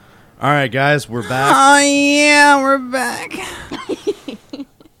All right, guys, we're back. Oh, yeah, we're back.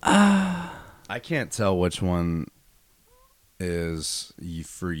 I can't tell which one is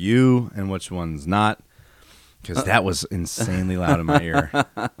for you and which one's not, because that was insanely loud in my ear.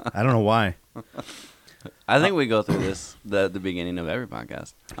 I don't know why. I think we go through this at the beginning of every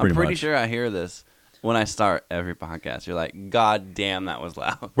podcast. I'm pretty sure I hear this when I start every podcast. You're like, God damn, that was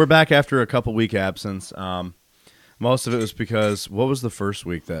loud. We're back after a couple-week absence. Most of it was because, what was the first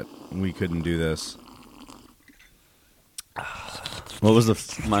week that we couldn't do this? What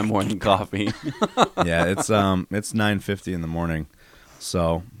was my morning coffee? Yeah, it's 9:50 in the morning,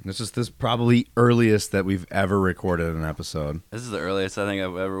 so this probably earliest that we've ever recorded an episode. This is the earliest I think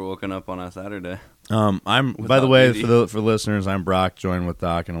I've ever woken up on a Saturday. By the way, for listeners, I'm Brock, joined with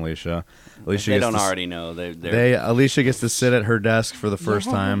Doc and Alicia. Alicia, they don't already know. Alicia gets to sit at her desk for the first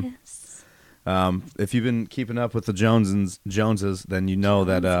time. If you've been keeping up with the Joneses, then you know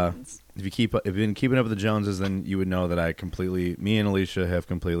that if you've been keeping up with the Joneses, then you would know that me and Alicia have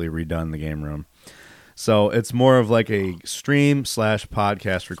completely redone the game room. So it's more of like a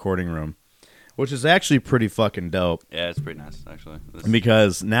stream/podcast recording room, which is actually pretty fucking dope. Yeah, it's pretty nice, actually.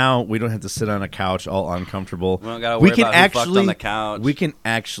 Because now we don't have to sit on a couch all uncomfortable. We don't got to worry about who fucked on the couch. We can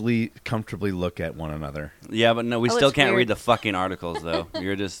actually comfortably look at one another. Yeah, but no, we still can't read the fucking articles, though.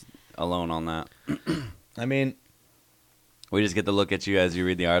 You're just alone on that. I mean, we just get to look at you as you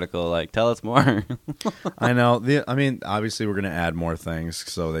read the article, like, tell us more. I know. Obviously, we're going to add more things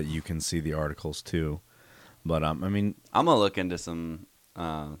so that you can see the articles, too. But, I mean... I'm going to look into some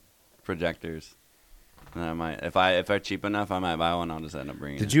projectors. And I might, if they're cheap enough, I might buy one. I'll just end up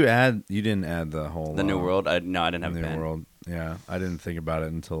bringing it. You didn't add the whole... The New World? No, I didn't have a pen. New World, yeah. I didn't think about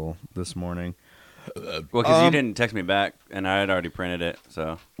it until this morning. Well, because you didn't text me back, and I had already printed it,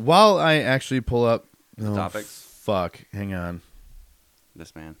 so... While I actually pull up... The topics? Fuck, hang on.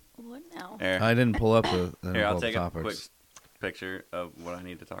 This man. What now? I didn't pull up the Here, I'll take topics. a quick picture of what I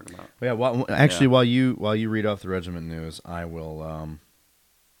need to talk about. Yeah, while you read off the regiment news, I will...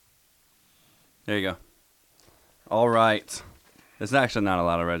 There you go. All right. There's actually not a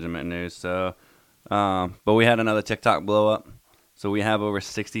lot of regiment news, so... but we had another TikTok blow up, so we have over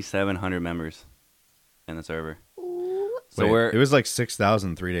 6,700 members in the server. So it was like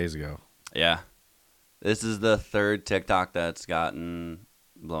 6,000 3 days ago. Yeah. This is the third TikTok that's gotten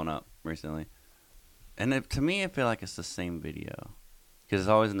blown up recently. And to me, I feel like it's the same video. Because it's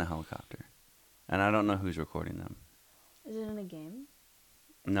always in the helicopter. And I don't know who's recording them. Is it in a game?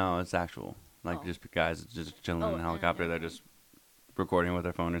 No, it's actual. Just guys just chilling in a helicopter. They're just recording with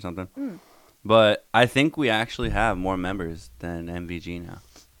their phone or something. Mm. But I think we actually have more members than MVG now.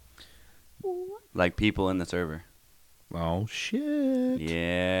 What? Like people in the server. Oh, shit.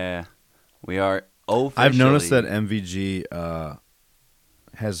 Yeah. We are officially... I've noticed that MVG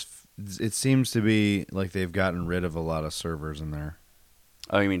it seems to be like they've gotten rid of a lot of servers in there.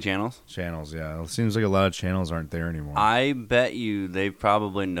 Oh, you mean channels? Channels, yeah. It seems like a lot of channels aren't there anymore. I bet you they've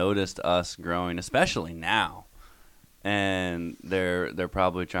probably noticed us growing, especially now. And they're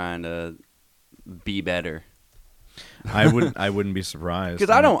probably trying to be better. I wouldn't be surprised. Because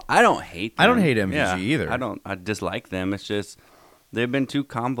I don't hate them. I don't hate MVG either. I dislike them. It's just they've been too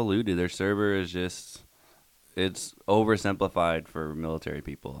convoluted. Their server is just it's oversimplified for military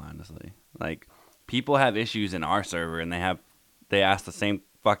people, honestly. Like people have issues in our server and they ask the same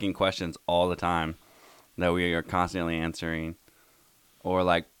fucking questions all the time that we are constantly answering, or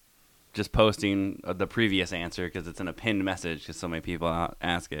like just posting the previous answer because it's in a pinned message because so many people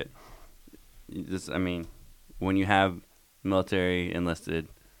ask it. When you have military enlisted...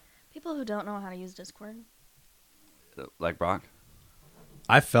 People who don't know how to use Discord. Like Brock?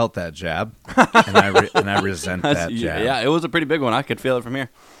 I felt that jab, and I resent that jab. Yeah, it was a pretty big one. I could feel it from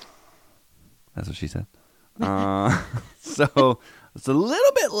here. That's what she said. So it's a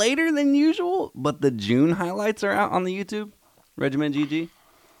little bit later than usual, but the June highlights are out on the YouTube. Regiment GG.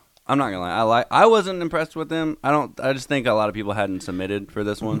 I'm not gonna lie. I wasn't impressed with them. I just think a lot of people hadn't submitted for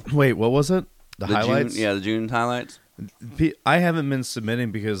this one. Wait, what was it? The highlights? The June highlights. I haven't been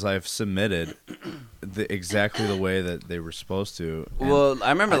submitting because I've submitted exactly the way that they were supposed to. Well, I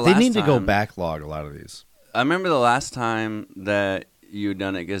remember the last time. They need to go backlog a lot of these. I remember the last time that you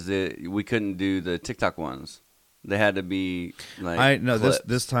done it because we couldn't do the TikTok ones. They had to be like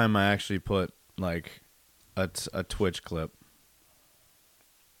this time I actually put like a Twitch clip.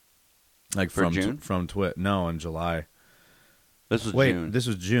 Like for June? From Twitch. No, in July. This was June. This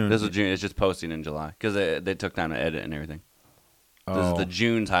was June. This was June. It's just posting in July because they took time to edit and everything. Oh. This is the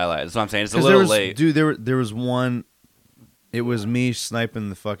June's highlight. That's what I'm saying. It's a little late. Dude, there was one. It was me sniping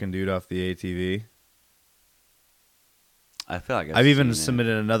the fucking dude off the ATV. I feel like I've even seen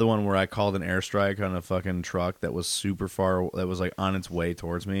submitted another one where I called an airstrike on a fucking truck that was super far, that was like on its way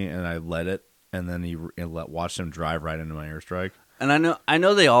towards me, and I let it, and then watched him drive right into my airstrike. And I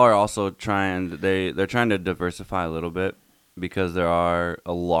know they all are also they're trying to diversify a little bit because there are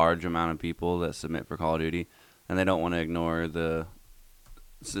a large amount of people that submit for Call of Duty, and they don't want to ignore the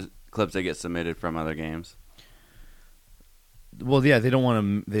clips that get submitted from other games. Well, yeah, they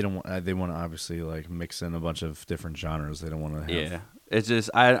want to obviously like mix in a bunch of different genres. They don't want to have. Yeah, it's just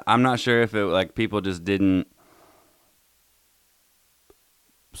I'm not sure if it like people just didn't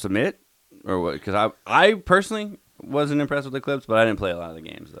submit or what. Because I personally wasn't impressed with the clips, but I didn't play a lot of the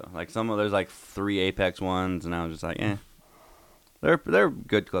games though. Like there's like 3 Apex ones, and I was just like, they're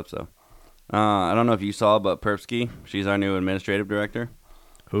good clips though. I don't know if you saw, but Perpski, she's our new administrative director.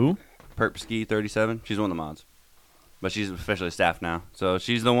 Who? Perpski 37. She's one of the mods. But she's officially staff now. So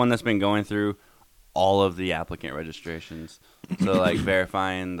she's the one that's been going through all of the applicant registrations. So, like,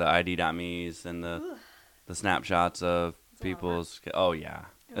 verifying the ID.me's and the snapshots of people's... Oh, yeah.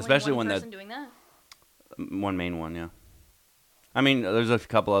 Especially when person doing that? One main one, yeah. I mean, there's a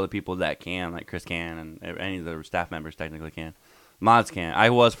couple other people that can, like Chris can, and any of the staff members technically can. Mods can. I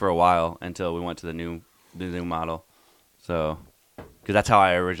was for a while until we went to the new model. So, because that's how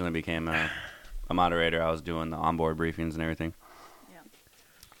I originally became a moderator. I was doing the onboard briefings and everything.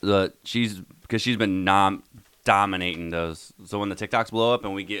 Yeah. She's been dominating those. So when the TikToks blow up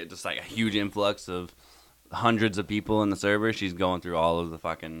and we get just like a huge influx of hundreds of people in the server, she's going through all of the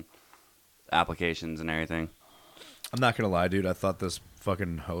fucking applications and everything. I'm not gonna lie, dude. I thought this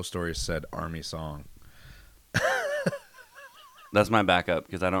fucking hoe story said Army song. That's my backup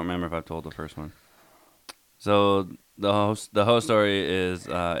because I don't remember if I've told the first one. So the whole story is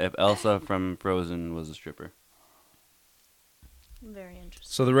if Elsa from Frozen was a stripper. Very interesting.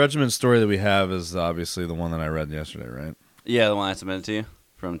 So the regiment story that we have is obviously the one that I read yesterday, right? Yeah, the one I submitted to you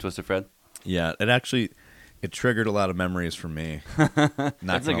from Twisted Fred. Yeah, it triggered a lot of mememories for me.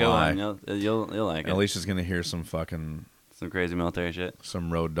 That's a good one. You'll like it. Alicia's gonna hear some crazy military shit.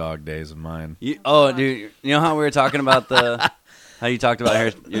 Some road dog days of mine. Dude, you know how we were talking about how you talked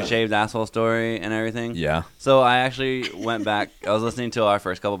about your shaved asshole story and everything? Yeah. So I actually went back. I was listening to our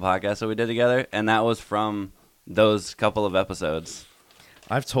first couple podcasts that we did together, and that was from those couple of episodes.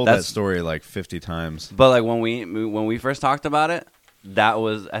 I've told that story like 50 times. But like when we first talked about it,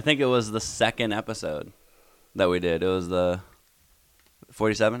 I think it was the second episode that we did. It was the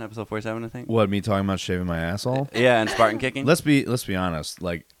episode 47, I think. What, me talking about shaving my asshole? Yeah, and Spartan kicking. Let's be honest.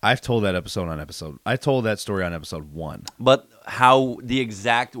 Like, I've told that I told that story on episode 1. But how the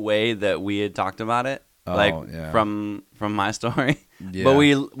exact way that we had talked about it, from my story. Yeah. But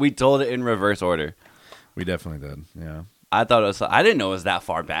we told it in reverse order. We definitely did. Yeah. I didn't know it was that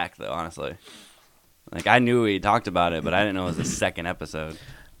far back though, honestly. Like I knew we talked about it, but I didn't know it was the second episode.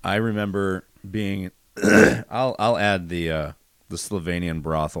 I remember being I'll add the Slovenian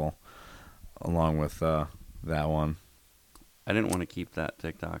brothel along with that one. I didn't want to keep that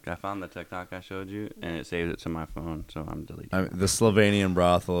TikTok. I found the TikTok I showed you, and it saved it to my phone, so I'm deleting it. The Slovenian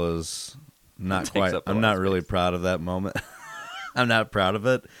brothel is not quite... I'm not really proud of that moment. I'm not proud of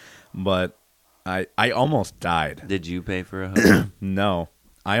it, but I almost died. Did you pay for a hooker? No.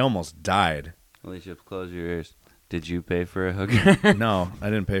 I almost died. Alicia, close your ears. Did you pay for a hooker? No, I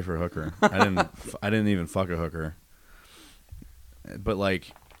didn't pay for a hooker. I didn't even fuck a hooker. But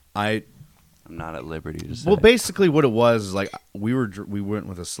like, I'm not at liberty to say. Well, basically, what it was is like we went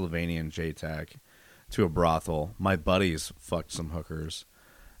with a Slovenian JTAC to a brothel. My buddies fucked some hookers.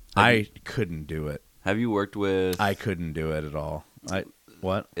 I couldn't do it. Have you worked with? I couldn't do it at all.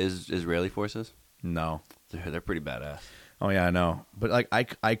 What? Israeli forces? No, they're pretty badass. Oh yeah, I know. But like,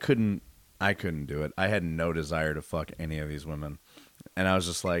 I couldn't do it. I had no desire to fuck any of these women, and I was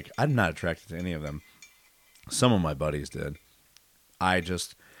just like, I'm not attracted to any of them. Some of my buddies did. I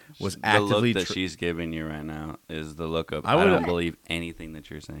just was actively... The look that she's giving you right now is the look of, I don't believe anything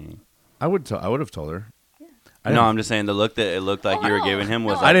that you're saying. I would have told her. Yeah. No, I'm just saying the look that it looked like you were giving him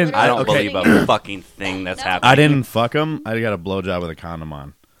was I don't believe a fucking thing that's happening. I didn't fuck him. I got a blowjob with a condom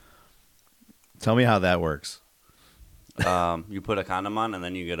on. Tell me how that works. You put a condom on and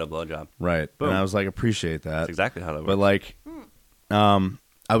then you get a blowjob. Right. Boom. And I was like, appreciate that. That's exactly how that works. But like,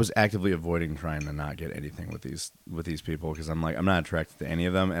 I was actively avoiding trying to not get anything with these people because I'm like, I'm not attracted to any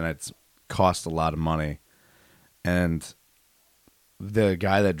of them, and it's cost a lot of money. And the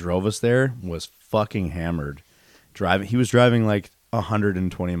guy that drove us there was fucking hammered. He was driving like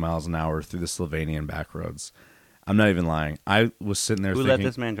 120 miles an hour through the Slovenian back roads. I'm not even lying. I was sitting there thinking... Who let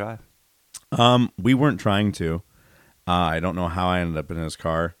this man drive? We weren't trying to. I don't know how I ended up in his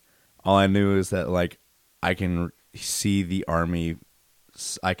car. All I knew is that like I can see the army.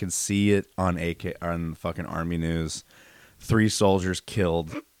 I can see it on fucking Army News. 3 soldiers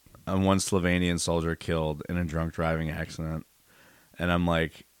killed, and 1 Slovenian soldier killed in a drunk driving accident. And I'm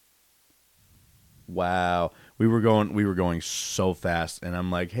like, wow. We were going so fast, and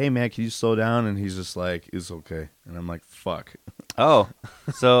I'm like, hey man, can you slow down? And he's just like, it's okay. And I'm like, fuck. Oh,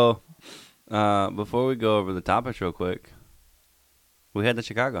 so before we go over the topics real quick, we had the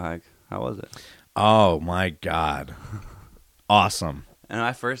Chicago hike. How was it? Oh my god, awesome. And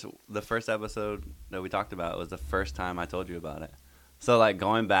the first episode that we talked about was the first time I told you about it. So like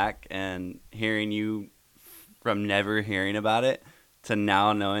going back and hearing you from never hearing about it to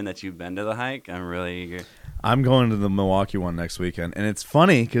now knowing that you've been to the hike, I'm really eager. I'm going to the Milwaukee one next weekend, and it's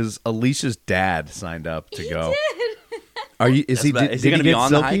funny because Alicia's dad signed up to go. Did. Are you? Is he going to get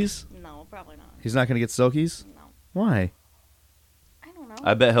Silkies? No, probably not. He's not going to get Silkies? No. Why? I don't know.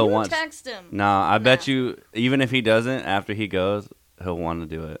 I bet he'll want. Text him. I bet you even if he doesn't, after he goes, he'll want to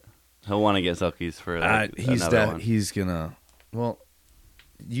do it. He'll want to get Silkies for another one. He's gonna. Well,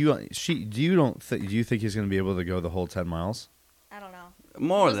 do you think he's gonna be able to go the whole 10 miles? I don't know.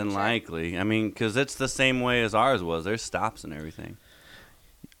 More than likely. I mean, because it's the same way as ours was. There's stops and everything.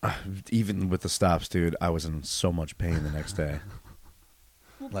 Even with the stops, dude, I was in so much pain the next day.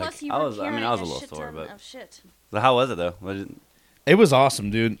 Well, Like, plus you I were was a carrying little shit sore, ton but- of shit. So how was it though? It was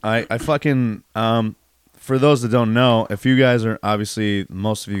awesome, dude. I fucking for those that don't know, if you guys are obviously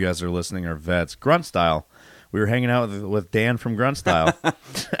most of you guys are listening are vets, Grunt Style. We were hanging out with Dan from Grunt Style.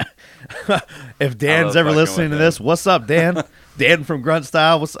 If Dan's ever listening to this, what's up, Dan? Dan from Grunt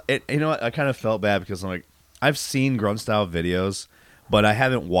Style. You know what? I kind of felt bad because I'm like, I've seen Grunt Style videos, but I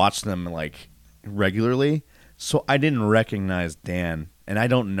haven't watched them like regularly, so I didn't recognize Dan, and I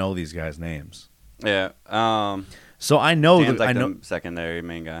don't know these guys' names. Yeah. So I know Dan's that like I know. the secondary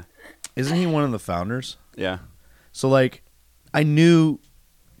main guy. Isn't he one of the founders? Yeah. So like, I know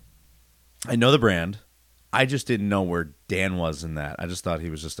the brand. I just didn't know where Dan was in that. I just thought he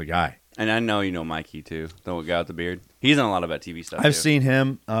was just a guy. And I know you know Mikey too, the guy with the beard. He's in a lot of that TV stuff. I've too. seen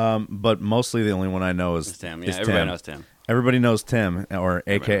him, but mostly the only one I know is It's Tim. is Yeah, everybody Tim. knows Tim. Everybody knows Tim, or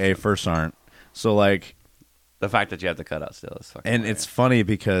AKA First Aren't. So like, The fact that you have to cut out still is fucking and hilarious. it's funny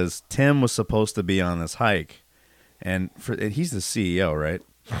because Tim was supposed to be on this hike, and he's the CEO, right?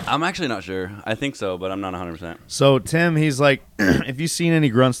 I'm actually not sure. I think so, but I'm not 100%. So Tim, he's like, if you've seen any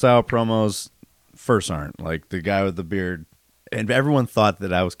Grunt Style promos, First Aren't, like the guy with the beard, and everyone thought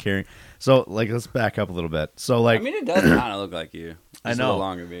that I was carrying. So like, let's back up a little bit. So like, I mean, it does kind of look like you. I Just know. with a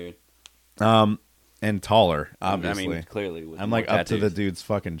longer beard. and taller, obviously. I mean, clearly. With I'm more like up to the tattoos. dude's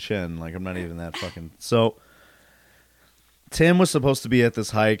fucking chin. Like I'm not even that fucking. So Tim was supposed to be at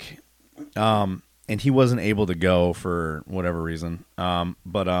this hike, and he wasn't able to go for whatever reason.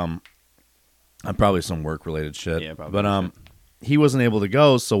 But probably some work related shit. Yeah, probably. But he wasn't able to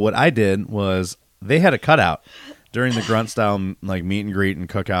go. So what I did was they had a cutout during the Grunt Style like meet and greet and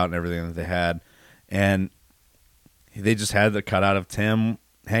cookout and everything that they had, and they just had the cutout of Tim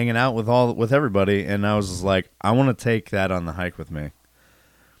hanging out with everybody, and I was just like, I want to take that on the hike with me. And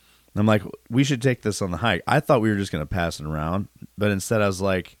I'm like, we should take this on the hike. I thought we were just going to pass it around, but instead I was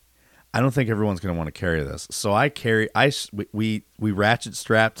like, I don't think everyone's going to want to carry this. So we ratchet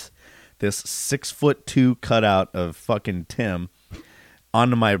strapped this 6'2" cutout of fucking Tim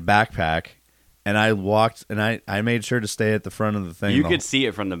onto my backpack, and I walked, and I made sure to stay at the front of the thing. You could see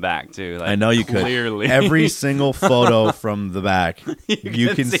it from the back too. Like, I know you could. Clearly, Every single photo from the back,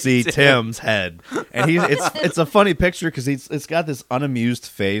 you can see Tim's head, and it's a funny picture because it's got this unamused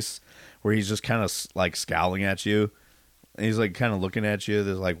face where he's just kind of like scowling at you, and he's like kind of looking at you.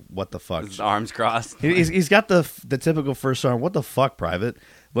 There's like, what the fuck? his arms crossed. He's got the typical First Arm, what the fuck, private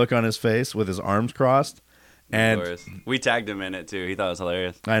look on his face with his arms crossed, and We tagged him in it too. He thought it was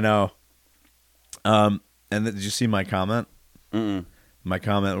hilarious. I know. And did you see my comment? Mm-mm. My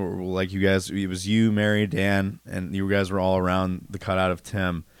comment, like you guys, it was you, Mary, Dan, and you guys were all around the cutout of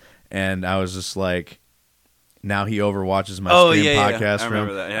Tim, and I was just like, now he overwatches my stream podcast I room.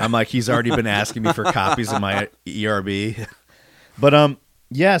 remember that, yeah. I'm like, he's already been asking me for copies of my ERB, but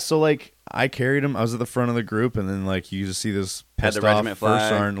yeah. So like, I carried him. I was at the front of the group, and then like you just see this Had the pissed off regiment First flag.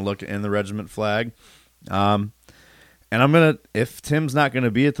 Sergeant look in the regiment flag. And I'm gonna, if Tim's not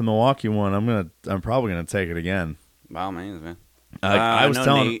gonna be at the Milwaukee one, I'm probably gonna take it again. By all means, man. I was know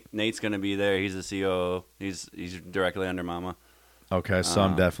telling Nate's gonna be there. He's the COO. He's directly under Mama. Okay, so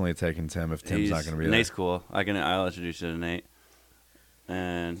I'm definitely taking Tim if Tim's not gonna be there. Nate's cool. I'll introduce you to Nate.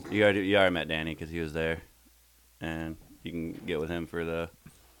 And you already met Danny because he was there, and you can get with him for the.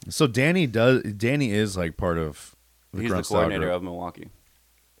 So Danny is like part of the He's the Grunt Style coordinator group. of Milwaukee.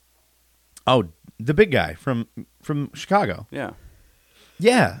 Oh, The big guy from Chicago. Yeah.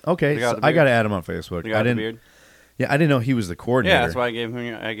 Yeah. Okay. The guy with So the I beard? got to add him on Facebook. The guy I with the didn't. beard? Yeah, I didn't know he was the coordinator. Yeah, that's why I gave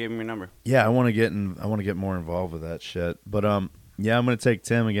him your number. Yeah, I want to get more involved with that shit. But yeah, I'm gonna take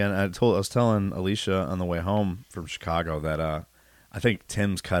Tim again. I was telling Alicia on the way home from Chicago that I think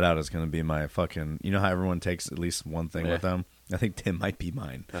Tim's cutout is gonna be my fucking. You know how everyone takes at least one thing with them. I think Tim might be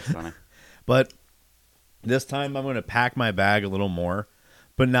mine. That's funny. But this time I'm gonna pack my bag a little more,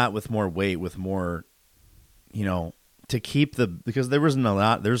 but not with more weight. With more, to keep because there wasn't a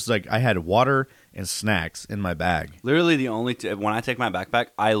lot. There's I had water and snacks in my bag. Literally the only when I take my backpack,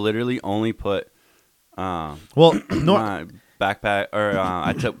 I literally only put my backpack or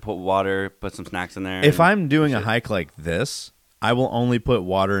I put water, put some snacks in there. If I'm doing a hike like this, I will only put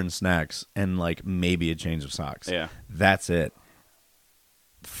water and snacks and maybe a change of socks. Yeah, that's it.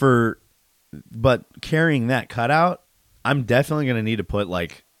 But carrying that cutout, I'm definitely gonna need to put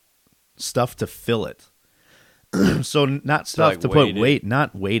stuff to fill it. So not stuff to put weight,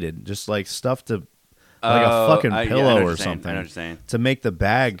 not weighted, just stuff to a fucking pillow or something. I know what you're saying. To make the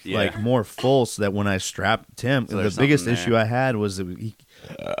bag more full, so that when I strap Tim, the biggest issue I had was that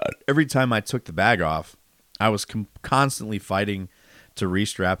every time I took the bag off, I was constantly fighting to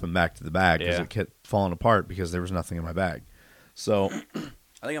restrap him back to the bag because it kept falling apart because there was nothing in my bag. So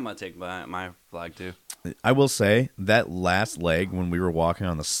I think I'm gonna take my flag too. I will say that last leg when we were walking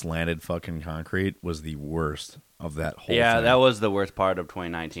on the slanted fucking concrete was the worst of that whole thing. That was the worst part of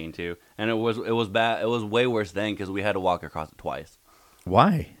 2019 too, and it was bad. It was way worse then because we had to walk across it twice.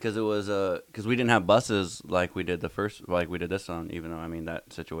 Why? Because it was because we didn't have buses like we did we did this one. Even though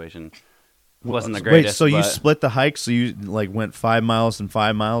that situation wasn't the greatest. Wait, so you split the hike? So you went 5 miles and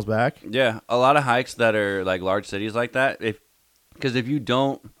 5 miles back? Yeah, a lot of hikes that are large cities like that. Because if you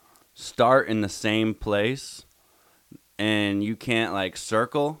don't start in the same place and you can't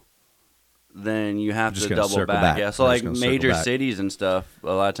circle, then you have to double back. Yeah, so major cities and stuff,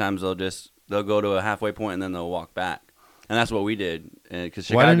 a lot of times they'll go to a halfway point and then they'll walk back, and that's what we did. Why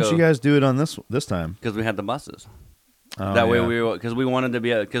didn't you guys do it on this time? Because we had the buses. That way because we wanted to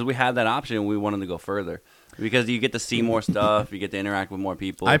because we had that option. We wanted to go further because you get to see more stuff, you get to interact with more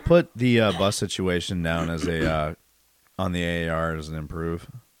people. I put the bus situation down as a on the AAR as an improve.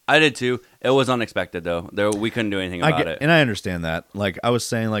 I did too. It was unexpected though. We couldn't do anything about it, and I understand that. I was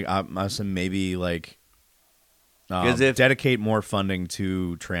saying, I was saying maybe dedicate more funding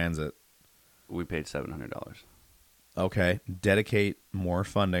to transit. We paid $700. Okay, dedicate more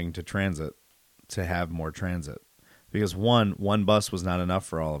funding to transit to have more transit, because one bus was not enough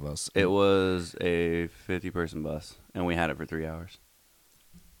for all of us. It was a 50-person bus, and we had it for 3 hours.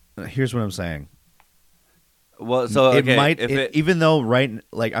 Here's what I'm saying. Well, so it might, even though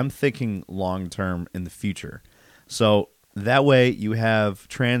I'm thinking long term in the future, so that way you have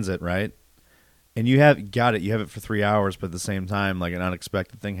transit, right? And you have it for 3 hours, but at the same time, an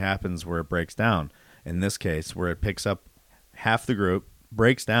unexpected thing happens where it breaks down. In this case, where it picks up half the group,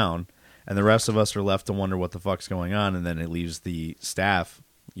 breaks down, and the rest of us are left to wonder what the fuck's going on, and then it leaves the staff,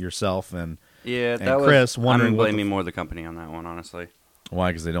 yourself and Chris, wondering. I'm blaming more the company on that one, honestly.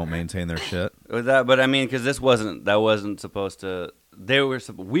 Why? Because they don't maintain their shit. With that, but because that wasn't supposed to.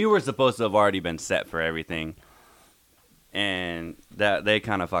 We were supposed to have already been set for everything, and that they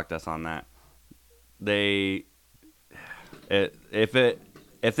kind of fucked us on that. If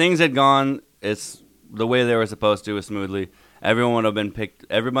things had gone the way they were supposed to, smoothly, everybody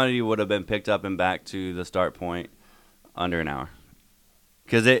would have been picked up and back to the start point under an hour,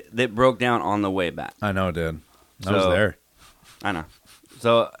 because it broke down on the way back. I know it did. I was there. I know.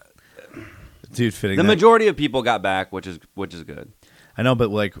 So, dude, the majority of people got back, which is good. I know,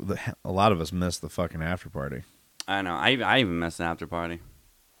 but a lot of us missed the fucking after party. I know. I even missed the after party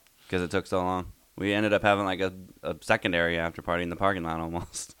because it took so long. We ended up having a secondary after party in the parking lot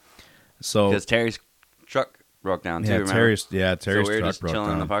almost. So because Terry's truck broke down too. Terry's so we were truck just broke chilling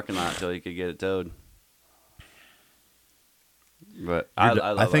down in the parking lot until he could get it towed. But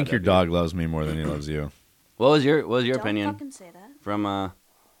I think your dog loves me more than he loves you. What was your opinion? Don't fucking say that. From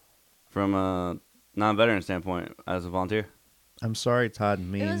a non-veteran standpoint as a volunteer? I'm sorry, Todd.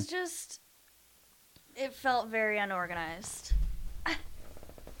 It was just, it felt very unorganized.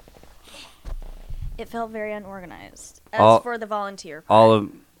 It felt very unorganized for the volunteer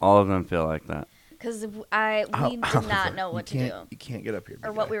part. All of them feel like that. Because we did not know what to do. You can't get up here.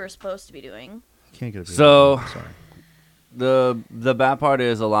 Or what we were supposed to be doing. You can't get up here. So, sorry. The bad part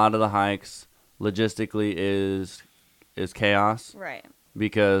is a lot of the hikes logistically is chaos. Right.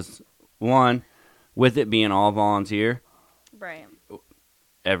 Because, one, with it being all volunteer, right,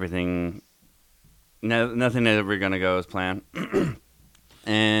 nothing is ever going to go as planned.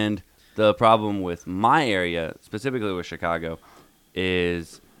 And The problem with my area, specifically with Chicago,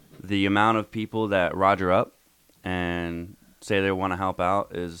 is the amount of people that roger up and say they want to help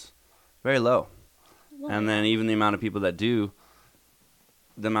out is very low. Well, and then even the amount of people that do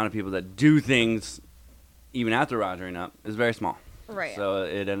things even after rogering up is very small. Right. So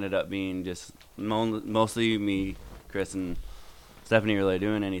it ended up being just mostly me, Chris, and Stephanie really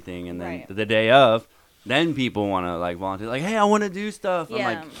doing anything. And then the day of, then people want to like volunteer. Like, hey, I want to do stuff. Yeah.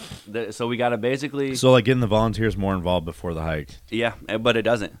 I'm like, so we got to basically. So like getting the volunteers more involved before the hike. Yeah, but it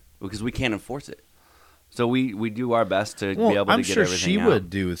doesn't because we can't enforce it. So we do our best to be able to get everything out. I'm sure she would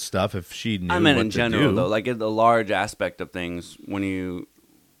do stuff if she knew. I mean, in general, though, like the large aspect of things, when you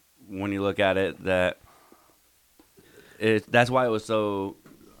look at it, that's why it was so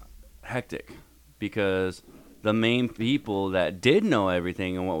hectic, because the main people that did know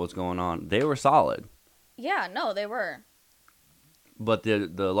everything and what was going on, they were solid. Yeah, no, they were. But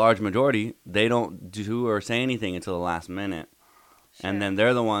the large majority, they don't do or say anything until the last minute. Sure. And then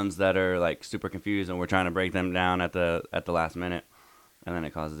they're the ones that are like super confused, and we're trying to break them down at the last minute, and then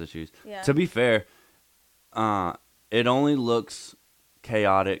it causes issues. Yeah. To be fair, it only looks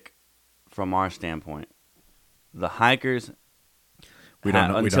chaotic from our standpoint. The hikers,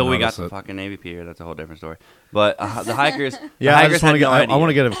 until we got the fucking Navy Pier, that's a whole different story. But the hikers, I want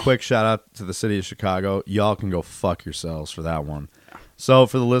to get a quick shout out to the city of Chicago. Y'all can go fuck yourselves for that one. So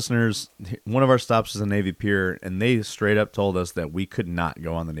for the listeners, one of our stops is the Navy Pier, and they straight up told us that we could not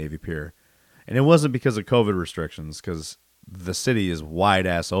go on the Navy Pier. And it wasn't because of COVID restrictions, because the city is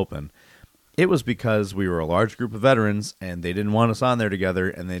wide-ass open. It was because we were a large group of veterans, and they didn't want us on there together,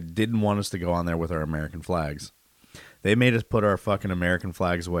 and they didn't want us to go on there with our American flags. They made us put our fucking American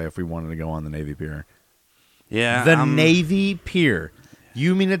flags away if we wanted to go on the Navy Pier. Yeah. The Navy Pier.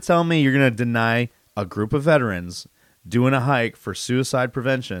 You mean to tell me you're going to deny a group of veterans doing a hike for suicide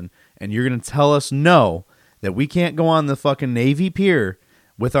prevention, and you're going to tell us no, that we can't go on the fucking Navy Pier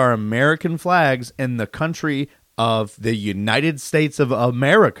with our American flags in the country of the United States of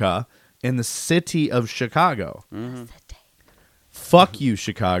America in the city of Chicago? Mm-hmm. Fuck you,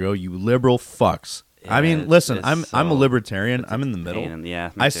 Chicago, you liberal fucks. Yeah, I mean, listen, I'm a libertarian. I'm in the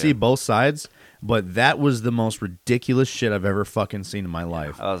middle. I see both sides. But that was the most ridiculous shit I've ever fucking seen in my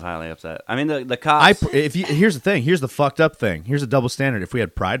life. I was highly upset. I mean, the cops. Here's the thing. Here's the fucked up thing. Here's a double standard. If we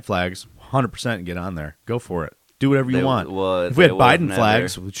had pride flags, 100% get on there. Go for it. Do whatever you want. If we had Biden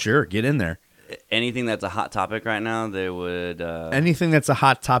flags, sure, get in there. Anything that's a hot topic right now, they would. Anything that's a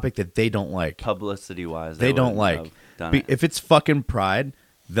hot topic that they don't like. Publicity-wise, they don't like. If it's fucking pride,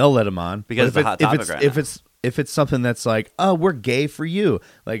 they'll let them on. Because it's a hot topic right now. If it's something that's like, oh, we're gay for you,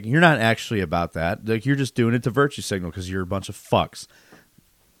 like, you're not actually about that. Like, you're just doing it to virtue signal because you're a bunch of fucks.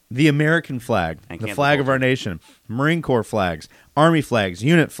 The American flag, the flag of our nation, Marine Corps flags, Army flags,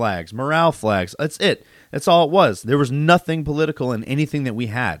 unit flags, morale flags. That's it. That's all it was. There was nothing political in anything that we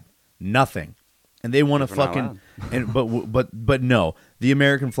had. Nothing. And they want to fucking, but no, the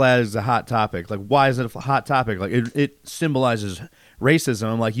American flag is a hot topic. Like, why is it a hot topic? Like, it symbolizes racism.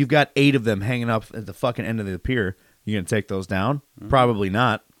 I'm like, you've got 8 of them hanging up at the fucking end of the pier. You gonna take those down? Mm-hmm. Probably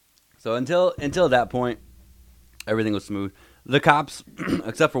not. So until that point, everything was smooth. The cops,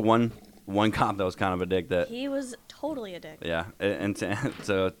 except for one cop that was kind of a dick. That he was totally a dick. Yeah, and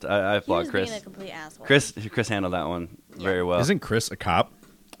so I applaud Chris. Being a complete asshole. Chris handled that one very well. Isn't Chris a cop?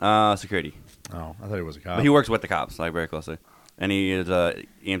 Security. Oh, I thought he was a cop. But he works with the cops, like, very closely. And he is a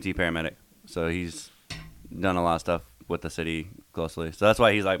EMT paramedic. So he's done a lot of stuff with the city closely. So that's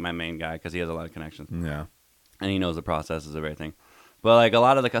why he's, like, my main guy, because he has a lot of connections. Yeah. And he knows the processes of everything. But, like, a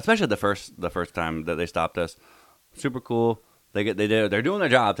lot of especially the first time that they stopped us, super cool. They're doing their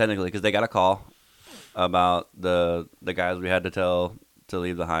job, technically, because they got a call about the guys we had to tell to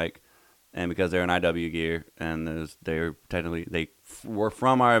leave the hike. And because they're in IW gear, and they were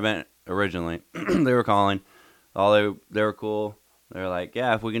from our event originally, they were calling. They were cool. They were like,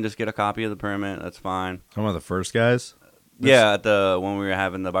 yeah, if we can just get a copy of the permit, that's fine. Some of the first guys? Yeah, when we were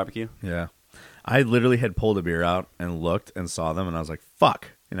having the barbecue. Yeah. I literally had pulled a beer out and looked and saw them, and I was like,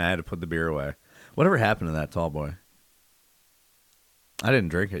 fuck. And I had to put the beer away. Whatever happened to that tall boy? I didn't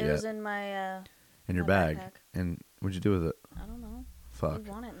drink it yet. It was in my in your bag. Backpack. And what'd you do with it? I don't know. Fuck.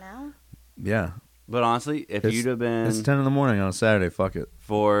 You want it now? Yeah. But honestly, if you'd have been... It's 10 in the morning on a Saturday, fuck it.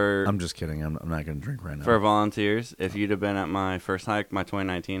 For... I'm just kidding. I'm not going to drink right now. For volunteers, if you'd have been at my first hike, my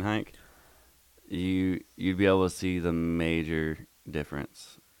 2019 hike, you'd be able to see the major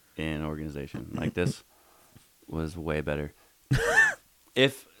difference in organization. Like, this was way better.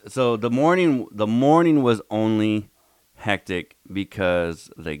 The morning was only hectic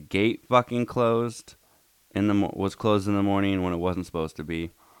because the gate fucking closed was closed in the morning when it wasn't supposed to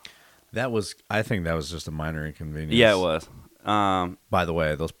be. I think that was just a minor inconvenience. Yeah, it was. By the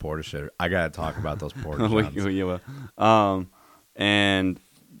way, those porta shitters. I gotta talk about those porta johns. And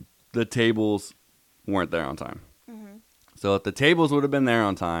the tables weren't there on time. So if the tables would have been there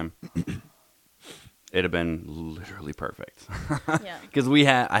on time, it'd have been literally perfect. Yeah. Because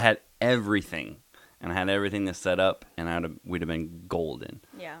I had everything, and I had everything to set up, and we'd have been golden.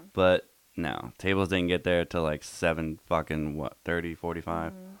 Yeah. But no, tables didn't get there till like 7:30,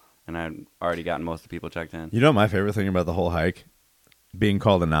 45, and I'd already gotten most of the people checked in. You know my favorite thing about the whole hike? Being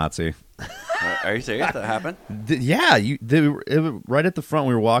called a Nazi. Are you serious? That happened? Yeah, right at the front.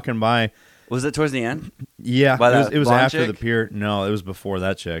 We were walking by. Was it towards the end? Yeah, it was after chick? the pier. No, it was before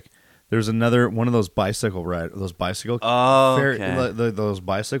that chick. There was another one of those bicycle those bicycle. Those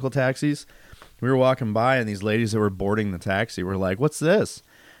bicycle taxis. We were walking by, and these ladies that were boarding the taxi were like, "What's this?"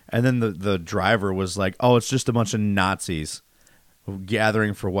 And then the driver was like, "Oh, it's just a bunch of Nazis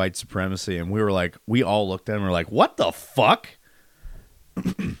gathering for white supremacy." And we all looked at him and were like, "What the fuck?"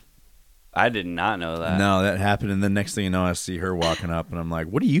 I did not know that. No, that happened, and the next thing you know, I see her walking up, and I'm like,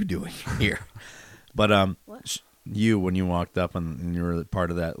 "What are you doing here?" But when you walked up and you were part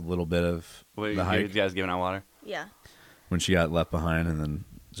of that little bit of the hike, you guys giving out water? Yeah. When she got left behind and then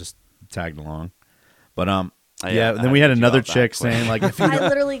just tagged along. But then we had another chick saying like, if you I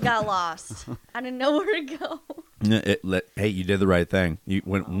literally got lost. I didn't know where to go. Hey, you did the right thing.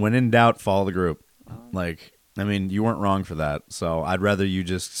 When in doubt, follow the group. You weren't wrong for that. So I'd rather you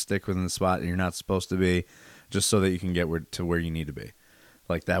just stick within the spot you're not supposed to be, just so that you can get to where you need to be.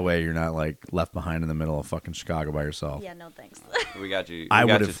 Like that way, you're not like left behind in the middle of fucking Chicago by yourself. Yeah, no thanks. We got you. I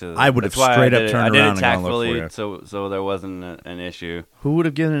would have straight up turned around and gone look for you. So there wasn't an issue. Who would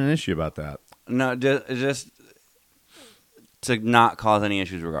have given an issue about that? No, just to not cause any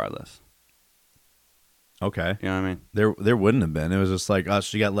issues, regardless. Okay, you know what I mean. There wouldn't have been. It was just like, oh,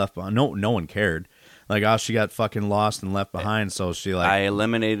 she got left behind. No one cared. Like, oh, she got fucking lost and left behind, so she like... I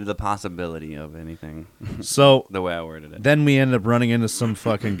eliminated the possibility of anything. So... the way I worded it. Then we ended up running into some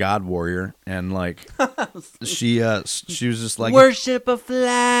fucking god warrior, and like... she was just like... Worship a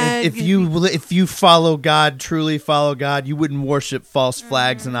flag! If you follow God, truly follow God, you wouldn't worship false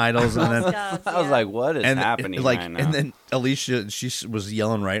flags and idols. And then... I was like, what is happening right now? And then Alicia, she was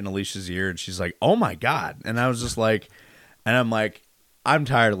yelling right in Alicia's ear, and she's like, oh my God. And I was just like... And I'm like... I'm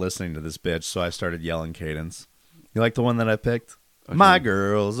tired of listening to this bitch, so I started yelling Cadence. You like the one that I picked? Okay. My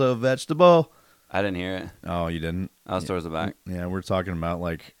girl's a vegetable. I didn't hear it. Oh, you didn't? I was towards the back. Yeah, we're talking about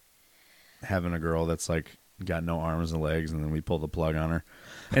like having a girl that's like got no arms and legs, and then we pull the plug on her.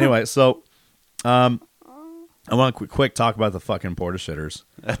 Anyway, so I want to quick talk about the fucking porta shitters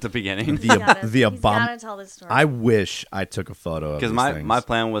at the beginning. He's gotta tell this story. I wish I took a photo of these things. Because my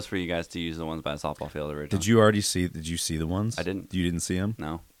plan was for you guys to use the ones by the softball field originally. Did you see the ones? I didn't. You didn't see them?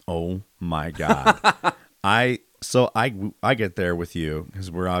 No. Oh my God. I get there with you because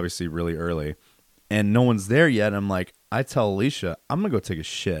we're obviously really early, and no one's there yet. I'm like, I tell Alicia, I'm gonna go take a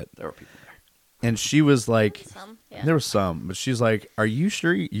shit. There were people there. And she was like, yeah. There was some, but she's like, are you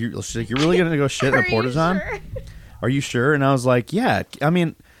sure? She's like, you're really going to go shit in a porta john? Sure? Are you sure? And I was like, yeah. I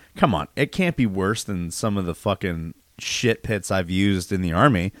mean, come on. It can't be worse than some of the fucking shit pits I've used in the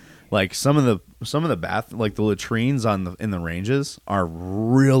Army. Like some of the bath, like the latrines in the ranges are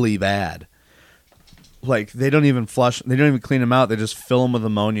really bad. Like they don't even flush, they don't even clean them out. They just fill them with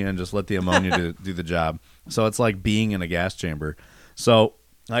ammonia and just let the ammonia do the job. So it's like being in a gas chamber. So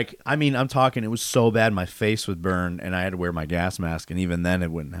like, I mean, I'm talking, it was so bad my face would burn and I had to wear my gas mask, and even then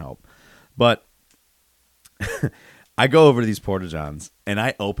it wouldn't help. But I go over to these porta johns and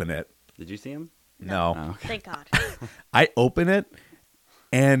I open it. Did you see him? No. Oh, okay. Thank God. I open it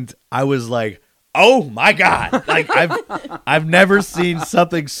and I was like, oh my God. Like I've never seen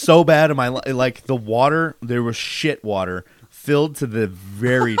something so bad in my life. Like the water, there was shit water filled to the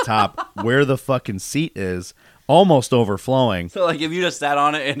very top where the fucking seat is. Almost overflowing. So, like, if you just sat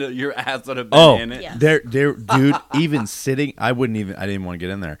on it and your ass would have been in it. Yes. There, dude. Even sitting, I didn't even want to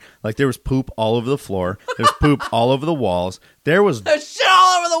get in there. Like, there was poop all over the floor. There's poop all over the walls. There's shit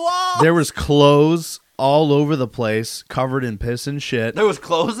all over the walls. There was clothes all over the place, covered in piss and shit. There was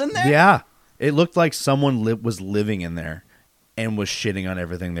clothes in there. Yeah, it looked like someone was living in there and was shitting on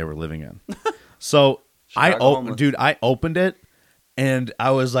everything they were living in. So I opened it. And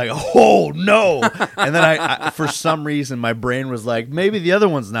I was like, oh, no. And then I for some reason, my brain was like, maybe the other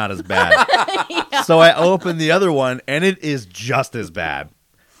one's not as bad. Yeah. So I opened the other one, and it is just as bad.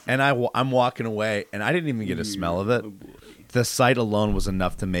 And I'm walking away, and I didn't even get a smell of it. The sight alone was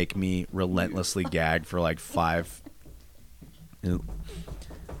enough to make me relentlessly gag for like 5.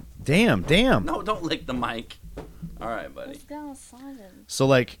 Damn. No, don't lick the mic. All right, buddy. So,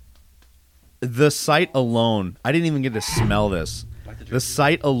 like, The sight alone, I didn't even get to smell this. The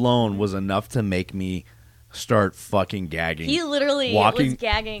sight alone was enough to make me start fucking gagging. He literally was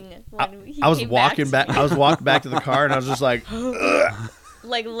gagging when he I was came walking back. I was walking back to the car, and I was just like,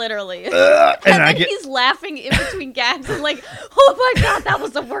 like literally. and then he's laughing in between gags. I'm like, oh my god, that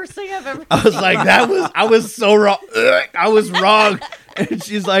was the worst thing I've ever. I was like, I was so wrong. I was wrong. And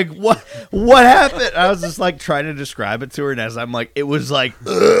she's like, what happened? I was just like trying to describe it to her, and as I'm like, it was like,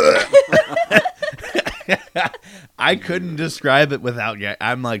 I couldn't describe it without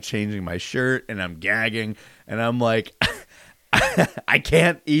I'm like changing my shirt, and I'm gagging, and I'm like, I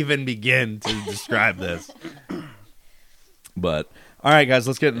can't even begin to describe this. But all right, guys,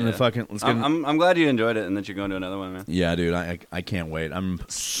 let's get into the fucking. I'm glad you enjoyed it and that you're going to another one, man. Yeah, dude, I can't wait.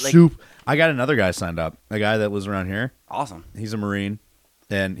 I got another guy signed up. A guy that lives around here. Awesome. He's a Marine,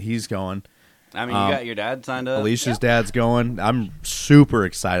 and he's going. I mean, you got your dad signed up. Alicia's dad's going. I'm super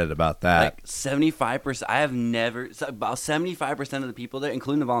excited about that. Like 75%. I have never about 75% of the people there,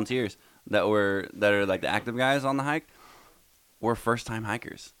 including the volunteers that are like the active guys on the hike, were first time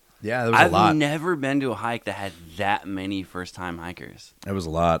hikers. Yeah, there was a lot. I've never been to a hike that had that many first time hikers. It was a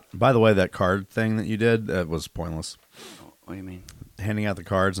lot. By the way, that card thing that you did, that was pointless. What do you mean? Handing out the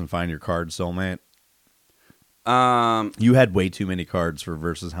cards and find your card soulmate. You You had way too many cards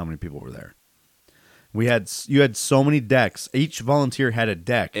versus how many people were there. You had so many decks. Each volunteer had a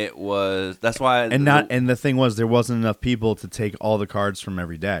deck. That's why. And the thing was, there wasn't enough people to take all the cards from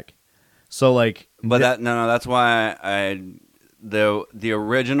every deck. So like, that's why the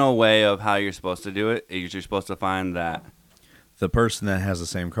original way of how you're supposed to do it is you're supposed to find that the person that has the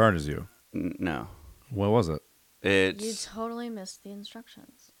same card as you. No. What was it? You totally missed the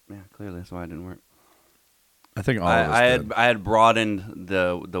instructions. Yeah, clearly that's why it didn't work. I think all of us did. I had broadened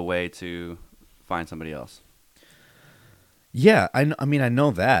the way to find somebody else. Yeah, I mean I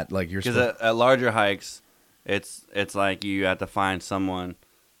know that, like, you're because at larger hikes, it's like you have to find someone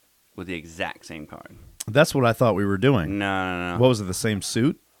with the exact same card. That's what I thought we were doing. No. What was it? The same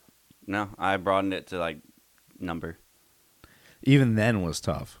suit? No, I broadened it to like number. Even then was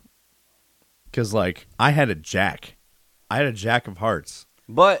tough. Because like I had a jack of hearts,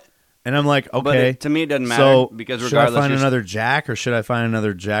 and I'm like, okay. To me, it doesn't matter. So because should I find another jack, or should I find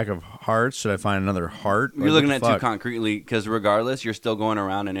another jack of hearts? Should I find another heart? You're looking at it too concretely, because regardless, you're still going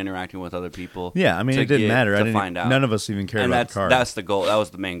around and interacting with other people. Yeah, I mean, it didn't matter. Find out. None of us even cared about the card. That's the goal. That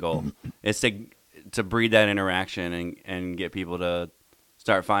was the main goal. It's to breed that interaction and get people to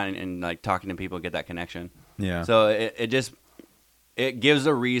start finding and like talking to people, get that connection. Yeah. So it gives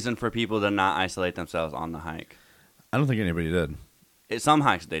a reason for people to not isolate themselves on the hike. I don't think anybody did. Some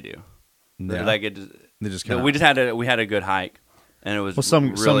hikes they do. Yeah. Like they just kinda, we had a good hike, and it was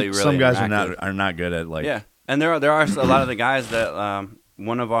some guys interactive. are not good at like. Yeah, and there are a lot of the guys that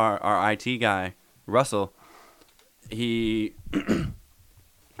one of our IT guy, Russell, he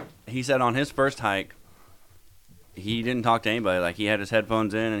said on his first hike he didn't talk to anybody. Like, he had his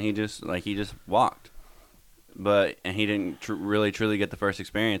headphones in and he just walked. And he didn't really truly get the first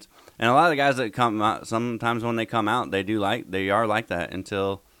experience. And a lot of the guys that come out, sometimes when they come out, they are like that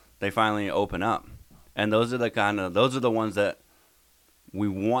until they finally open up. And those are the ones that we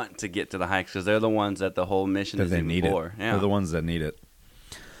want to get to the hikes, because they're the ones that the whole mission is even for. Yeah. They're the ones that need it.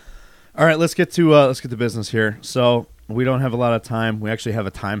 All right, let's get to business here. So we don't have a lot of time. We actually have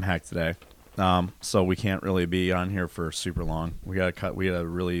a time hack today, so we can't really be on here for super long. We gotta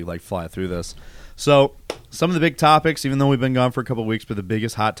really like fly through this. So some of the big topics, even though we've been gone for a couple of weeks, but the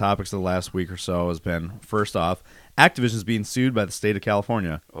biggest hot topics of the last week or so has been, first off, Activision is being sued by the state of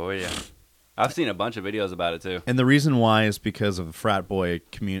California. Oh yeah, I've seen a bunch of videos about it too. And the reason why is because of the frat boy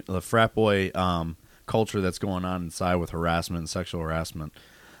culture that's going on inside with harassment and sexual harassment.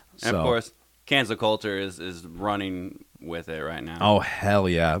 And of course, cancel culture is running with it right now. Oh, hell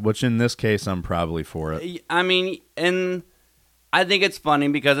yeah. Which in this case, I'm probably for it. I mean, and I think it's funny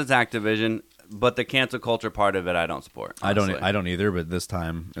because it's Activision, but the cancel culture part of it, I don't support. Honestly. I don't either, but this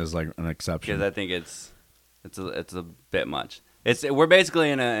time is like an exception. Because I think it's a bit much. We're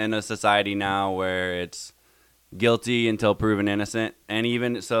basically in a society now where it's guilty until proven innocent, and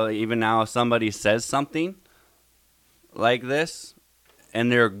even now, if somebody says something like this, and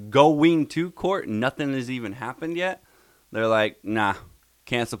they're going to court, nothing has even happened yet, they're like, nah,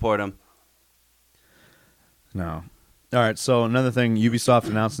 can't support them. No. All right, so another thing, Ubisoft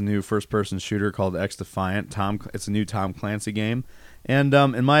announced a new first-person shooter called XDefiant. It's a new Tom Clancy game, and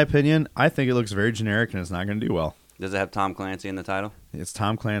in my opinion, I think it looks very generic and it's not going to do well. Does it have Tom Clancy in the title? It's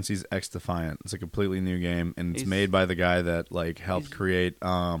Tom Clancy's XDefiant. It's a completely new game, and it's made by the guy that like helped create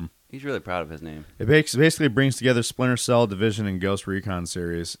He's really proud of his name. It basically brings together Splinter Cell, Division, and Ghost Recon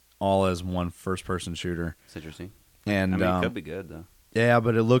series all as one first-person shooter. It's interesting. And I mean, it could be good though. Yeah,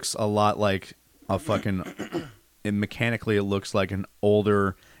 but it looks a lot like a fucking. Mechanically, it looks like an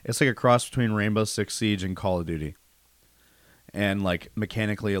older. It's like a cross between Rainbow Six Siege and Call of Duty. And like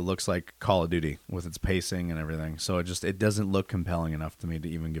mechanically, it looks like Call of Duty with its pacing and everything. So it doesn't look compelling enough to me to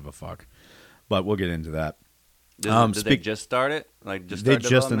even give a fuck. But we'll get into that. Did they just start it? Like they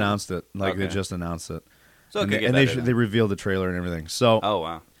just announced it. They just announced it. So they revealed the trailer and everything. So oh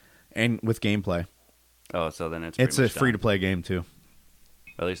wow, and with gameplay. Oh, so then it's a free to play game too.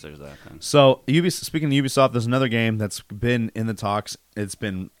 At least there's that. Then. So speaking of Ubisoft, there's another game that's been in the talks. It's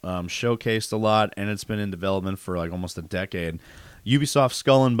been showcased a lot, and it's been in development for like almost a decade. Ubisoft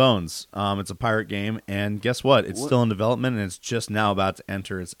Skull and Bones. It's a pirate game, and guess what? It's still in development, and it's just now about to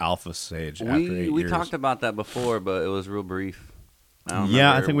enter its alpha stage after 8 years. We talked about that before, but it was real brief.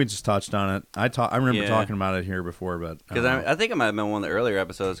 I think we just touched on it. I remember talking about it here before, but because I think it might have been one of the earlier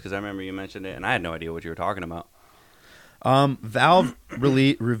episodes because I remember you mentioned it, and I had no idea what you were talking about. Valve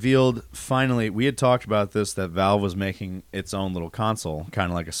revealed finally. We had talked about this that Valve was making its own little console,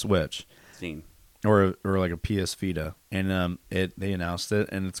 kind of like a Switch. Or like a PS Vita, and they announced it,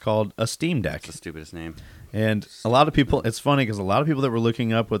 and it's called a Steam Deck. It's the stupidest name. And a lot of people, it's funny because a lot of people that were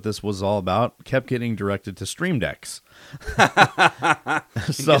looking up what this was all about kept getting directed to Stream Decks.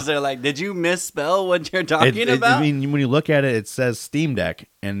 Because they're like, did you misspell what you're talking about? I mean, when you look at it, it says Steam Deck,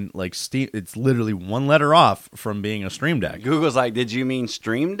 and like Steam, it's literally one letter off from being a Stream Deck. Google's like, did you mean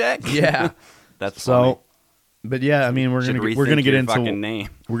Stream Deck? Yeah, that's funny. But yeah, I mean, we're gonna get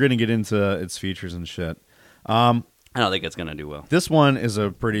into its features and shit. I don't think it's gonna do well. This one is a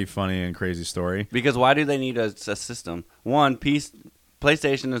pretty funny and crazy story. Because why do they need a system? One,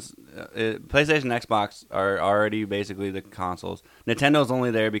 PlayStation and Xbox are already basically the consoles. Nintendo's only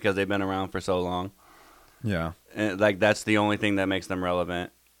there because they've been around for so long. Yeah, and like that's the only thing that makes them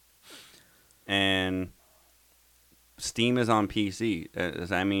relevant. And Steam is on PC.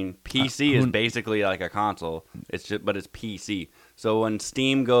 I mean, PC is basically like a console. But it's PC. So when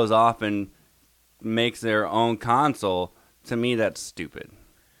Steam goes off and makes their own console, to me that's stupid.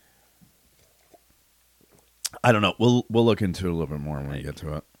 I don't know. We'll look into it a little bit more when we get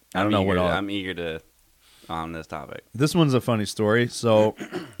to it. I'm eager to on this topic. This one's a funny story. So,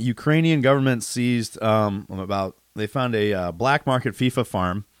 Ukrainian government seized they found a black market FIFA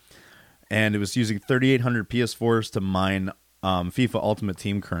farm. And it was using 3,800 PS4s to mine FIFA Ultimate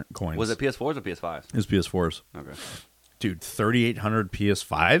Team coins. Was it PS4s or PS5s? It was PS4s. Okay. Dude, 3,800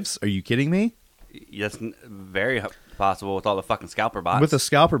 PS5s? Are you kidding me? That's very possible with all the fucking scalper bots. With the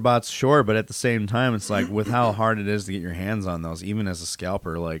scalper bots, sure. But at the same time, it's like with how hard it is to get your hands on those, even as a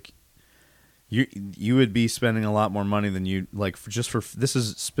scalper, like you would be spending a lot more money than you, like, this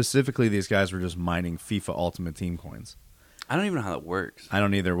is specifically these guys were just mining FIFA Ultimate Team coins. I don't even know how that works. I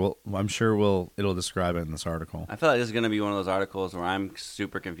don't either. I'm sure it'll describe it in this article. I feel like this is going to be one of those articles where I'm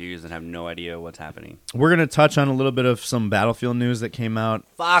super confused and have no idea what's happening. We're going to touch on a little bit of some Battlefield news that came out.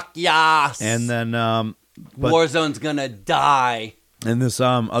 Fuck yes! And then Warzone's going to die. And this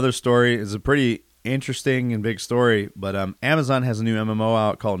other story is a pretty interesting and big story, but Amazon has a new MMO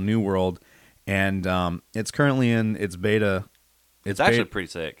out called New World, and it's currently in its beta. It's actually pretty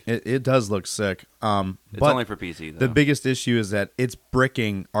sick. It does look sick. It's only for PC, though. The biggest issue is that it's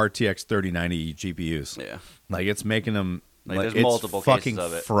bricking RTX 3090 GPUs. Yeah. Like, it's making them... there's multiple cases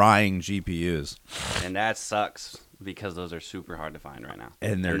of it. Frying GPUs. And that sucks, because those are super hard to find right now.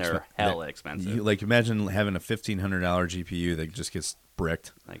 And they're hella expensive. Imagine having a $1,500 GPU that just gets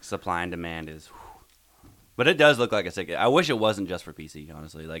bricked. Like, supply and demand is... But it does look like a sick... I wish it wasn't just for PC,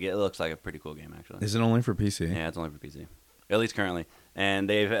 honestly. Like, it looks like a pretty cool game, actually. Is it only for PC? Yeah, it's only for PC. At least currently. And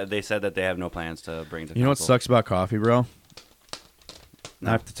they said that they have no plans to bring to console. You know what sucks about coffee, bro? No.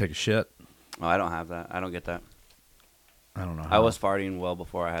 I have to take a shit. Oh, I don't have that. I don't get that. I don't know how. I was farting well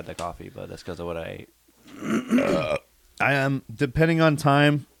before I had the coffee, but that's because of what I ate. I am, depending on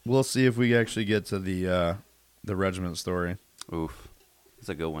time, we'll see if we actually get to the regiment story. Oof. It's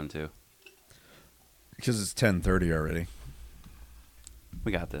a good one, too. Because it's 10:30 already.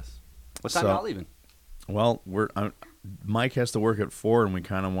 We got this. What time y'all leaving? Well, Mike has to work at 4, and we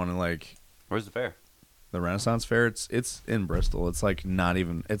kind of want to, like... Where's the fair? The Renaissance Fair? It's in Bristol. It's like not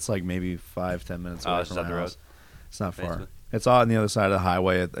even... It's like maybe 5-10 minutes away from my house. Road. It's not far. Basically. It's on the other side of the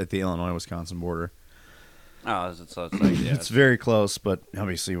highway at the Illinois-Wisconsin border. Oh, so it's like... Yeah, it's very close, but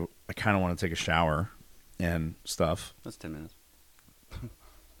obviously I kind of want to take a shower and stuff. That's 10 minutes.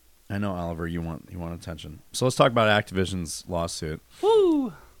 I know, Oliver, you want attention. So let's talk about Activision's lawsuit.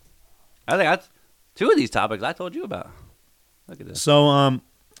 Woo! I think two of these topics I told you about. Look at this. So,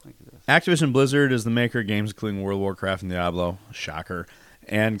 Activision Blizzard is the maker of games including World of Warcraft and Diablo, shocker,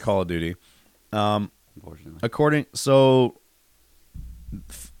 and Call of Duty. Unfortunately.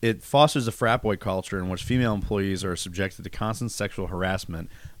 It fosters a frat boy culture in which female employees are subjected to constant sexual harassment,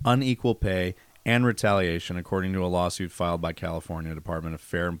 unequal pay, and retaliation, according to a lawsuit filed by California Department of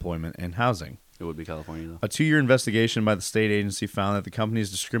Fair Employment and Housing. It would be California, though. A 2-year investigation by the state agency found that the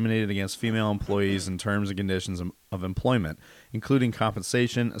companies discriminated against female employees in terms and conditions of employment, including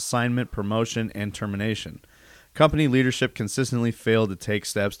compensation, assignment, promotion, and termination. Company leadership consistently failed to take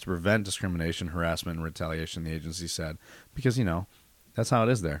steps to prevent discrimination, harassment, and retaliation, the agency said, because, that's how it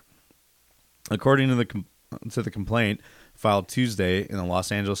is there. According to the complaint filed Tuesday in the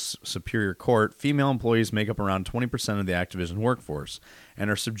Los Angeles Superior Court, female employees make up around 20% of the Activision workforce and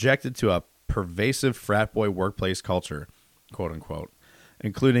are subjected to a pervasive frat boy workplace culture, quote unquote,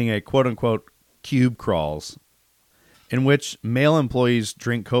 including a quote unquote cube crawls, in which male employees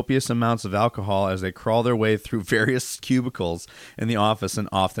drink copious amounts of alcohol as they crawl their way through various cubicles in the office and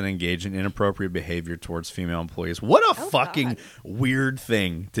often engage in inappropriate behavior towards female employees. What a fucking weird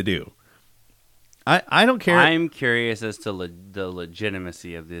thing to do. I don't care. I'm curious as to the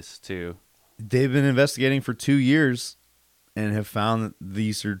legitimacy of this, too. They've been investigating for 2 years and have found that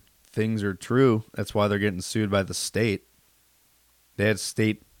these things are true. That's why they're getting sued by the state. They had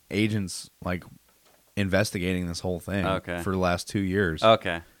state agents, investigating this whole thing for the last 2 years.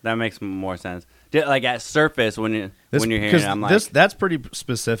 Okay, that makes more sense. At surface, when you're hearing it, I'm like, that's pretty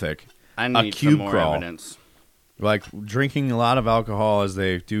specific. I need cube some more crawl. evidence. Like drinking a lot of alcohol as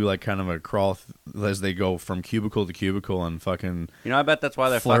they do kind of a crawl as they go from cubicle to cubicle and fucking. I bet that's why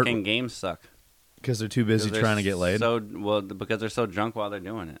their fucking games suck. Because they're too busy trying to get laid. Because they're so drunk while they're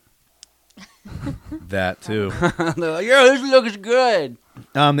doing it. That too. They're like, yeah, this looks good.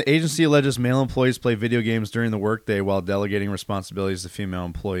 The agency alleges male employees play video games during the workday while delegating responsibilities to female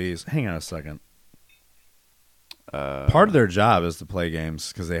employees. Hang on a second. Part of their job is to play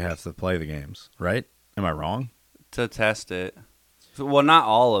games because they have to play the games, right? Am I wrong? To test it. Well, not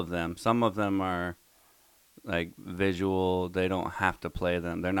all of them. Some of them are visual. They don't have to play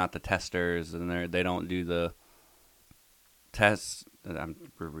them. They're not the testers, and they don't do the tests. I'm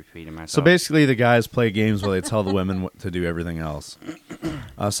repeating myself. So basically, the guys play games while they tell the women what to do everything else.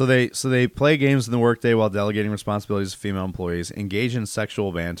 So they play games in the workday while delegating responsibilities to female employees, engage in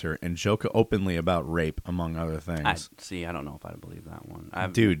sexual banter, and joke openly about rape, among other things. I don't know if I believe that one.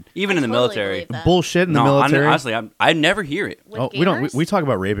 Dude, even in the military, bullshit in the military. Honestly, I never hear it. We talk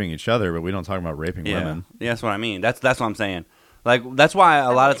about raping each other, but we don't talk about raping women. Yeah, that's what I mean. That's what I'm saying. That's why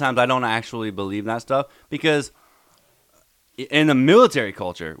a lot of times I don't actually believe that stuff, because in the military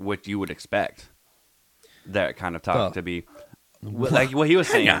culture, which you would expect that kind of talk to be, like what he was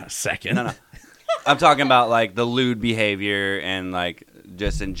saying. Hang on a second. No. I'm talking about the lewd behavior and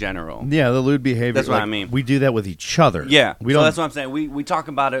just in general. Yeah, the lewd behavior. That's what I mean. We do that with each other. Yeah, that's what I'm saying. We talk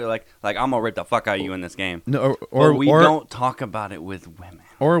about it like I'm gonna rip the fuck out of you in this game. No, or we don't talk about it with women.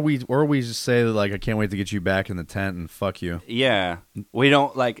 Or we just say that I can't wait to get you back in the tent and fuck you. Yeah, we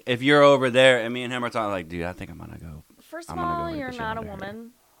don't if you're over there and me and him are talking dude, I think I'm gonna go. First of all, you're not a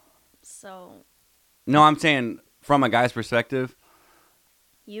woman, so. No, I'm saying from a guy's perspective.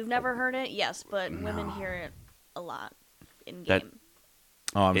 You've never heard it, yes, but women hear it a lot in game.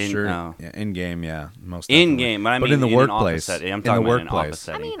 I'm sure. Yeah, in game, yeah, most in game, but in the workplace. I'm talking about in an office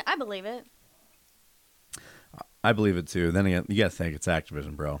setting. I mean, I believe it. I believe it too. Then again, you gotta think it's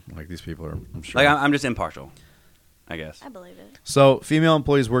Activision, bro. These people are. I'm sure. I'm just impartial, I guess. I believe it. So, female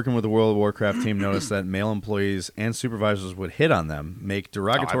employees working with the World of Warcraft team noticed that male employees and supervisors would hit on them, make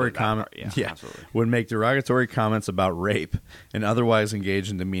derogatory comments. Absolutely. Would make derogatory comments about rape and otherwise engage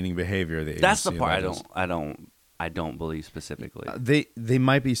in demeaning behavior. That's the part I don't believe specifically. They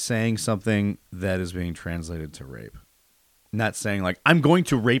might be saying something that is being translated to rape. Not saying I'm going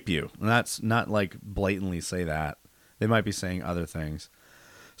to rape you. And that's not blatantly say that. They might be saying other things.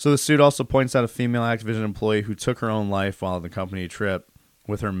 So the suit also points out a female Activision employee who took her own life while on the company trip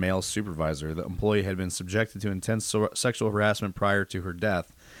with her male supervisor. The employee had been subjected to intense sexual harassment prior to her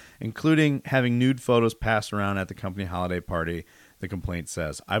death, including having nude photos passed around at the company holiday party, the complaint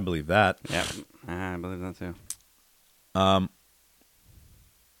says. I believe that. Yeah, I believe that too.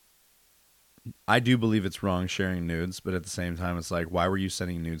 I do believe it's wrong sharing nudes, but at the same time, it's why were you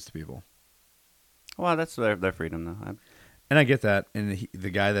sending nudes to people? Well, that's their freedom, though. And I get that, and the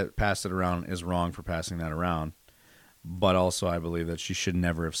guy that passed it around is wrong for passing that around. But also, I believe that she should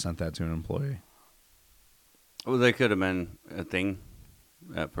never have sent that to an employee. Well, there could have been a thing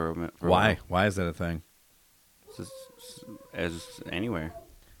for why? Why is that a thing? Just, as anywhere,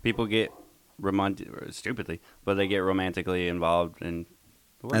 people get stupidly, but they get romantically involved in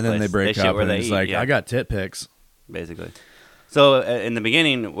And then they break shit up, where and they he's eat, like, yeah, I got tit pics. basically. So in the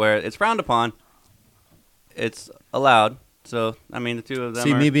beginning, where it's frowned upon, it's allowed. So I mean, the two of them.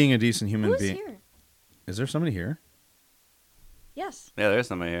 See, are, me being a decent human Who's being. here? Is there somebody here? Yes. Yeah, there's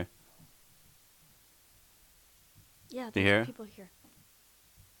somebody here. Yeah, Do you there's hear? people here.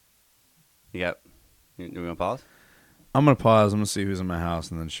 You got. You want to pause? I'm going to pause. I'm going to see who's in my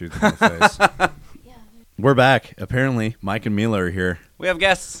house and then shoot them in the face. Yeah. We're back. Apparently, Mike and Mila are here. We have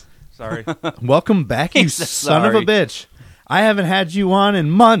guests. Sorry. Welcome back, you He's so son of a sorry. bitch. I haven't had you on in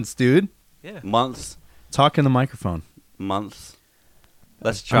months, dude. Yeah. Months. Talk in the microphone. Months.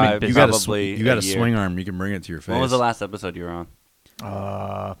 Let's try. You got probably you got a year. swing arm. You can bring it to your face. When was the last episode you were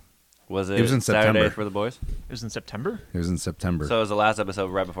on? Was it? It was in September. Saturday for the boys. It was in September? It was in September. So it was the last episode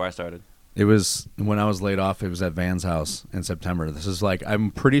right before I started. It was when I was laid off. It was at Van's house in September. This is like,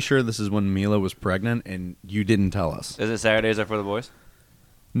 I'm pretty sure this is when Mila was pregnant and you didn't tell us. Is it Saturdays are for the boys?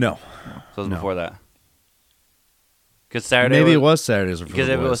 No. So it was No. before that. Because Saturday. Maybe it was Saturdays. For Because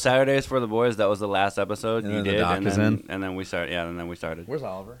the if it boys. was Saturdays for the boys, that was the last episode And you then the did, doc and is then in? and then we started. Yeah, and then we started. Where's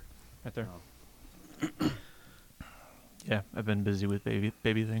Oliver? Right there. Yeah, I've been busy with baby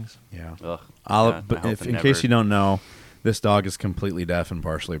things. Yeah. Ugh. Olive, God, I but hope if, it in never- case you don't know, this dog is completely deaf and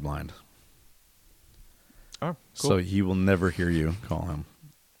partially blind. Oh, cool. So he will never hear you call him.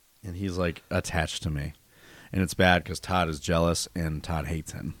 And he's like attached to me. And it's bad because Todd is jealous and Todd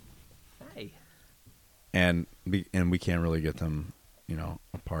hates him. Hey. And we can't really get them,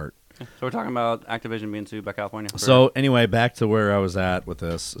 apart. So we're talking about Activision being sued by California. So anyway, back to where I was at with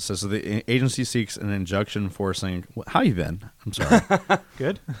this. So the agency seeks an injunction forcing. How you been? I'm sorry.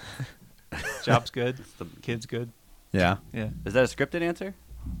 Good. Job's good. The kid's good. Yeah. Yeah. Is that a scripted answer?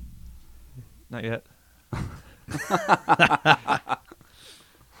 Not yet.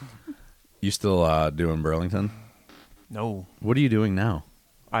 You still doing Burlington? No. What are you doing now?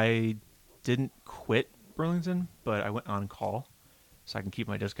 I didn't quit Burlington, but I went on call so I can keep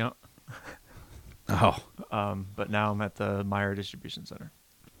my discount. Oh. But now I'm at the Meyer Distribution Center.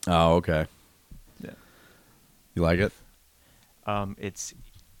 Oh, okay. Yeah. You like it? It's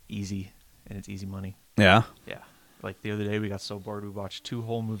easy, and it's easy money. Yeah. Yeah. Like the other day, we got so bored, we watched 2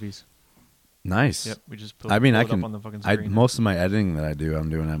 whole movies. Nice. Yep. We just put I mean, I it can. up on the fucking screen. Most of my editing that I do, I'm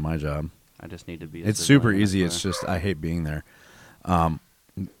doing at my job. I just need to be. It's super easy. It's just I hate being there, and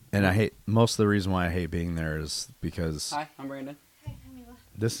I hate most of the reason why I hate being there is because Hi, I'm Brandon. Hi, Camila.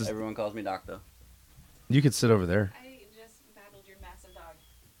 this is. Everyone calls me Doc though. You could sit over there. I just battled your massive dog.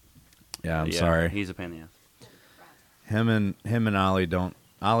 Yeah, I'm Yeah, sorry. He's a pain in the ass. Him and Ollie don't.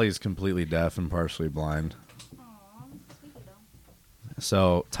 Ollie's completely deaf and partially blind. Aw, sweetie though.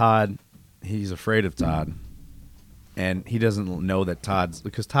 So Todd, he's afraid of Todd, and he doesn't know that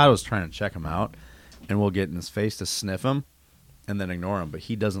because Todd was trying to check him out, and we'll get in his face to sniff him, and then ignore him. But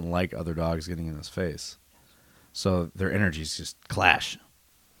he doesn't like other dogs getting in his face, so their energies just clash.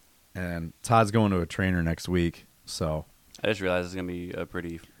 And Todd's going to a trainer next week, so I just realized it's gonna be a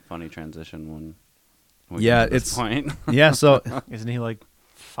pretty funny transition when we Yeah, get to this it's- point. yeah. So Isn't he like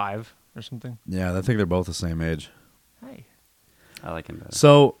 5 or something? yeah, I think they're both the same age. Hey. I like him better.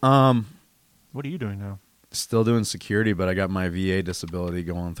 So What are you doing now? still doing security, but I got my VA disability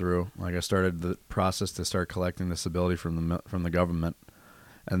going through. Like I started the process to start collecting disability from the government,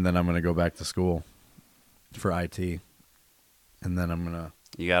 and then I'm going to go back to school for IT, and then I'm gonna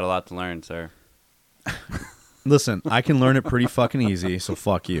You got a lot to learn, sir. listen. I can learn it pretty fucking easy, so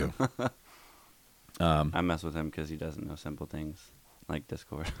fuck you. I mess with him because he doesn't know simple things like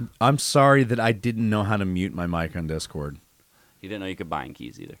Discord. I'm sorry that I didn't know how to mute my mic on Discord. He didn't know you could bind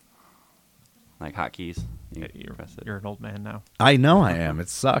keys either, like hotkeys. You You're, press it, you're an old man now. I know I am. It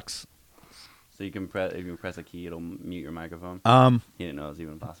sucks. so you can press. If you press a key, it'll mute your microphone. He didn't know it was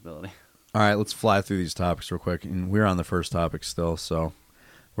even a possibility. All right, let's fly through these topics real quick, and we're on the first topic still, so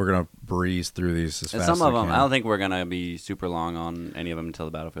we're gonna breeze through these as And fast some as of we them, can. I don't think we're gonna be super long on any of them until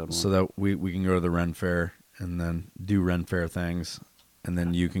the Battlefield one. so that we can go to the Ren Fair and then do Ren Fair things, and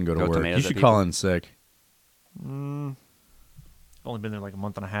then you can go to Throw work. tomatoes You at should people. call in sick. I've only been there like a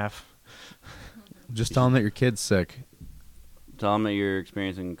month and a half. Just tell them that your kid's sick. Tell them that you're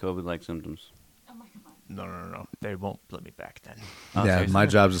experiencing COVID-like symptoms. Oh my god. No. They won't let me back then. Oh, Yeah, seriously? my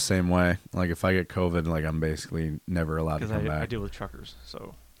job's the same way. Like if I get COVID, like I'm basically never allowed to Because come I back. deal with truckers,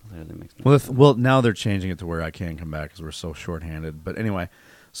 so Literally makes no Well, now they're changing it to where I can come back because we're so shorthanded. But anyway,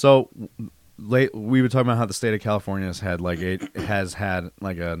 so we were talking about how the state of California has had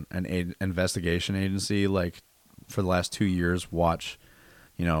an investigation agency like for the last 2 years watch,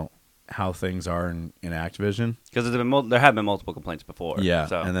 how things are in Activision. Because there have been multiple complaints before. Yeah,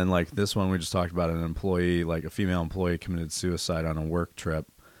 So. and then like this one we just talked about, an employee, like a female employee, committed suicide on a work trip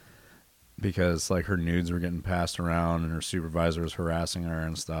because like her nudes were getting passed around and her supervisor was harassing her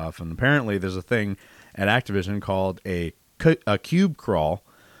and stuff. And apparently there's a thing at Activision called a cube crawl,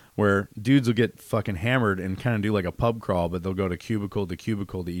 where dudes will get fucking hammered and kind of do like a pub crawl, but they'll go to cubicle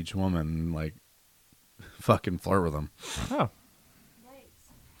to each woman and like fucking flirt with them. Oh.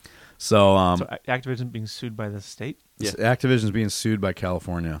 So, So Activision being sued by the state? Yeah. Activision's being sued by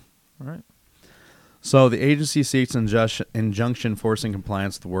California. All right. So the agency seeks injunction forcing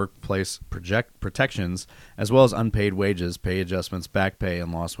compliance with workplace protections, as well as unpaid wages, pay adjustments, back pay,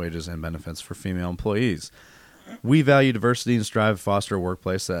 and lost wages and benefits for female employees. We value diversity and strive to foster a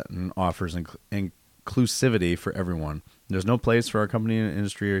workplace that offers inclusivity for everyone. There's no place for our company in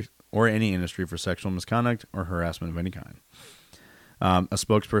industry or any industry for sexual misconduct or harassment of any kind. A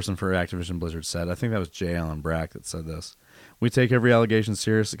spokesperson for Activision Blizzard said, I think that was J. Allen Brack that said this, we take every allegation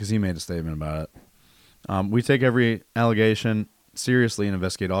seriously, because he made a statement about it. We take every allegation seriously and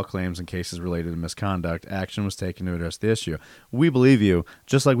investigate all claims and cases related to misconduct. Action was taken to address the issue. We believe you,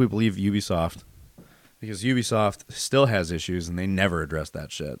 just like we believe Ubisoft, because Ubisoft still has issues and they never address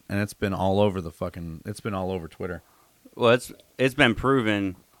that shit. And it's been all over it's been all over Twitter. Well, it's been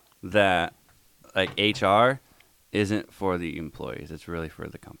proven that like HR isn't for the employees. It's really for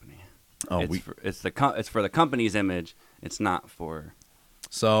the company. Oh, it's for the company's image. It's not for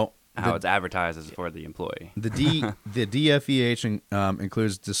how it's advertised as for the employee. The DFEH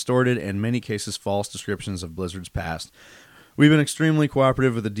includes distorted and in many cases false descriptions of Blizzard's past. We've been extremely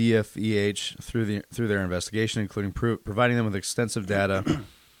cooperative with the DFEH through their investigation, including providing them with extensive data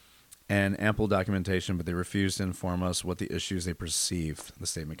and ample documentation, but they refused to inform us what the issues they perceived, the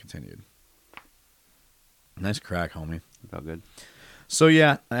statement continued. Nice crack, homie. Felt good. So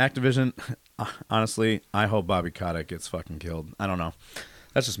yeah, Activision, honestly, I hope Bobby Kotick gets fucking killed. I don't know.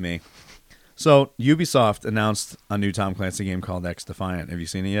 That's just me. So Ubisoft announced a new Tom Clancy game called XDefiant. Have you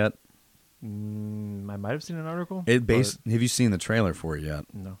seen it yet? I might have seen an article. Have you seen the trailer for it yet?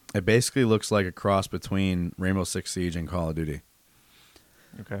 No. It basically looks like a cross between Rainbow Six Siege and Call of Duty.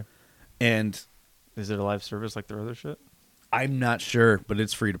 Okay. And is it a live service like their other shit? I'm not sure, but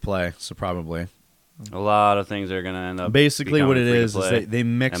it's free to play, so probably. A lot of things are going to end up basically what it is they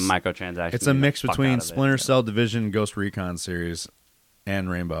mix and microtransactions. It's a mix between Splinter Cell, Division, Ghost Recon series, and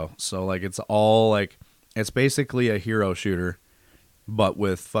Rainbow. So like it's all like it's basically a hero shooter, but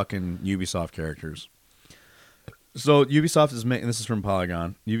with fucking Ubisoft characters. So Ubisoft is making, this is from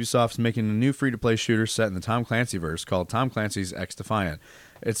Polygon, Ubisoft's making a new free-to-play shooter set in the Tom Clancy verse called Tom Clancy's XDefiant.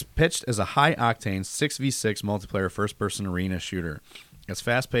 It's pitched as a high-octane 6v6 multiplayer first-person arena shooter. It's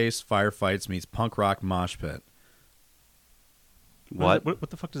fast-paced firefights meets punk rock mosh pit. What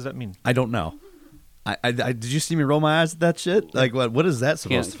the fuck does that mean? I don't know. I did you see me roll my eyes at that shit? Like what is that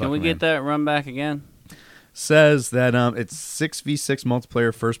supposed to Can we mean? get that run back again? Says that it's 6v6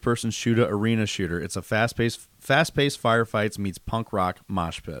 multiplayer first-person shooter arena shooter. It's a fast-paced firefights meets punk rock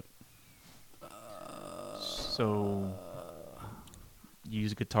mosh pit. So you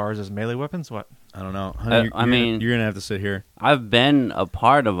use guitars as melee weapons? What? I don't know. Honey, you're gonna have to sit here. I've been a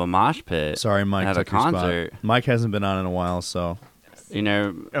part of a mosh pit. Sorry, Mike. At a concert. Mike hasn't been on in a while, so you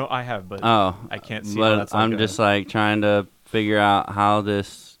know. Oh, I have, but I can't see. But how that's I'm just like trying to figure out how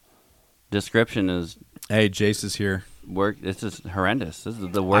this description is. Hey, Jace is here. This is horrendous. This is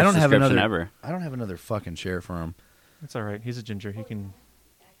the worst description ever. I don't have another fucking chair for him. It's all right. He's a ginger. He can.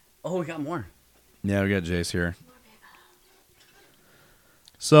 Oh, we got more. Yeah, we got Jace here.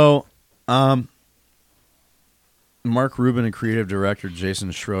 So, Mark Rubin and creative director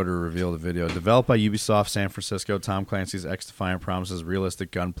Jason Schroeder revealed a video. Developed by Ubisoft San Francisco, Tom Clancy's XDefiant promises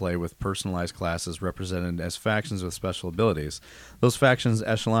realistic gunplay with personalized classes represented as factions with special abilities. Those factions,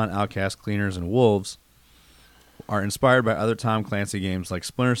 Echelon, Outcast, Cleaners, and Wolves, are inspired by other Tom Clancy games like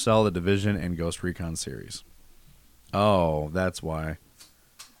Splinter Cell, The Division, and Ghost Recon series. Oh, that's why.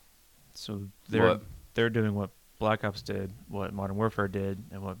 So they're doing what Black Ops did, what Modern Warfare did,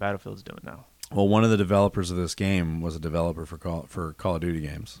 and what Battlefield's doing now. Well, one of the developers of this game was a developer for Call of Duty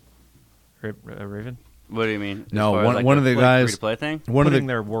games. Raven? What do you mean? No, one of the guys. Free-to-play thing? Putting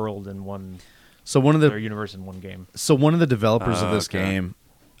their world in one. So their universe in one game. So one of the developers of this game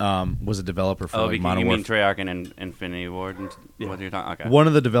was a developer for Modern Warfare. You mean Treyarch and Infinity Ward? What you're talking? Okay. One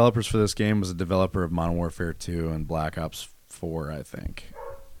of the developers for this game was a developer of Modern Warfare 2 and Black Ops 4, I think.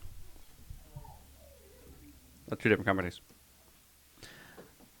 That's two different companies.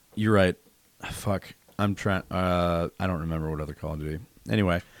 You're right. Fuck. I'm trying. I don't remember what other Call of Duty.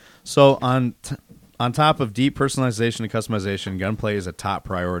 Anyway, so on On top of deep personalization and customization, gunplay is a top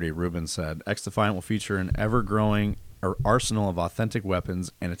priority, Rubin said. XDefiant will feature an ever-growing arsenal of authentic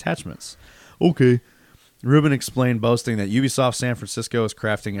weapons and attachments. Okay. Rubin explained, boasting that Ubisoft San Francisco is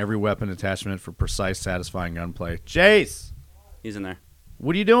crafting every weapon attachment for precise, satisfying gunplay. Jace! He's in there.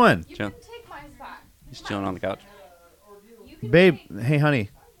 What are you doing? You Chill. can take my spot. He's chilling on the couch. You can Babe, take- hey,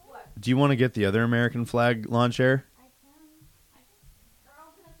 honey. Do you want to get the other American flag lawn chair?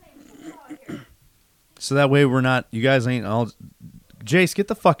 So that way we're not... You guys ain't all... Jace, get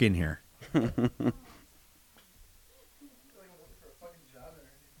the fuck in here.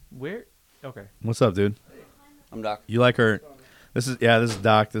 Where? Okay. What's up, dude? I'm Doc. You like her? This is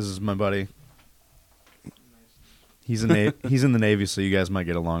Doc. This is my buddy. He's in he's in the Navy, so you guys might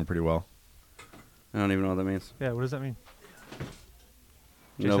get along pretty well. I don't even know what that means. Yeah, what does that mean?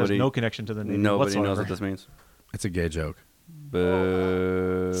 Jason Nobody, has no connection to the Navy nobody whatsoever. knows what this means. It's a gay joke.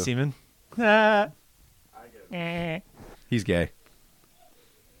 Boo. Seaman? He's gay.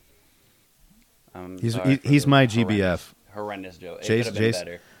 I'm He's sorry for he's the my GBF. horrendous joke. It Jace- could have been Jace-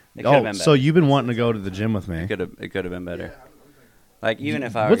 better. It could have been So better. you've been wanting to go to the gym with me. It could have been better. Like even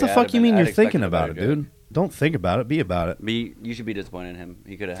if I What the already fuck had you it, mean I'd you're expect thinking a about it, better joke. dude? Don't think about it. Be about it. You should be disappointed in him.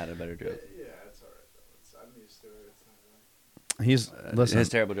 He could have had a better joke. I'm used to it. It's not really. He's listen. His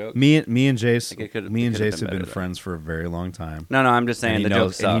terrible joke. Me and Jace. Like, it could've- me it and could've Jace been have been better, though. friends for a very long time. No, I'm just saying And the he joke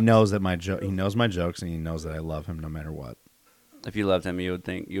knows, and he sucks. knows that he knows my jokes, and he knows that I love him no matter what. If you loved him, you would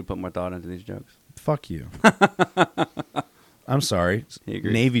put more thought into these jokes. Fuck you. I'm sorry. He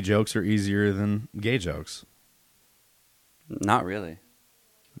agrees. Navy jokes are easier than gay jokes. Not really.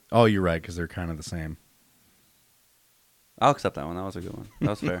 Oh, you're right, because they're kind of the same. I'll accept that one. That was a good one. That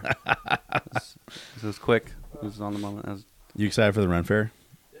was fair. This was quick. It was on the moment. That was, You excited for the Ren Fair?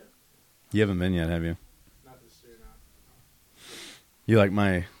 Yeah. You haven't been yet, have you? Not this year, no. You like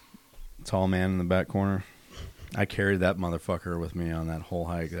my tall man in the back corner? I carried that motherfucker with me on that whole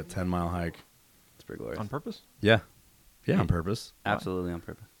hike, that 10-mile hike. it's pretty glorious. On purpose? Yeah. Yeah, on purpose. Absolutely on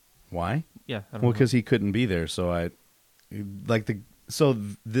purpose. Why? Yeah. I don't Well, know. because he couldn't be there, so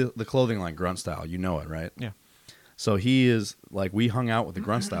the clothing line grunt style, you know it, right? Yeah. So he is like, we hung out with the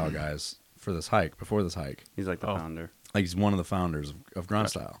grunt style guys for this hike, before this hike. He's like the founder. Like he's one of the founders of grunt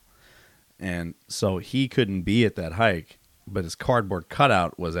style, and so he couldn't be at that hike, but his cardboard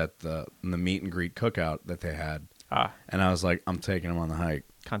cutout was at the meet and greet cookout that they had, and I was like, I'm taking him on the hike.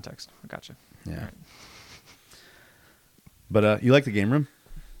 Context. I gotcha. Yeah. All right. But you like the game room?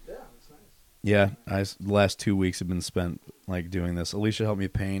 Yeah, it's nice. Yeah, the last 2 weeks have been spent like doing this. Alicia helped me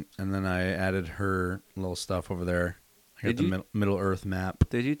paint, and then I added her little stuff over there. I got Did the you- Middle Earth map.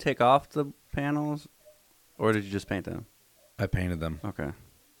 Did you take off the panels, or did you just paint them? I painted them. Okay.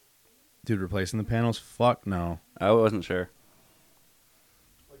 Dude, replacing the panels? Fuck no. I wasn't sure.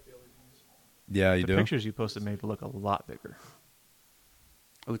 Like the LEDs. Yeah, you The do. pictures you posted made it look a lot bigger.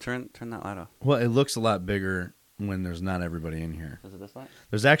 Oh, turn that light off. Well, it looks a lot bigger when there's not everybody in here. Is it this light?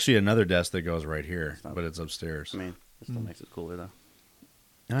 There's actually another desk that goes right here, It's not- but it's upstairs. I mean, this still makes it cooler though.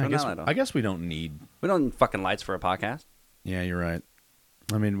 I turn guess that light off. I guess we don't need. We don't need fucking lights for a podcast. Yeah, you're right.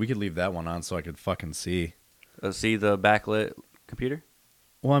 I mean, we could leave that one on so I could fucking see. See the backlit computer?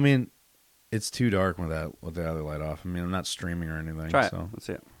 Well, I mean, it's too dark with the other light off. I mean, I'm not streaming or anything. Try it. So Let's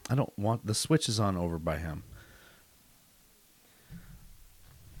see it. I don't want the switch is on over by him.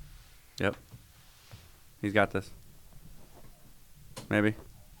 Yep. He's got this. Maybe.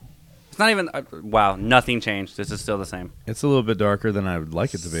 It's not even... wow, nothing changed. This is still the same. It's a little bit darker than I would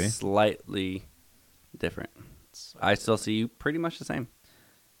like it to be. Slightly different. I still see you pretty much the same.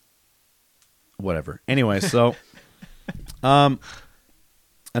 Whatever. Anyway, so an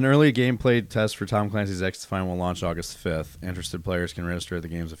early gameplay test for Tom Clancy's XDefiant will launch August 5th. Interested players can register at the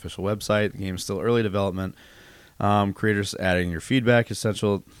game's official website. The game is still early development. Creators adding your feedback is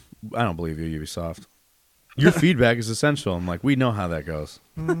essential. I don't believe you, Ubisoft. Your feedback is essential. I'm like, we know how that goes.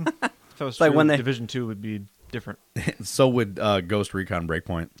 So it's like true, when they- Division 2 would be different. So would Ghost Recon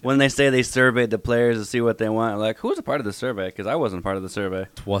Breakpoint. When they say they surveyed the players to see what they want, like, who was a part of the survey? Because I wasn't part of the survey.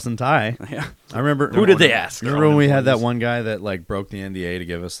 Wasn't I? Yeah. I remember. Who did they ask? Remember when we had that one guy that like broke the NDA to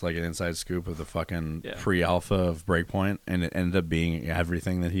give us like an inside scoop of the fucking Yeah. pre-alpha of Breakpoint, and it ended up being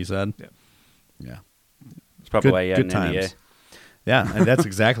everything that he said. Yeah. Yeah. It's probably why he had an good times. NDA. Yeah, and that's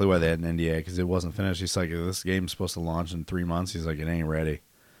exactly why they had an NDA, because it wasn't finished. He's like, this game's supposed to launch in 3 months. He's like, it ain't ready.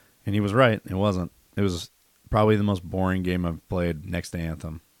 And he was right. It wasn't. It was probably the most boring game I've played next to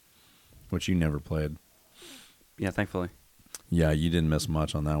Anthem, which you never played. Yeah, thankfully. Yeah, you didn't miss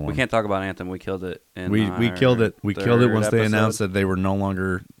much on that one. We can't talk about Anthem. We killed it. In We killed it. We killed it third once they episode. announced that they were no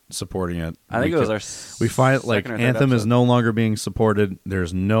longer supporting it. I think We it was kill- our We find like second or third Anthem is episode. no longer being supported.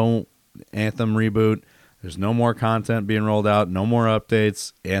 There's no Anthem reboot. There's no more content being rolled out, no more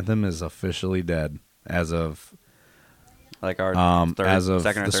updates. Anthem is officially dead as of Like our as of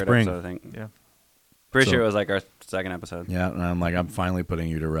second or the third spring. episode, I think. Yeah. Pretty So- sure it was like our second episode. Yeah, and I'm like, I'm finally putting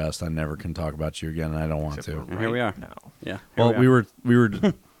you to rest. I never can talk about you again, and I don't want Except to. for And here we are. now. Yeah. Well, we were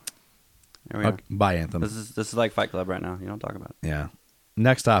Here we are. by Anthem. This is like Fight Club right now. You don't talk about it. Yeah.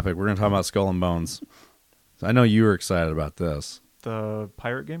 Next topic, we're going to talk about Skull and Bones. So I know you were excited about this. The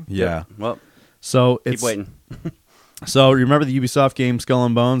pirate game? Yeah. Well, So keep it's waiting. So remember the Ubisoft game Skull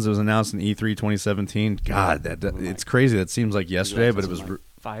and Bones? It was announced in E3 2017. God, that it's crazy. That seems like yesterday, but it was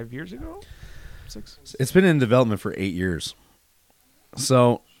 5 years ago? 6? it's been in development for 8 years.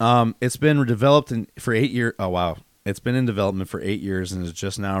 So it's been developed for 8 years. Oh wow, it's been in development for 8 years and is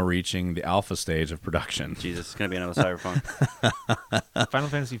just now reaching the alpha stage of production. Jesus, it's gonna be another Cyberpunk. Final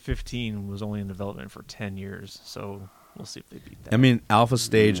Fantasy 15 was only in development for 10 years, so we'll see if they beat that. I mean, alpha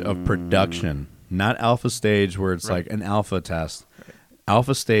stage of production, not alpha stage where it's Right. like an alpha test.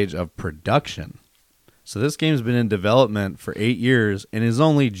 Alpha stage of production. So this game's been in development for 8 years and is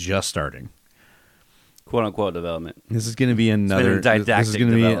only just starting. "Quote unquote" development. This is going to be another. been a This is didactic going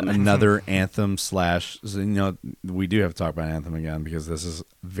to be development. another Anthem slash. So, you know, we do have to talk about Anthem again because this is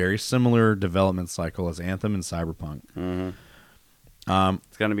very similar development cycle as Anthem and Cyberpunk.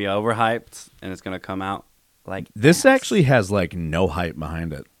 It's gonna be overhyped, and it's gonna come out like This ass. actually has like no hype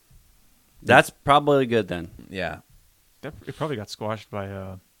behind it. That's probably good then. Yeah. It probably got squashed by,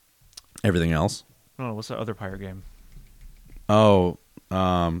 I Everything else. don't know, what's the other pirate game? Oh,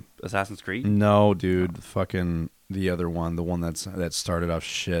 Assassin's Creed. no, dude. Fucking the other one, the one that started off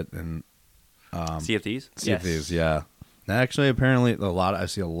shit and Sea of Thieves. Sea of Thieves. Yeah. Actually, apparently, I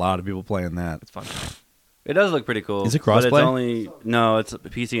see a lot of people playing that. It's fun. It does look pretty cool. Is it But it's crossplay? only no, it's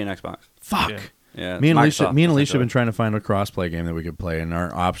PC and Xbox. Fuck. Yeah. Yeah, Me and Alicia, Microsoft, have been essentially. trying to find a crossplay game that we could play, and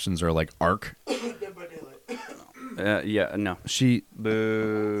our options are like Ark. Dead by Daylight. Yeah, no.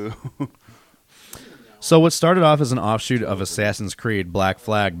 Boo. So what started off as an offshoot of Assassin's Creed Black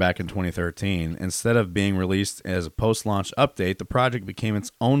Flag back in 2013, instead of being released as a post-launch update, the project became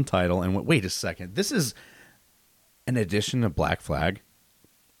its own title and went, wait a second, this is an addition of Black Flag?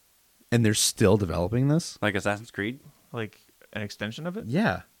 And they're still developing this? Like Assassin's Creed. Like an extension of it?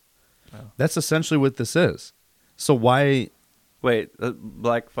 Yeah. Oh. That's essentially what this is. So why... Wait,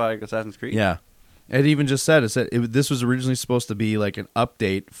 Black Flag Assassin's Creed. Yeah. It even just said, this was originally supposed to be like an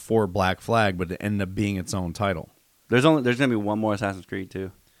update for Black Flag, but it ended up being its own title. There's gonna be one more Assassin's Creed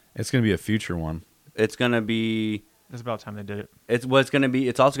too. It's going to be a future one. It's gonna be. It's about time they did it. It's gonna be.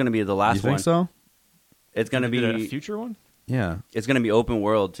 It's also gonna be the last You think one. so? It's gonna They did a be. future one? Yeah. It's gonna be open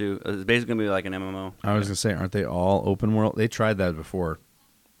world too. It's basically gonna be like an MMO. I was going to say, aren't they all open world? They tried that before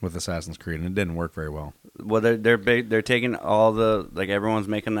with Assassin's Creed, and it didn't work very well. Well, they're taking all the everyone's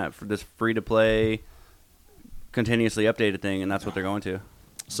making this free to play, continuously updated thing, and that's what they're going to.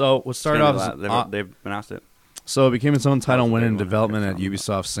 So what started off as, They've announced it. so it became its own title and went in Big one. development at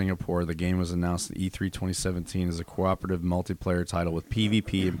Ubisoft Singapore. The game was announced at E3 2017 as a cooperative multiplayer title with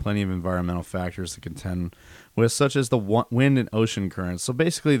PvP and plenty of environmental factors to contend with, such as the wind and ocean currents. So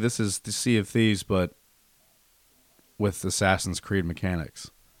basically, this is the Sea of Thieves, but with Assassin's Creed mechanics.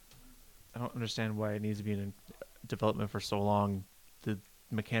 I don't understand why it needs to be in development for so long. The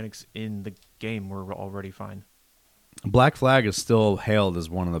mechanics in the game were already fine. Black Flag is still hailed as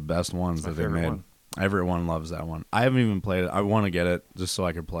one of the best ones It's my that they favorite made. one. Everyone loves that one. I haven't even played it. I want to get it just so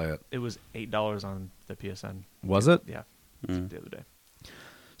I could play it. It was $8 on the PSN. Was it? Yeah, Mm. the other day.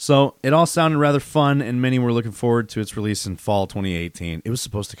 So it all sounded rather fun, and many were looking forward to its release in fall 2018. It was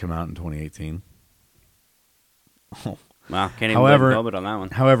supposed to come out in 2018. Wow, can't even However- believe moment on that one.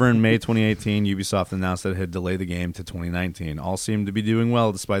 However, in May 2018, Ubisoft announced that it had delayed the game to 2019. All seemed to be doing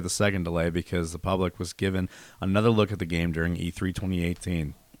well despite the second delay because the public was given another look at the game during E3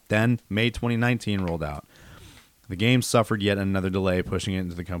 2018. Then, May 2019 rolled out. The game suffered yet another delay, pushing it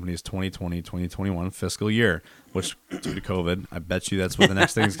into the company's 2020-2021 fiscal year, which, due to COVID, I bet you that's what the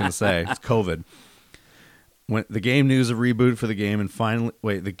next thing is going to say. It's COVID. When the game news of reboot for the game, and finally,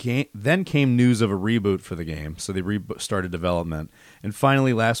 then came news of a reboot for the game, so they started development. And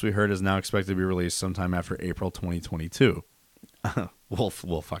finally, last we heard, is now expected to be released sometime after April 2022. We'll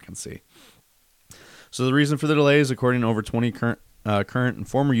fucking see. So the reason for the delay is, according to over 20 current and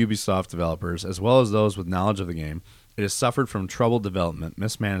former Ubisoft developers, as well as those with knowledge of the game, it has suffered from troubled development,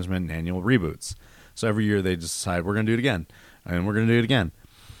 mismanagement, and annual reboots. So every year they just decide, we're going to do it again, and we're going to do it again.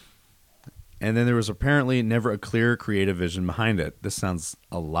 And then there was apparently never a clear creative vision behind it. This sounds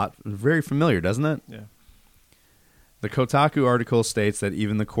very familiar, doesn't it? Yeah. The Kotaku article states that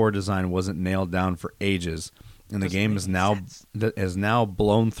even the core design wasn't nailed down for ages, and the Doesn't game make is any has now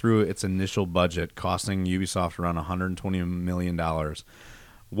blown through its initial budget, costing Ubisoft around $120 million.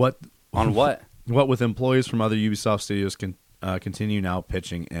 What On what? What with employees from other Ubisoft studios can continue now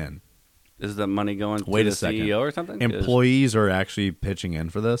pitching in. Is the money going Wait to a the second. CEO or something? 'Cause- Employees are actually pitching in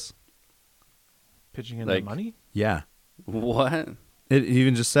for this. Pitching in Like- the money? Yeah. What? It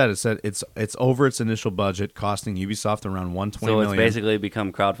even just said it's over its initial budget, costing Ubisoft around $120 So it's million. basically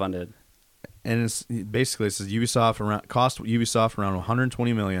become crowdfunded. And it's basically it says cost Ubisoft around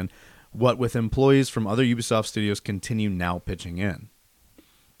 $120 million. What with employees from other Ubisoft studios continue now pitching in.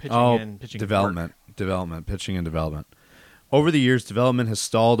 Pitching development, pitching and development. Over the years, development has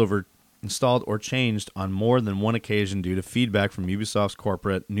stalled or changed on more than one occasion due to feedback from Ubisoft's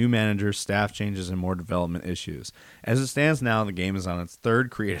corporate, new managers, staff changes, and more development issues. As it stands now, the game is on its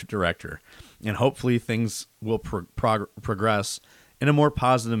third creative director, and hopefully things will progress in a more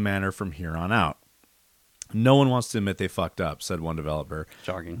positive manner from here on out. No one wants to admit they fucked up, said one developer.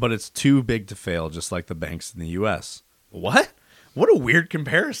 Shocking. But it's too big to fail, just like the banks in the U.S. What? What a weird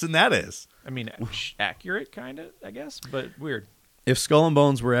comparison that is. I mean, accurate, kind of, I guess, but weird. If Skull and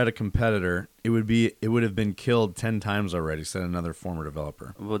Bones were at a competitor, it would have been killed 10 times already, said another former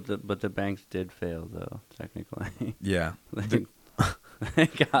developer. But the banks did fail, though, technically. Yeah. They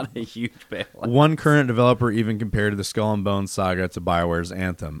got a huge bailout. One current developer even compared the Skull and Bones saga to BioWare's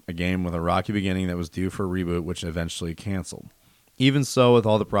Anthem, a game with a rocky beginning that was due for a reboot, which eventually canceled. Even so, with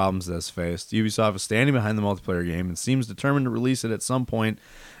all the problems this faced, Ubisoft is standing behind the multiplayer game and seems determined to release it at some point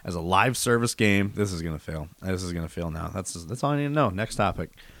as a live service game. This is going to fail. This is going to fail now. That's all I need to know. Next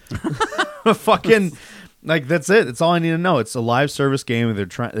topic. Fucking, like, that's it. That's all I need to know. It's a live service game.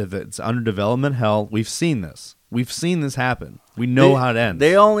 It's under development hell. We've seen this. We've seen this happen. We know how it ends.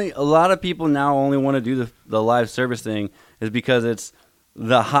 A lot of people now only want to do the live service thing is because it's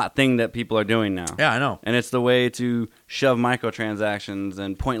the hot thing that people are doing now. Yeah, I know. And it's the way to shove microtransactions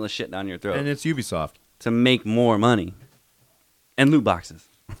and pointless shit down your throat. And it's Ubisoft. To make more money. And loot boxes.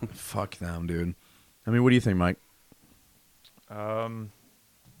 Fuck them, dude. I mean, what do you think, Mike? No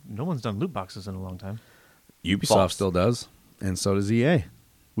one's done loot boxes in a long time. Ubisoft False. still does, and so does EA.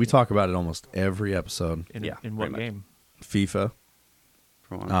 We talk about it almost every episode. In what pretty much. game? FIFA,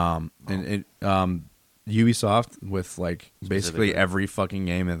 For one. and Ubisoft with like basically Specifically. every fucking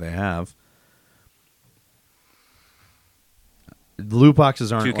game that they have. Loot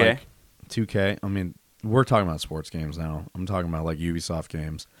boxes aren't 2K? like 2K. I mean, we're talking about sports games now. I'm talking about like Ubisoft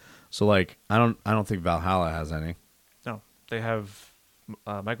games. So like, I don't think Valhalla has any. No, they have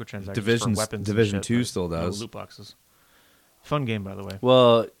microtransactions Division's- for weapons. Division and shit, 2 but still no does. loot boxes. Fun game, by the way.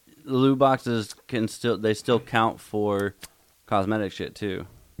 Well, the loot boxes they still count for cosmetic shit too.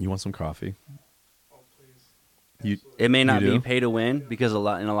 You want some coffee? Oh, please. You- Absolutely. It may not You be do? pay to win because in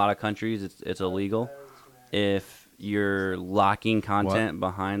a lot of countries it's illegal if you're locking content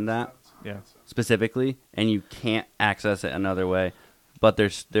behind that Yeah. specifically and you can't access it another way, but they're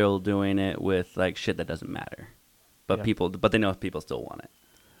still doing it with like shit that doesn't matter. But Yeah. they know people still want it.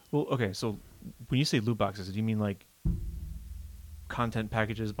 Well, okay, so when you say loot boxes, do you mean like content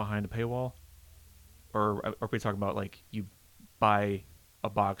packages behind a paywall? Or are we talking about like you buy a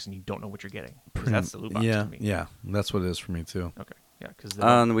box and you don't know what you're getting? 'Cause that's the loot box Yeah, to me. yeah, that's what it is for me too. Okay, yeah, because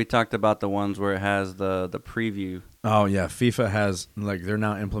And we talked about the ones where it has the preview. Oh yeah, FIFA has like they're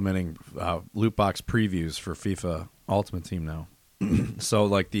now implementing loot box previews for FIFA Ultimate Team now. So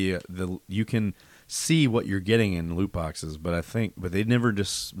like the you can see what you're getting in loot boxes, but they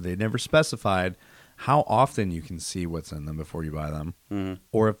never specified how often you can see what's in them before you buy them,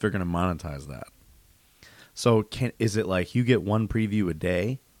 or if they're going to monetize that. So is it like you get one preview a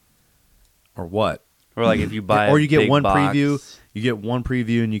day, or what? Or like if you buy or a you get big one box, preview, you get one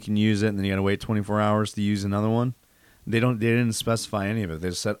preview and you can use it, and then you got to wait 24 hours to use another one. They didn't specify any of it. They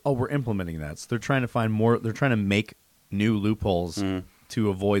just said, "Oh, we're implementing that." So they're trying to find more. They're trying to make new loopholes to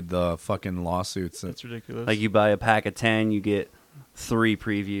avoid the fucking lawsuits. that's ridiculous. like you buy a pack of 10, you get 3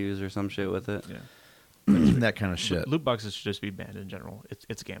 previews or some shit with it. yeah. that kind of shit. Loot boxes should just be banned in general.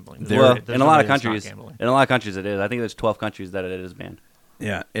 It's gambling. Well, There's in a no lot way of it's not countries, gambling. it is. I think there's 12 countries that it is banned.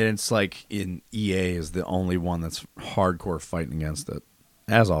 Yeah, and it's like in EA is the only one that's hardcore fighting against it,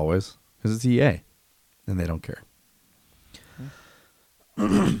 as always, because it's EA, and they don't care.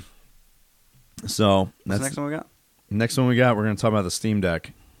 So What's that's the next one we got? next one we got. We're going to talk about the Steam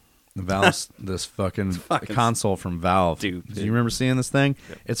Deck, Valve's this fucking console from Valve. Dude. Do you remember seeing this thing?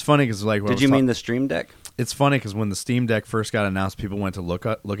 Yep. It's funny because like Did you mean the Stream Deck? It's funny because when the Steam Deck first got announced, people went to look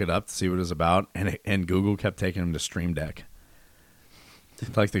it up to see what it was about, and Google kept taking them to Stream Deck,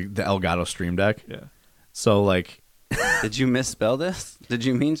 like the Elgato Stream Deck. Yeah. So like Did you misspell this? Did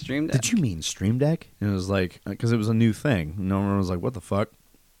you mean Stream Deck? Did you mean Stream Deck? And it was like, because it was a new thing. No one was like, what the fuck?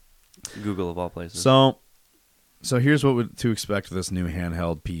 Google of all places. So here's what to expect with this new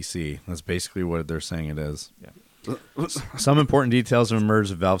handheld PC. That's basically what they're saying it is. Yeah. Some important details have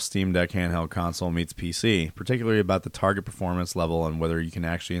emerged of Valve's Steam Deck handheld console meets PC, particularly about the target performance level and whether you can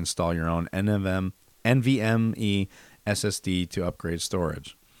actually install your own NVMe SSD to upgrade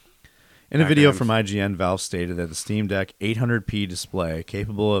storage. In a video from IGN, Valve stated that the Steam Deck 800p display,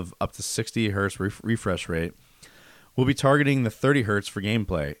 capable of up to 60 Hz refresh rate, will be targeting the 30 Hz for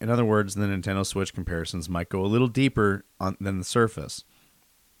gameplay. In other words, the Nintendo Switch comparisons might go a little deeper than the Surface.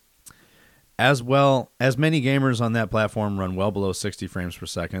 As well as many gamers on that platform run well below 60 frames per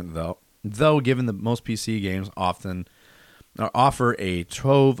second, though given that most PC games often offer a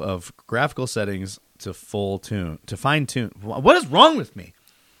trove of graphical settings to fine tune. What is wrong with me?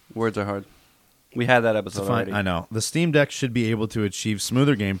 Words are hard. We had that episode already. I know. The Steam Deck should be able to achieve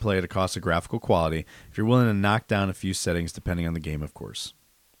smoother gameplay at a cost of graphical quality if you're willing to knock down a few settings depending on the game, of course.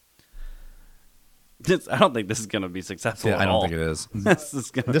 I don't think this is going to be successful at all. I don't think it is. This is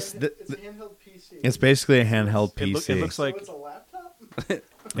gonna... It's a handheld PC. It's basically a handheld PC. It looks like So it's a laptop?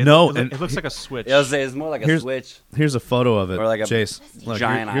 it looks like a Switch. Yeah, I was saying it's more like a Switch. Here's a photo of it. Or like a Chase, look,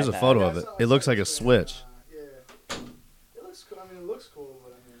 giant here's a iPad. photo of it. It looks like a Switch. Yeah. It looks cool. I mean, it looks cool,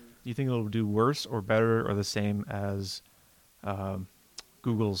 but I mean... Do you think it'll do worse or better or the same as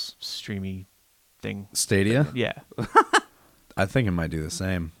Google's streamy thing? Stadia? Yeah. I think it might do the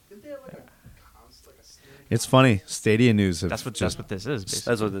same. Didn't they have like a Steam It's funny. Stadia news. That's what this is.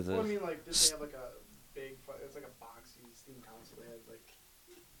 Basically. That's what this Well, I is. mean, like, did they have like a big... It's like a boxy Steam console. They had like...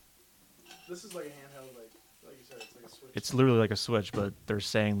 This is like a handheld, like you said, it's like a Switch. It's literally like a Switch, but they're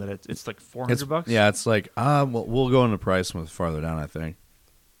saying that it's like $400. Yeah, it's like we'll go into price farther down, I think.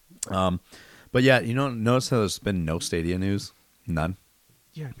 But yeah, notice how there's been no Stadia news? None.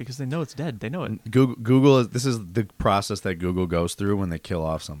 Yeah, because they know it's dead. They know it. Google this is the process that Google goes through when they kill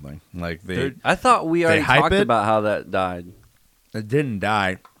off something. Like I thought we already hype talked it. about how that died. It didn't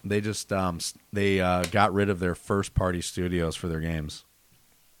die. They just got rid of their first party studios for their games.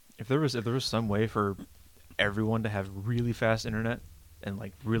 If there was some way for everyone to have really fast internet and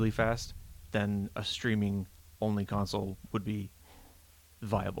like really fast, then a streaming only console would be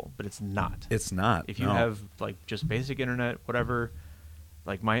viable, but it's not. It's not. If you no. have like just basic internet, whatever,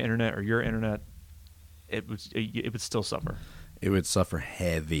 like my internet or your internet, it would still suffer. It would suffer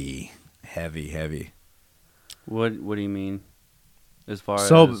heavy. What do you mean? As far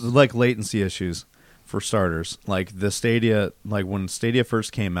So as like latency issues, for starters. Like the Stadia, like when Stadia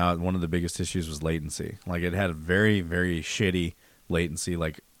first came out, one of the biggest issues was latency. Like it had a very, very shitty latency.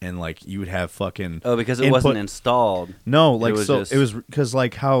 And you would have fucking because it input. wasn't installed. No, It was because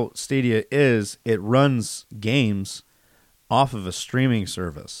like how Stadia is, it runs games off of a streaming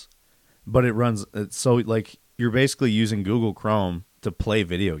service, but so like you're basically using Google Chrome to play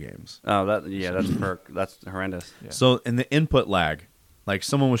video games. Oh, that's horrendous. Yeah. So in the input lag, like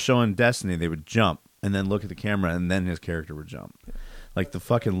someone was showing Destiny, they would jump and then look at the camera and then his character would jump. Like the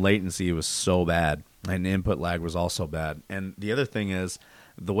fucking latency was so bad, and the input lag was also bad. And the other thing is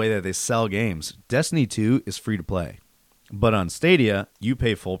the way that they sell games. Destiny 2 is free to play, but on Stadia you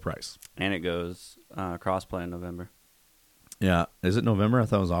pay full price. And it goes crossplay in November. Yeah, is it November? I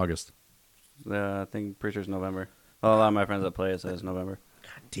thought it was August. I think pretty sure it's November. Well, a lot of my friends that play it say it's November.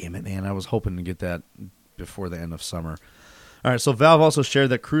 Damn it, man! I was hoping to get that before the end of summer. All right, so Valve also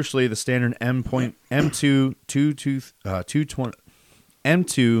shared that crucially, the standard M.2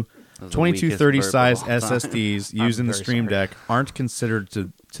 2230 size SSDs used in the Stream Deck aren't considered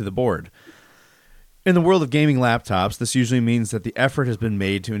to the board. In the world of gaming laptops, this usually means that the effort has been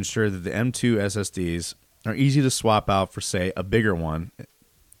made to ensure that the M2 SSDs are easy to swap out for, say, a bigger one.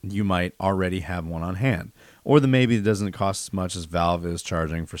 You might already have one on hand, or maybe it doesn't cost as much as Valve is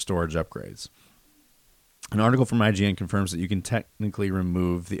charging for storage upgrades. An article from IGN confirms that you can technically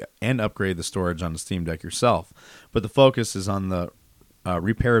remove and upgrade the storage on the Steam Deck yourself, but the focus is on the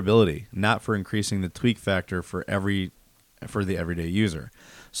repairability, not for increasing the tweak factor for the everyday user.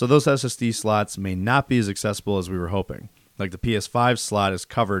 So those SSD slots may not be as accessible as we were hoping. Like the PS5 slot is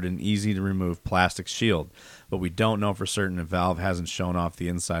covered in easy-to-remove plastic shield, but we don't know for certain if Valve hasn't shown off the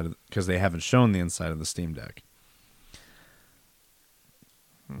inside because they haven't shown the inside of the Steam Deck.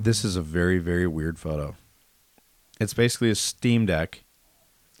 This is a very, very weird photo. It's basically a Steam Deck.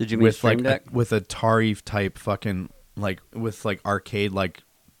 Did you mean with Stream Deck? with Atari type fucking with arcade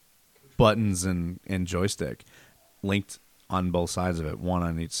buttons and joystick linked on both sides of it, one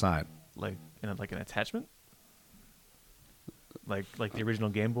on each side. Like an attachment, like the original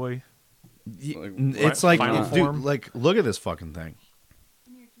Game Boy. It's like, final dude, form? like, look at this fucking thing.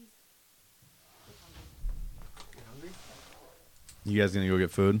 You guys gonna go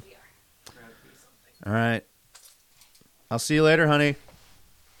get food? All right. I'll see you later, honey.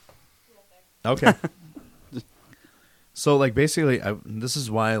 Okay. So, like, basically, this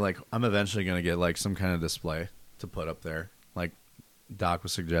is why, like, I'm eventually gonna get like some kind of display to put up there, like Doc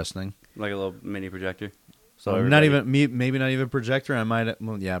was suggesting. Like a little mini projector. So not even maybe not even a projector. I might,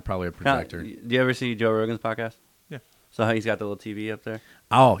 well, yeah, probably a projector. Do you ever see Joe Rogan's podcast? Yeah. So how he's got the little TV up there.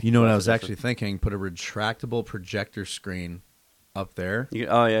 Oh, you know what I was actually thinking? Put a retractable projector screen up there.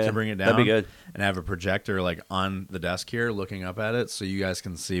 Oh yeah, to bring it down. That'd be good. And have a projector like on the desk here, looking up at it, so you guys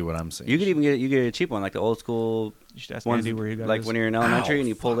can see what I'm seeing. You could even get a cheap one, like the old school. You should ask ones, Andy where you got like his. when you're in elementary and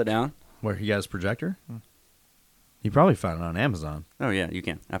you pulled it down. Where he got his projector? You probably found it on Amazon. Oh yeah, you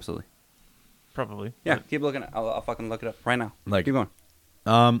can absolutely. Probably. Yeah, keep looking. I'll fucking look it up right now. Like, keep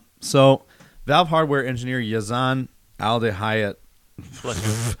going. So Valve hardware engineer Yazan Aldehayat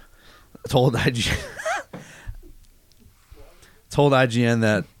told IGN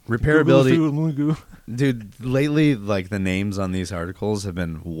that repairability. Dude, lately, like, the names on these articles have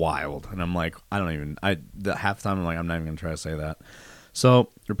been wild, and I'm like, half the time I'm like, I'm not even gonna try to say that. So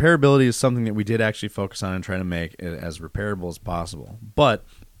repairability is something that we did actually focus on and try to make it as repairable as possible, but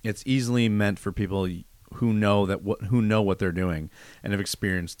it's easily meant for people who know what they're doing and have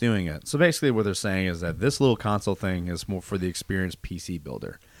experience doing it. So basically, what they're saying is that this little console thing is more for the experienced PC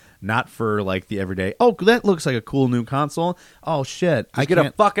builder, not for like the everyday. Oh, that looks like a cool new console. Oh shit, I get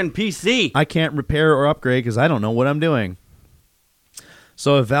a fucking PC. I can't repair or upgrade because I don't know what I'm doing.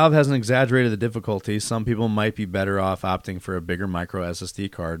 So if Valve hasn't exaggerated the difficulty, some people might be better off opting for a bigger micro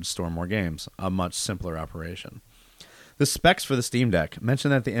SSD card to store more games, a much simpler operation. The specs for the Steam Deck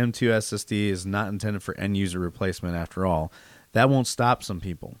mention that the M2 SSD is not intended for end-user replacement after all. That won't stop some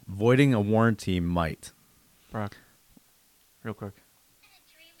people. Voiding a warranty might. Brock, real quick.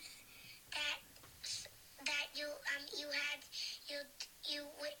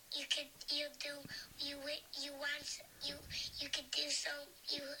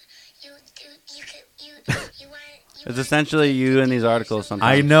 It's essentially you in these articles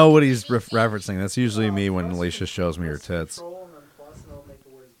sometimes. I know what he's referencing. That's usually me when Alicia shows me her tits.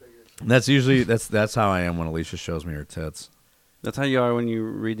 That's how I am when Alicia shows me her tits. That's how you are when you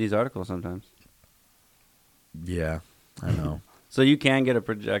read these articles sometimes. Yeah, I know. So you can get a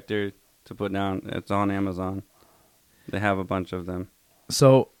projector to put down. It's on Amazon. They have a bunch of them.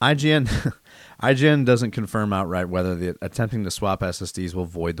 So IGN doesn't confirm outright whether the attempting to swap SSDs will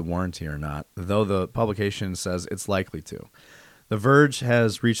void the warranty or not, though the publication says it's likely to. The Verge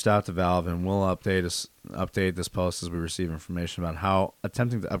has reached out to Valve and will update this post as we receive information about how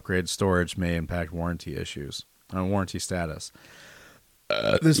attempting to upgrade storage may impact warranty issues on warranty status.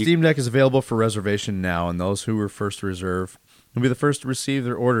 The Steam Deck is available for reservation now, and those who were first to reserve will be the first to receive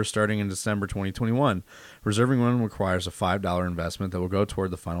their order starting in December 2021. Reserving one requires a $5 investment that will go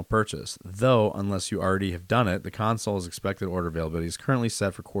toward the final purchase. Though, unless you already have done it, the console's expected order availability is currently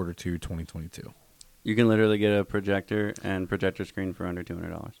set for Q2 2022. You can literally get a projector and projector screen for under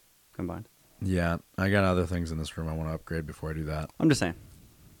 $200 combined. Yeah, I got other things in this room I want to upgrade before I do that. I'm just saying.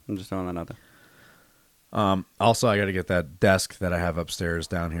 I'm just throwing that out there. Also, I got to get that desk that I have upstairs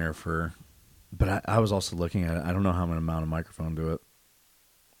down here for... But I was also looking at it. I don't know how I'm going to mount a microphone to it.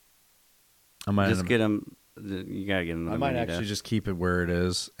 I might just get them. You gotta get them. I might actually just keep it where it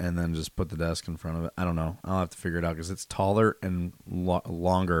is and then just put the desk in front of it. I don't know. I'll have to figure it out because it's taller and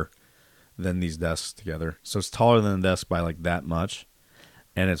longer than these desks together. So it's taller than the desk by like that much,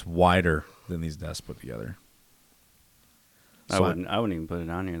 and it's wider than these desks put together. I wouldn't even put it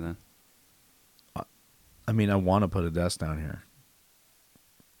down here then. I mean, I want to put a desk down here.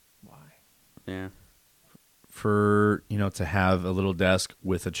 Why? Yeah. For, to have a little desk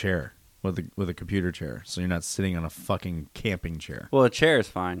with a chair, with a computer chair, so you're not sitting on a fucking camping chair. Well, a chair is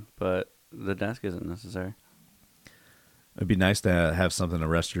fine, but the desk isn't necessary. It'd be nice to have something to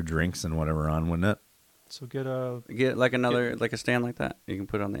rest your drinks and whatever on, wouldn't it? So get like a stand like that. You can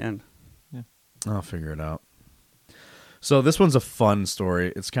put it on the end. Yeah. I'll figure it out. So this one's a fun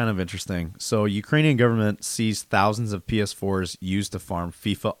story. It's kind of interesting. So Ukrainian government seized thousands of PS4s used to farm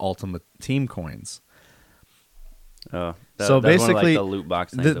FIFA Ultimate Team coins. Oh, so that's basically, one of, like, the loot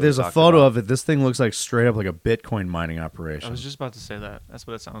box things there's a photo of it. This thing looks like straight up like a Bitcoin mining operation. I was just about to say that. That's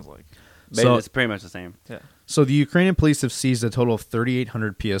what it sounds like. So it's pretty much the same. Yeah. So the Ukrainian police have seized a total of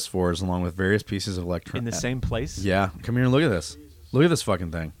 3,800 PS4s along with various pieces of electronics. In the same place? Yeah. Come here and look at this. Look at this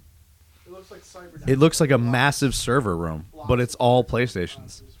fucking thing. It looks like cyber. It looks like a massive server room, but it's all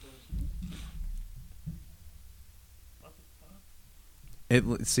PlayStations.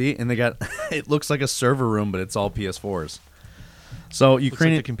 See, and they got it looks like a server room, but it's all PS4s. So Looks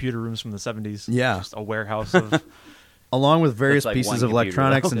Ukrainian like the computer rooms from the 70s. Yeah. Just a warehouse of... along with various Looks like pieces one of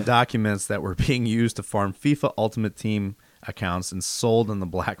electronics computer, and documents that were being used to farm FIFA Ultimate Team accounts and sold on the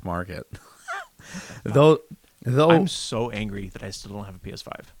black market. though I'm so angry that I still don't have a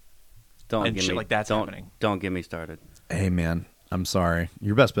PS5. Don't And get shit me, like that's don't, happening. Don't get me started. hey man, I'm sorry.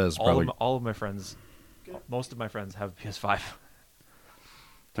 Your best bet is probably. All of my friends, most of my friends have a PS5.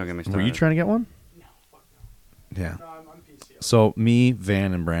 Don't get me started. Were you trying to get one? No, fuck no. Yeah. No, I'm on PC. So me,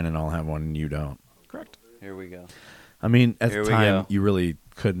 Van, and Brandon all have one, and you don't. Correct. Here we go. I mean, at Here the we time, go. you really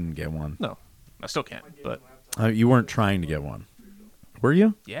couldn't get one. No, I still can't. But You weren't trying to get one, were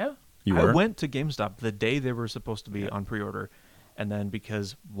you? yeah, You I were? went to GameStop the day they were supposed to be on pre-order, and then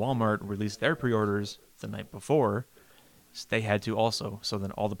because Walmart released their pre-orders the night before, they had to also. So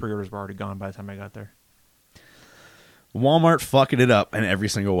then all the pre-orders were already gone by the time I got there. Walmart fucking it up in every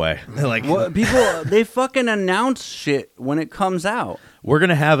single way. They're like, What people? They fucking announce shit when it comes out. we're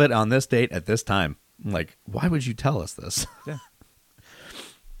gonna have it on this date at this time. I'm like, why would you tell us this? Yeah.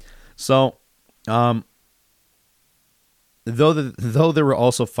 So, though there were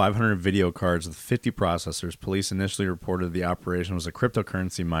also 500 video cards with 50 processors, police initially reported the operation was a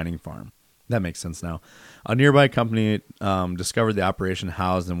cryptocurrency mining farm. That makes sense now. A nearby company discovered the operation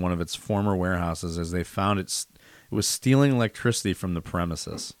housed in one of its former warehouses as they found it was stealing electricity from the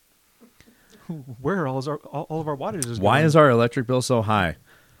premises. Where are all of our wattages? Why is our electric bill so high?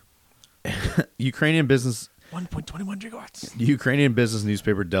 Ukrainian business 1.21 gigawatts? Ukrainian business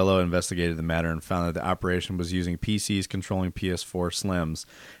newspaper Delo investigated the matter and found that the operation was using PCs controlling PS4 Slims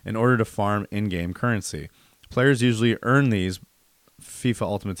in order to farm in-game currency. Players usually earn these FIFA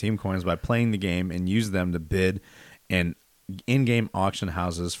Ultimate Team coins by playing the game and use them to bid in in-game auction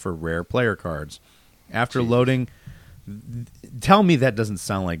houses for rare player cards. After loading, tell me that doesn't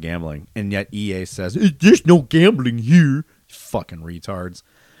sound like gambling, and yet EA says, there's no gambling here. Fucking retards.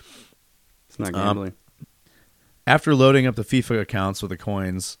 It's not gambling. After loading up the FIFA accounts with the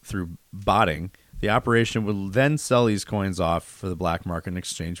coins through botting, the operation would then sell these coins off for the black market in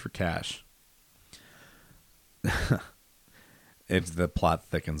exchange for cash. It's the plot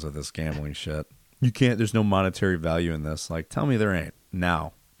thickens with this gambling shit. There's no monetary value in this. Like, tell me there ain't.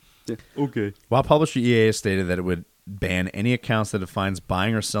 Now. Yeah. Okay. While publisher EA stated that it would ban any accounts that defines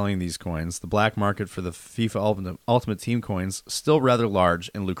buying or selling these coins, the black market for the FIFA Ultimate Team coins still rather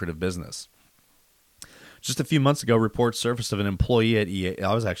large and lucrative business. Just a few months ago, reports surfaced of an employee at EA.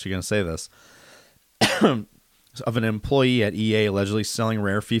 I was actually going to say this. Of an employee at EA allegedly selling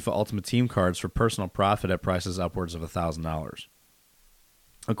rare FIFA Ultimate Team cards for personal profit at prices upwards of $1,000.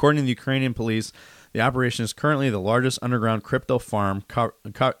 According to the Ukrainian police, the operation is currently the largest underground crypto farm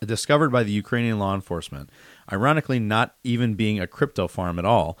discovered by the Ukrainian law enforcement. Ironically, not even being a crypto farm at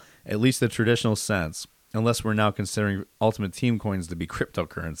all, at least the traditional sense, unless we're now considering Ultimate Team coins to be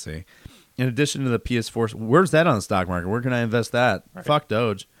cryptocurrency. In addition to the PS4, where's that on the stock market? Where can I invest that? Right. Fuck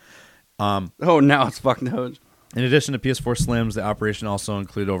Doge. Oh, now it's fuck Doge. In addition to PS4 Slims, the operation also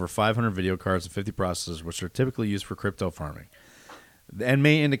included over 500 video cards and 50 processors, which are typically used for crypto farming, and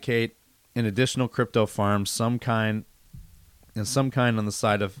may indicate an additional crypto farm some kind on the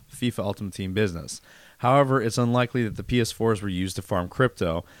side of FIFA Ultimate Team business. However, it's unlikely that the PS4s were used to farm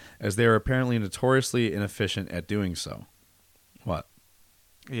crypto, as they are apparently notoriously inefficient at doing so. What?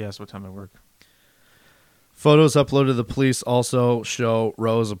 Yes, what time I work. Photos uploaded to the police also show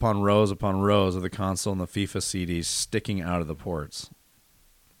rows upon rows upon rows of the console and the FIFA CDs sticking out of the ports.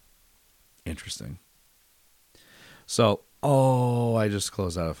 Interesting. So, I just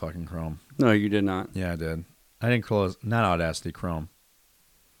closed out of fucking Chrome. No, you did not. Yeah, I did. I didn't close, not Audacity, Chrome.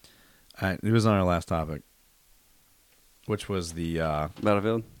 It was on our last topic, which was the...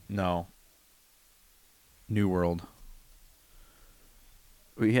 Battlefield? No. New World.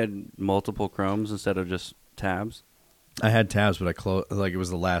 We had multiple Chromes instead of just tabs. I had tabs, but I closed, like it was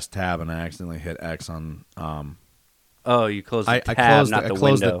the last tab, and I accidentally hit X on... Oh, you closed the tab, not the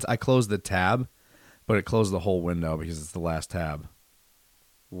window. I closed the tab, but it closed the whole window because it's the last tab.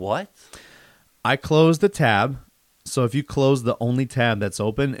 What? I closed the tab, so if you close the only tab that's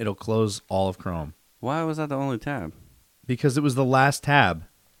open, it'll close all of Chrome. Why was that the only tab? Because it was the last tab.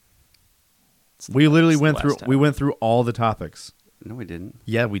 We literally went through all the topics. No, we didn't.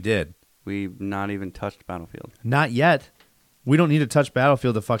 Yeah, we did. We've not even touched Battlefield. Not yet. We don't need to touch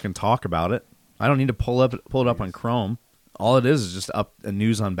Battlefield to fucking talk about it. I don't need to pull it up on Chrome. All it is just up a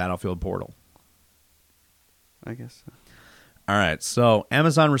news on Battlefield portal. I guess so. All right, so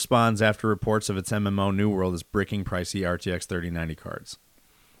Amazon responds after reports of its MMO New World is bricking pricey RTX 3090 cards.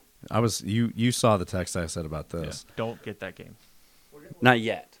 You saw the text I said about this. Yeah, don't get that game. Not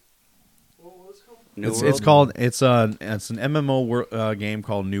yet. What was it called? New World? It's an MMO game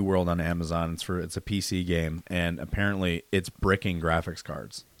called New World on Amazon. It's a PC game, and apparently it's bricking graphics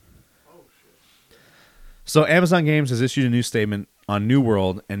cards. Oh shit. So Amazon Games has issued a new statement on New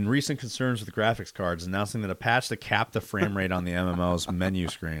World and recent concerns with graphics cards, announcing that a patch to cap the frame rate on the MMO's menu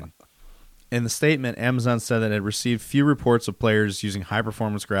screen. In the statement, Amazon said that it had received few reports of players using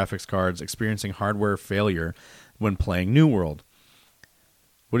high-performance graphics cards experiencing hardware failure when playing New World.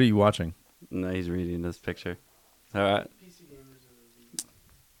 What are you watching? No, he's reading this picture. All right. PC gamers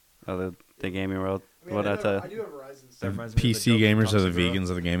are the Oh, the gaming world. I mean, What I tell I you? do have Ryzen That 7. reminds me of the PC joke gamers from are the Tom Segura. vegans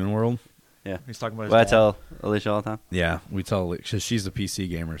of the gaming world. Yeah. He's talking about his What I mom. tell Alicia all the time. Yeah, we tell because she's a PC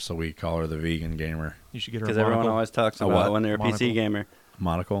gamer, so we call her the vegan gamer. You should get her a Because everyone monocle. always talks A about what? when they're a Monocle. PC gamer.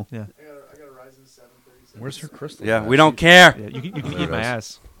 Monocle. Yeah. I got a Ryzen 7 37. Where's her crystal? Yeah, at? we don't care. Yeah, you can There eat it my is.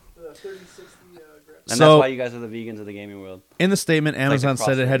 ass. The 3060 graphics. And So- that's why you guys are the vegans of the gaming world. In the statement, like the Amazon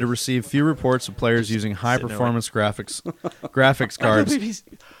said it had to crossovers. receive few reports of players using high-performance graphics cards.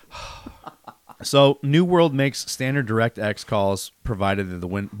 So, New World makes standard DirectX calls provided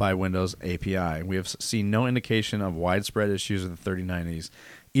by Windows API. We have seen no indication of widespread issues with the 3090s,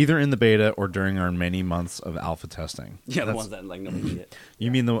 either in the beta or during our many months of alpha testing. Yeah, the That's- ones that like nobody get.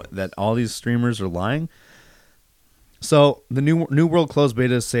 You mean that all these streamers are lying? So the new World closed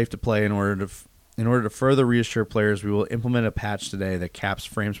beta is safe to play. In order to further reassure players, we will implement a patch today that caps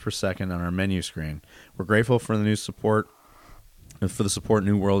frames per second on our menu screen. We're grateful for the new support. For the support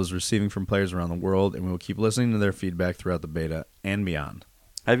New World is receiving from players around the world, and we will keep listening to their feedback throughout the beta and beyond.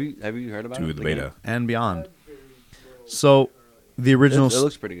 Have you heard about To it? the beta game? and beyond. Very low So the original It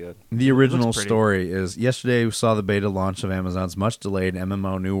looks pretty good. The original looks pretty. story is yesterday we saw the beta launch of Amazon's much delayed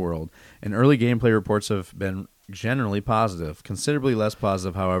MMO New World, and early gameplay reports have been generally positive. Considerably less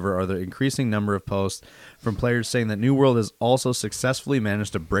positive, however, are the increasing number of posts from players saying that New World has also successfully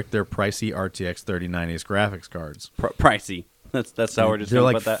managed to brick their pricey RTX 3090s graphics cards. Pricey. That's how we're just They're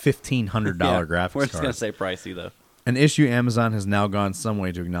going like to put that. $1,500 Yeah, graphics We're just going to cards. say pricey, though. An issue Amazon has now gone some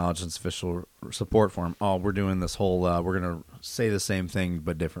way to acknowledge its official support for them. Oh, we're doing this whole, we're going to say the same thing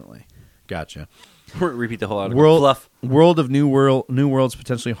but differently. Gotcha. Repeat the whole article. World Fluff. of New World's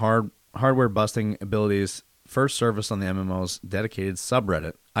potentially hardware busting abilities first surfaced on the MMO's dedicated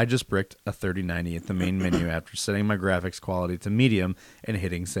subreddit. I just bricked a 3090 at the main menu after setting my graphics quality to medium and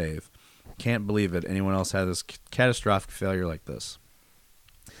hitting save. Can't believe it. Anyone else had this catastrophic failure like this?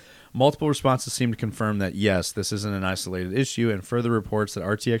 Multiple responses seem to confirm that, yes, this isn't an isolated issue, and further reports that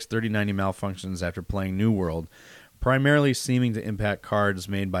RTX 3090 malfunctions after playing New World, primarily seeming to impact cards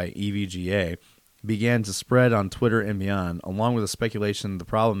made by EVGA, began to spread on Twitter and beyond, along with the speculation the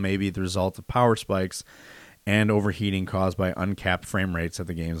problem may be the result of power spikes and overheating caused by uncapped frame rates at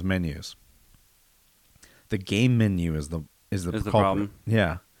the game's menus. The game menu is the culprit. problem.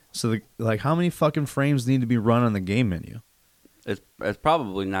 Yeah. So, how many fucking frames need to be run on the game menu? It's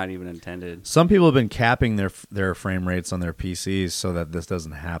probably not even intended. Some people have been capping their frame rates on their PCs so that this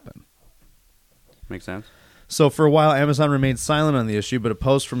doesn't happen. Makes sense. So for a while, Amazon remained silent on the issue, but a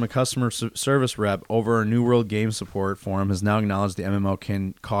post from a customer service rep over our New World Game Support forum has now acknowledged the MMO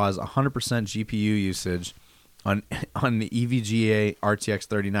can cause 100% GPU usage on the EVGA RTX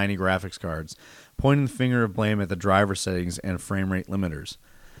 3090 graphics cards, pointing the finger of blame at the driver settings and frame rate limiters.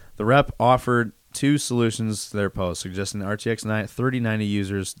 The rep offered two solutions to their post, suggesting the RTX 3090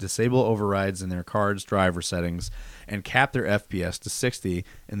 users disable overrides in their card's driver settings and cap their FPS to 60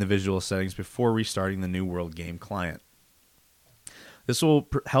 in the visual settings before restarting the New World game client. This will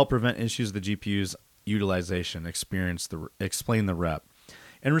help prevent issues with the GPU's utilization, explained the rep.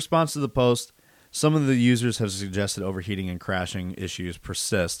 In response to the post, some of the users have suggested overheating and crashing issues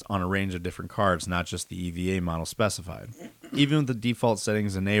persist on a range of different cards, not just the EVA model specified, even with the default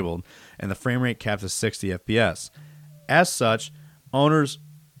settings enabled and the frame rate capped to 60 FPS. As such, owners...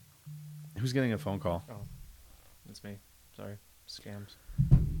 Who's getting a phone call? Oh, that's me. Sorry. Scams.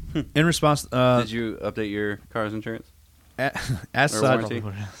 In response... Did you update your car's insurance? as Or such,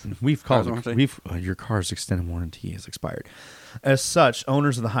 warranty? we've called Car's it. warranty? Your car's extended warranty has expired. As such,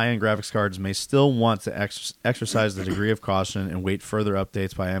 owners of the high-end graphics cards may still want to exercise the degree of caution and wait further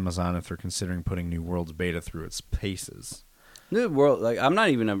updates by Amazon if they're considering putting New World's beta through its paces. New World, I'm not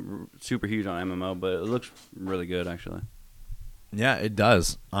even super huge on MMO, but it looks really good actually. Yeah, it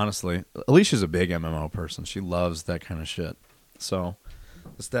does, honestly. Alicia's a big MMO person. She loves that kind of shit. So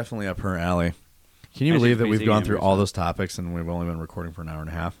it's definitely up her alley. Can you And believe she's that we've PC gone gamer, through all so- those topics and we've only been recording for an hour and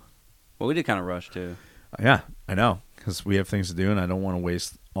a half? Well, we did kind of rush too. Yeah, I know, because we have things to do and I don't want to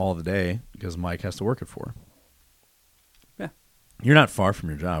waste all the day because Mike has to work at 4. Yeah. You're not far from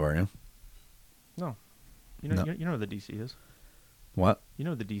your job, are you? No. You No. know where the DC is? What? You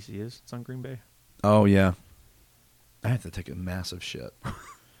know what the DC is? It's on Green Bay. Oh, yeah. I have to take a massive shit.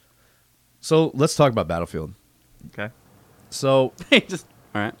 So let's talk about Battlefield. Okay. So Just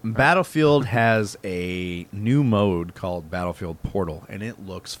all right. Battlefield has a new mode called Battlefield Portal, and it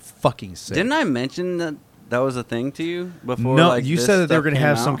looks fucking sick. Didn't I mention that was a thing to you before? No, like, you this said that they were stuff going to came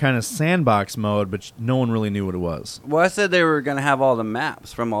have some out? kind of sandbox mode, but no one really knew what it was. Well, I said they were gonna have all the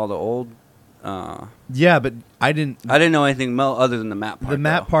maps from all the old. Yeah, but I didn't. I didn't know anything other than the map part. The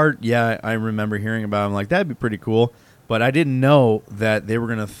map though. part, yeah, I remember hearing about it. I'm like, that'd be pretty cool. But I didn't know that they were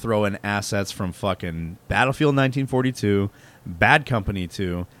going to throw in assets from fucking Battlefield 1942, Bad Company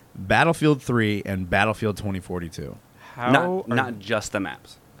 2, Battlefield 3, and Battlefield 2042. Not just the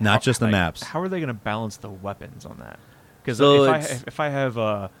maps. Not just the maps. How are they going to balance the weapons on that? Because So if I have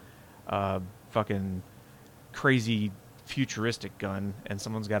a fucking crazy futuristic gun and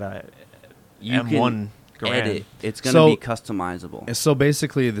someone's got a You M1 can Garand, edit. It's going So- to be customizable. And so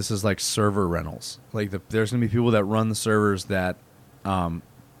basically, this is like server rentals. Like there's going to be people that run the servers that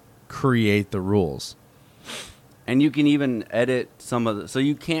create the rules. And you can even edit some of the... So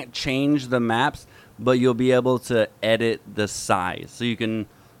you can't change the maps, but you'll be able to edit the size. So you can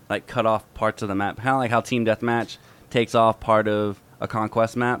like cut off parts of the map. Kind of like how Team Deathmatch takes off part of a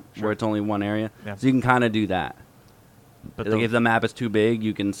Conquest map where it's only one area. Yeah. So you can kind of do that. but Like if the map is too big,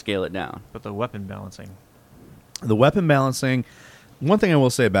 you can scale it down. but the weapon balancing. The weapon balancing, one thing I will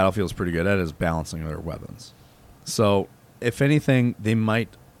say Battlefield's pretty good at is balancing their weapons. So, if anything, they might...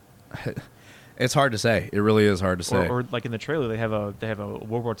 It's hard to say. It really is hard to say. Or like in the trailer, they have a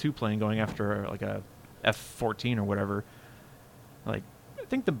World War II plane going after like a F-14 or whatever. Like, I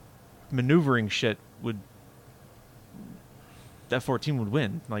think the maneuvering shit would... F-14 would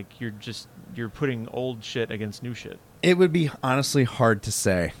win. Like, you're putting old shit against new shit. It would be honestly hard to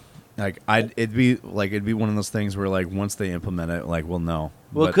say. Like it'd be one of those things where like once they implement it, like we'll know.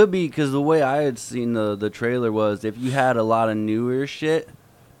 Well, But it could be because the way I had seen the trailer was if you had a lot of newer shit,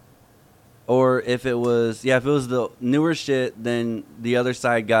 or if it was the newer shit, then the other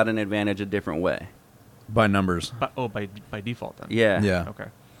side got an advantage a different way. by numbers. By default then. Yeah. Yeah. Okay.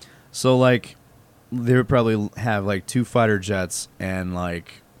 So like they would probably have like 2 fighter jets and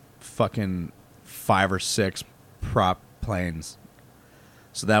like fucking 5 or 6 prop planes.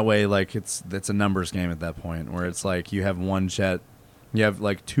 So that way, like it's a numbers game at that point, where it's like you have 1 jet, you have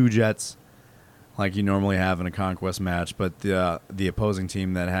like 2 jets, like you normally have in a conquest match, but the opposing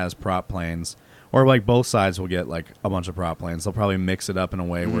team that has prop planes, or like both sides will get like a bunch of prop planes. They'll probably mix it up in a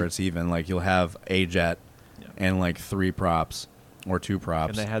way where it's even. Like you'll have a jet and like 3 props or 2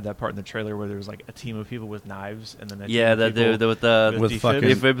 props. And they had that part in the trailer where there was like a team of people with knives, and then That dude with the With fucking-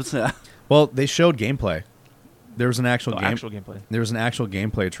 defibs. Well, they showed gameplay. There was an actual actual gameplay. There was an actual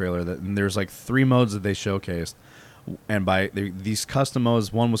gameplay trailer and there's like 3 modes that they showcased, and these custom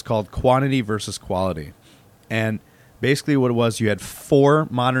modes, one was called Quantity versus Quality, and basically what it was, you had 4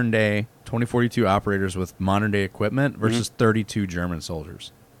 modern day 2042 operators with modern day equipment versus 32 German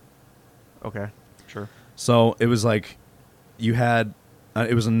soldiers. Okay, sure. So it was like you had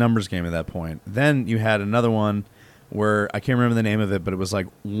it was a numbers game at that point. Then you had another one where I can't remember the name of it, but it was like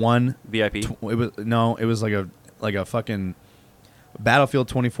one VIP. it was like a fucking Battlefield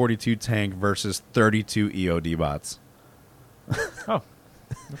 2042 tank versus 32 EOD bots. Oh,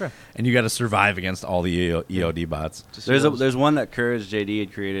 okay. And you got to survive against all the EOD bots. There's one that Courage JD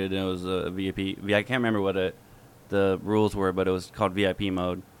had created, and it was a VIP. I can't remember what the rules were, but it was called VIP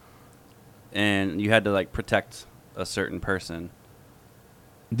mode, and you had to like protect a certain person.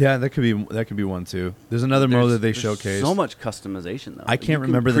 Yeah, that could be one too. There's another mode that they showcased. So much customization though. I can't You can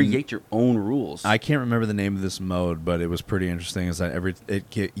remember create your own rules. I can't remember the name of this mode, but it was pretty interesting. Is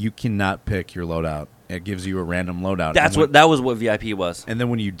that you cannot pick your loadout. It gives you a random loadout. That was what VIP was. And then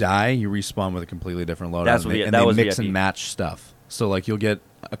when you die, you respawn with a completely different loadout. That's and what they, that and was they mix VIP. and match stuff. So like you'll get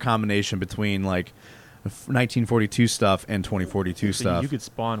a combination between like 1942 stuff and 2042 So stuff. you could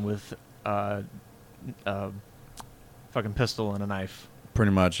spawn with fucking pistol and a knife.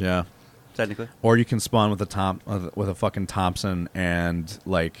 Pretty much, yeah. Technically. Or you can spawn with a fucking Thompson and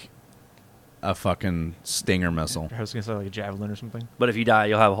like a fucking Stinger missile. I was gonna say like a javelin or something. But if you die,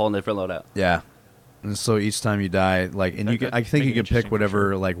 you'll have a whole different loadout. Yeah. And so each time you die, like, and I think you can pick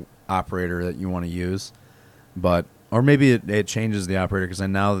whatever like operator that you want to use, or maybe it changes the operator, because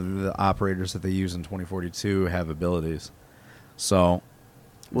now the operators that they use in 2042 have abilities. So,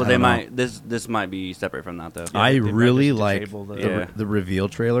 Well, they might. This might be separate from that though. I they might really just like disable the- Yeah. the reveal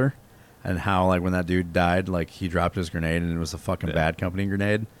trailer, and how like when that dude died, like he dropped his grenade and it was a fucking Yeah. Bad Company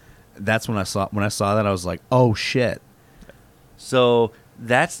grenade. That's when I saw that, I was like, oh shit. So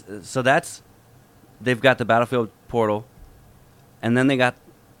that's they've got the Battlefield portal, And then they got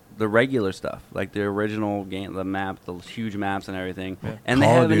the regular stuff, like the original game, the map, the huge maps and everything. Yeah. And they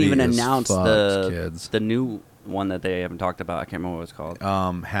Call of haven't Duty even is announced fucked, kids. the new one that they haven't talked about. I can't remember what it's called.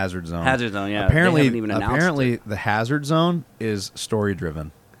 Hazard Zone. Hazard Zone, yeah. Apparently, they haven't even announced it. the Hazard Zone is story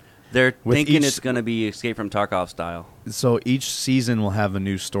driven. They're with thinking each- it's going to be Escape from Tarkov style. So each season will have a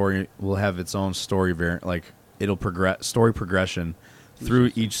new story. Will have its own story variant. Like it'll progress story progression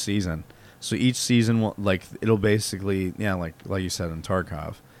through each season. So each season will it'll basically like you said in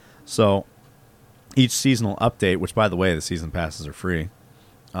Tarkov. So each season will update. Which by the way, the season passes are free.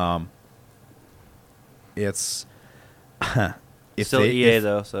 It's if Still they- EA if-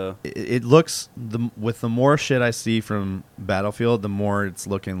 though, so It looks with the more shit I see from Battlefield, the more it's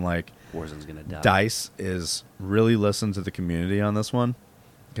looking like Warzone's going to die. DICE is really listening to the community on this one.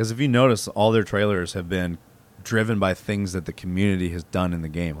 Because if you notice, all their trailers have been driven by things that the community has done in the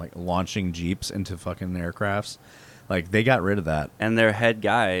game, like launching jeeps into fucking aircrafts. Like they got rid of that. And their head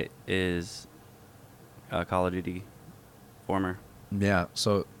guy is Call of Duty former. Yeah,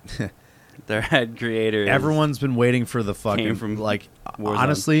 so Their head creator. everyone's been waiting for the fucking Came from like Warzone.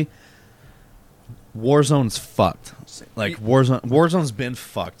 honestly, Warzone's fucked. Like Warzone's been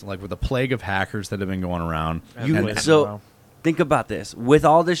fucked. Like with the plague of hackers that have been going around. Think about this. With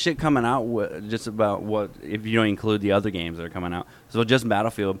all this shit coming out, just about what, if you don't include the other games that are coming out, so just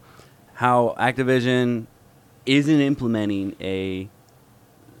Battlefield, how Activision isn't implementing a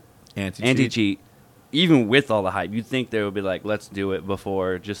anti-cheat, even with all the hype. You'd think they would be like, let's do it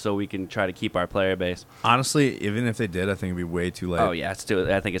before, just so we can try to keep our player base. Honestly, even if they did, I think it'd be way too late. Oh, yeah, I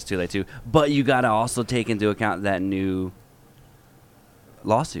think it's too late, too. But you got to also take into account that new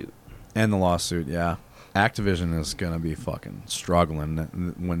lawsuit. And the lawsuit, yeah. Activision is going to be fucking struggling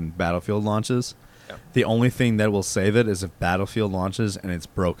when Battlefield launches. Yep. The only thing that will save it is if Battlefield launches and it's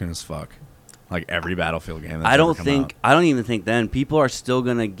broken as fuck. Like every Battlefield game that's I don't ever come out. I don't even think then. People are still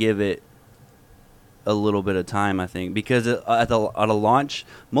going to give it a little bit of time, I think. Because at a launch,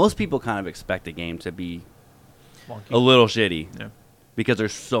 most people kind of expect a game to be a little shitty. Yeah. Because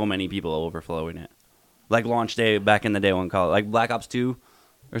there's so many people overflowing it. Like launch day back in the day when like Black Ops 2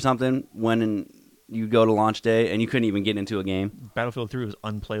 or something, when you go to launch day and you couldn't even get into a game. Battlefield 3 was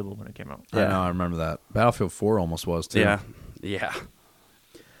unplayable when it came out. I know, I remember that. Battlefield 4 almost was, too. Yeah.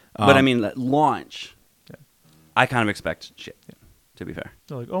 But I mean, launch, I kind of expect shit, to be fair.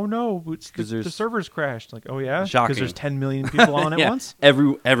 They're like, oh no, the servers crashed. Like, oh yeah? Shocking. Because there's 10 million people on at once?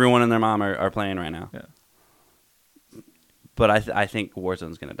 Everyone and their mom are playing right now. Yeah. But I think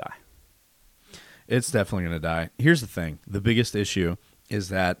Warzone's going to die. It's definitely going to die. Here's the thing. The biggest issue is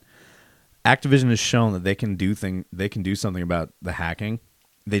that Activision has shown that they can do something about the hacking.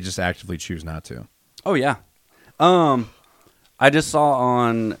 They just actively choose not to. Oh, yeah. I just saw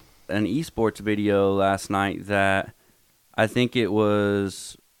on an esports video last night that I think it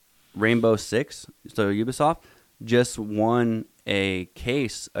was Rainbow Six, so Ubisoft, just won a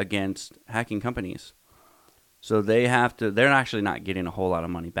case against hacking companies. So they're actually not getting a whole lot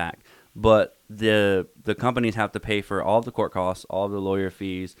of money back. But the companies have to pay for all the court costs, all the lawyer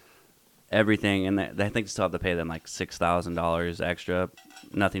fees, everything, and I think they still have to pay them like $6,000 extra,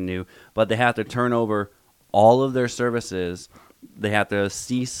 nothing new. But they have to turn over all of their services. They have to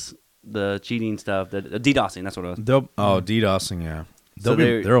cease the cheating stuff, the DDoSing. That's what it was. DDoSing, yeah.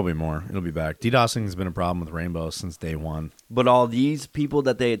 There will be more. It'll be back. DDoSing has been a problem with Rainbow since day one. But all these people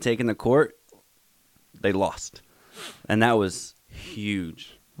that they had taken to court, they lost, and that was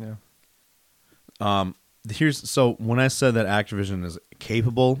huge. Yeah. So when I said that Activision is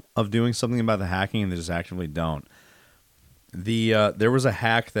capable of doing something about the hacking and they just actively don't, there was a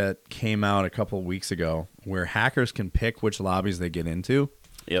hack that came out a couple of weeks ago where hackers can pick which lobbies they get into.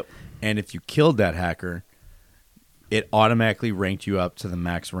 Yep. And if you killed that hacker, it automatically ranked you up to the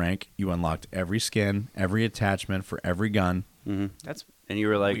max rank. You unlocked every skin, every attachment for every gun. Mm-hmm. That's and you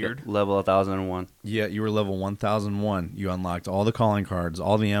were like weird. Level 1001. Yeah, you were level 1001. You unlocked all the calling cards,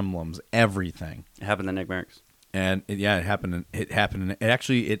 all the emblems, everything. It happened to Nick Merckx. And it happened.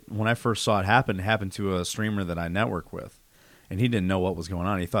 When I first saw it happened to a streamer that I network with, and he didn't know what was going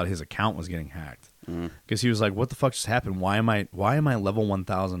on. He thought his account was getting hacked because he was like, "What the fuck just happened? Why am I level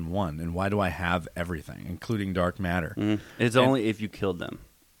 1001? And why do I have everything, including dark matter?" It's only if you killed them.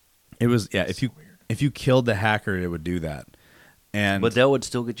 It was if you killed the hacker, it would do that. But that would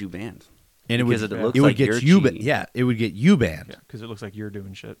still get you banned. And it would looks get like you cheating. it would get you banned. Yeah, because it looks like you're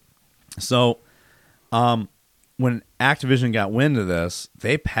doing shit. So, when Activision got wind of this,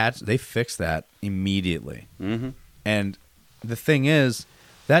 they fixed that immediately. Mm-hmm. And the thing is,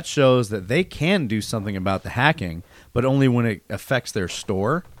 that shows that they can do something about the hacking, but only when it affects their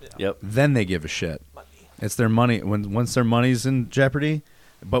store. Yep. Then they give a shit. It's their money. Once their money's in jeopardy,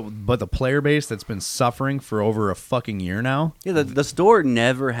 but the player base that's been suffering for over a fucking year now. Yeah, the store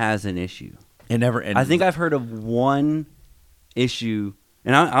never has an issue. It never. I think I've heard of one issue,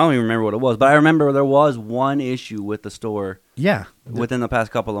 and I don't even remember what it was, but I remember there was one issue with the store. Yeah, within the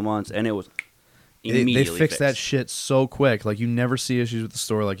past couple of months, and it was immediately they fixed that shit so quick. Like you never see issues with the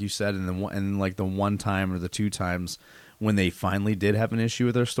store, like you said, and like the one time or the two times when they finally did have an issue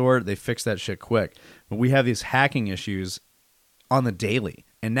with their store, they fixed that shit quick. But we have these hacking issues on the daily,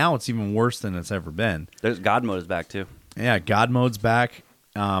 and now it's even worse than it's ever been. There's God mode is back too. Yeah, God mode's back.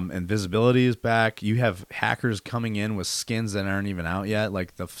 Invisibility is back. You have hackers coming in with skins that aren't even out yet,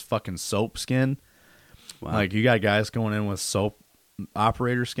 like the fucking soap skin. Wow. Like you got guys going in with soap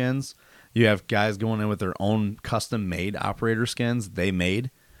operator skins. You have guys going in with their own custom made operator skins they made,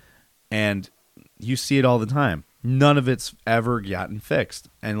 and you see it all the time. None of it's ever gotten fixed,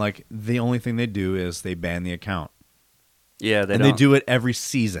 and like the only thing they do is they ban the account. Yeah, they do it every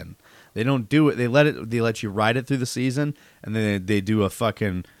season. They don't do it. They let you ride it through the season, and then they do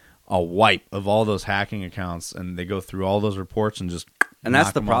a wipe of all those hacking accounts, and they go through all those reports and just. And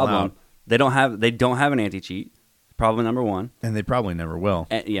that's the problem. They don't have an anti-cheat. Problem number one. And they probably never will.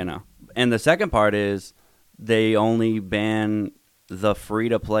 No. And the second part is they only ban the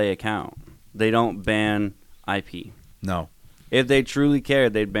free-to-play account. They don't ban IP. No. If they truly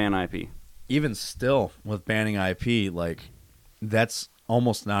cared, they'd ban IP. Even still, with banning IP, like that's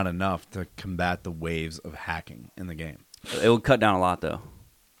almost not enough to combat the waves of hacking in the game. It will cut down a lot, though.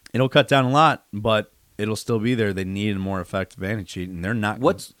 It'll cut down a lot, but it'll still be there. They need a more effective anti-cheat, and they're not.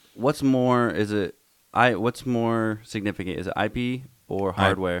 What's more? Is it what's more significant? Is it IP or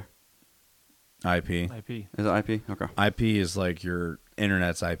hardware? IP. Is it IP? Okay. IP is like your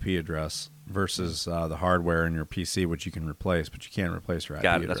internet's IP address versus the hardware in your PC, which you can replace, but you can't replace your IP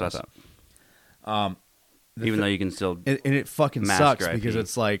Got it. address. That's what I thought. Even though you can still, and it fucking sucks because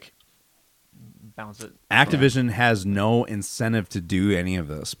it's like balance it. Activision has no incentive to do any of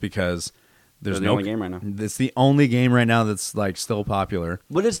this because there's the only game right now. It's the only game right now that's like still popular.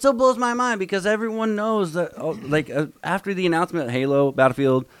 But it still blows my mind because everyone knows that, after the announcement of Halo,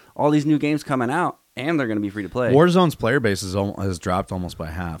 Battlefield, all these new games coming out, and they're going to be free to play. Warzone's player base has dropped almost by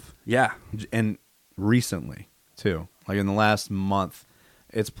half. Yeah, and recently too, like in the last month.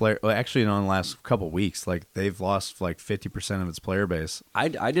 Its player, actually, in the last couple of weeks, like they've lost like 50% of its player base.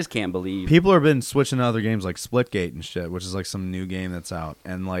 I just can't believe people have been switching to other games like Splitgate and shit, which is like some new game that's out,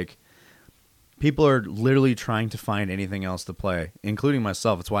 and like people are literally trying to find anything else to play, including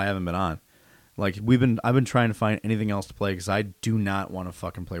myself. That's why I haven't been on. Like I've been trying to find anything else to play because I do not want to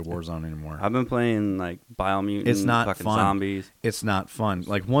fucking play Warzone anymore. I've been playing like Biomutant. It's not fucking fun. Zombies. It's not fun.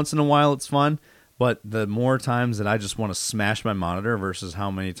 Like once in a while, it's fun. But the more times that I just want to smash my monitor versus how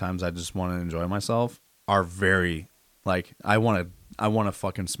many times I just want to enjoy myself are very, like, I want to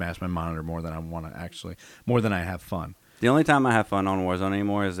fucking smash my monitor more than I have fun. The only time I have fun on Warzone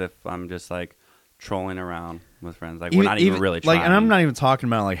anymore is if I'm just like trolling around with friends. Like we're not even really trying. Like, and I'm not even talking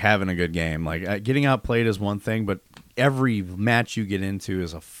about like having a good game. Like getting outplayed is one thing, but every match you get into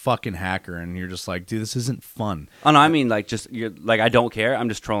is a fucking hacker, and you're just like, dude, this isn't fun. Oh no, I mean like just you're like I don't care. I'm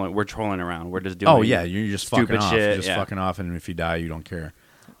just trolling. We're trolling around. We're just doing. Oh yeah, you're just stupid fucking off. shit. You're just fucking off, and if you die, you don't care.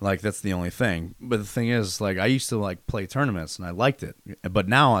 Like that's the only thing. But the thing is, like I used to like play tournaments, and I liked it. But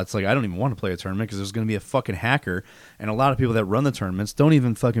now it's like I don't even want to play a tournament because there's going to be a fucking hacker, and a lot of people that run the tournaments don't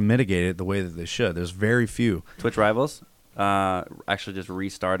even fucking mitigate it the way that they should. There's very few. Twitch Rivals actually just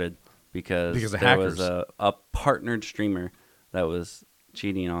restarted because of there hackers. was a partnered streamer that was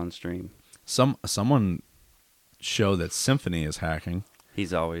cheating on stream. Someone showed that Symphony is hacking.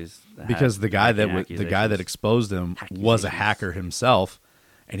 He's always because the guy that exposed him was a hacker himself,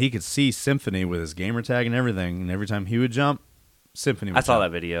 and he could see Symphony with his gamer tag and everything. And every time he would jump, Symphony would I saw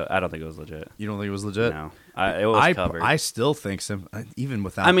jump. that video. I don't think it was legit. You don't think it was legit? No, it was covered. I still think even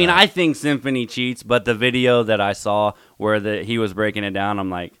without. I mean, that, I think Symphony cheats, but the video that I saw where he was breaking it down, I'm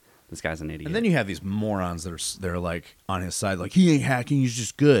like, this guy's an idiot. And then you have these morons that are like on his side, like he ain't hacking, he's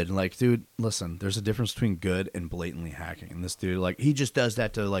just good. Like, dude, listen, there's a difference between good and blatantly hacking. And this dude, like, he just does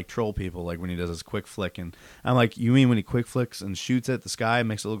that to like troll people, like when he does his quick flick. And I'm like, you mean when he quick flicks and shoots at the sky,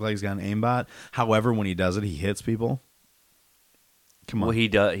 makes it look like he's got an aimbot? However, when he does it, he hits people. Come on. Well, he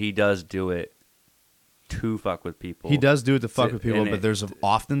does do it to fuck with people. He does do it to fuck with people, but there's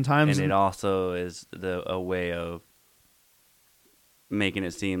oftentimes, and it also is a way of making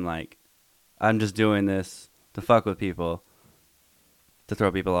it seem like I'm just doing this to fuck with people, to throw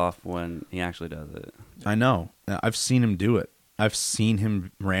people off when he actually does it. I know. I've seen him do it. I've seen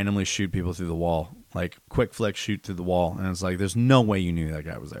him randomly shoot people through the wall like quick flick, shoot through the wall, and it's like there's no way you knew that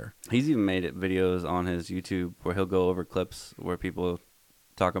guy was there. He's even made videos on his YouTube where he'll go over clips where people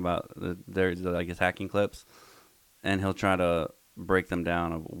talk about their like his hacking clips, and he'll try to break them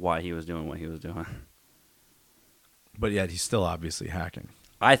down of why he was doing what he was doing. But yet he's still obviously hacking.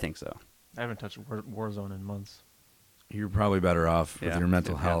 I think so. I haven't touched Warzone in months. You're probably better off with your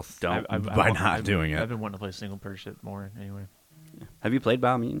mental health Don't by not doing it. I've been wanting to play single player shit more anyway. Have you played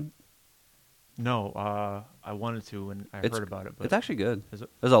Biomutant? No, I wanted to when I heard about it, but It's actually good. Is it?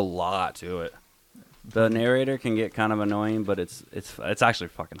 There's a lot to it. The narrator can get kind of annoying, but it's actually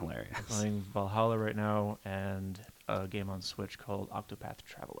fucking hilarious. I'm playing Valhalla right now and a game on Switch called Octopath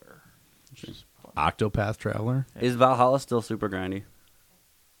Traveler. Which is fun. Octopath Traveler? Is Valhalla still super grindy?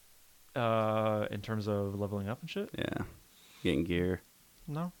 In terms of leveling up and shit? Yeah. Getting gear.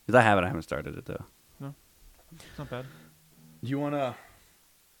 No, Because I haven't started it, though. it's not bad. You want to...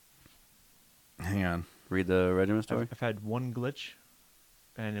 Hang on. Read the regiment story? I've had one glitch,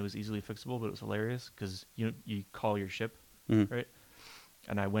 and it was easily fixable, but it was hilarious because you call your ship, Mhm. right?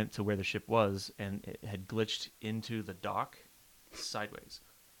 And I went to where the ship was, and it had glitched into the dock sideways.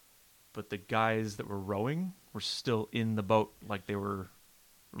 But the guys that were rowing were still in the boat, like they were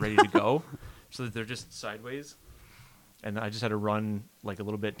ready to go. So they're just sideways. And I just had to run like a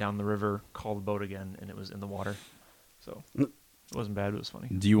little bit down the river, call the boat again, and it was in the water. So it wasn't bad, it was funny.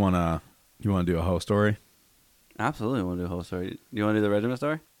 Do you want to do a whole story? Absolutely want to do a whole story. Do you want to do the regiment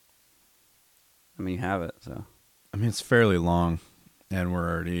story? I mean, you have it, so. I mean, it's fairly long, and we're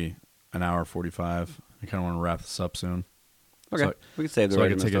already an hour 45. I kind of want to wrap this up soon. Okay, So, we can save the so I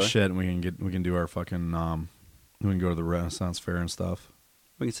can regiment take story. a shit, and we can do our fucking we can go to the Renaissance Fair and stuff.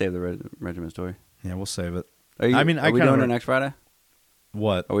 We can save the regiment story. Yeah, we'll save it. Are we kinda doing it next Friday?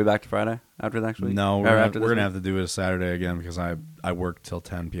 What? Are we back to Friday after next week? No, Or we're after this gonna week? have to do it a Saturday again because I work till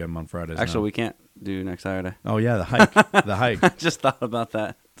 10 p.m. on Fridays. Actually, now. we can't do next Saturday. Oh yeah, the hike, the hike. I just thought about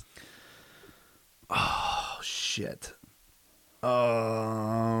that. Oh shit.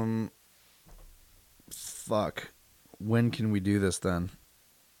 Fuck. When can we do this then?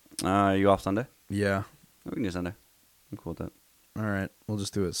 You off Sunday? Yeah. We can do Sunday. I'm cool with that. All right. We'll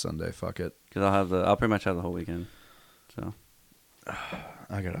just do it Sunday. Fuck it. Because I'll pretty much have the whole weekend. So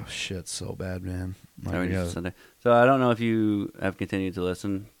I gotta shit so bad, man. Like, I I mean, gotta- Sunday. So I don't know if you have continued to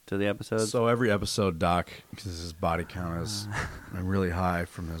listen to the episodes. So every episode, Doc, because his body count is really high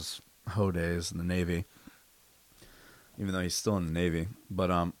from his hoe days in the Navy, even though he's still in the Navy.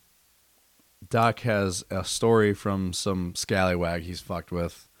 But Doc has a story from some scallywag he's fucked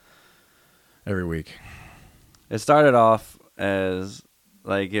with every week. It started off as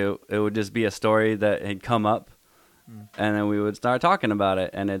like it would just be a story that had come up, and then we would start talking about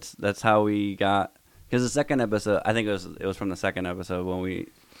it, and that's how we got. Because the second episode, I think it was from the second episode when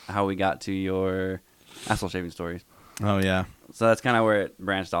how we got to your asshole shaving stories. Oh yeah. So that's kind of where it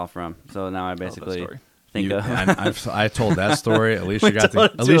branched off from. So now I that basically story. think of I told that story. At least We you got told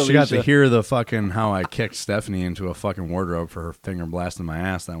it at to least you got to Alicia. hear the fucking how I kicked Stephanie into a fucking wardrobe for her finger blasting my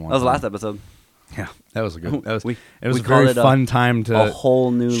ass that one. that was the time. last episode. Yeah, that was a good. That was We- it was we a very called it fun time to A whole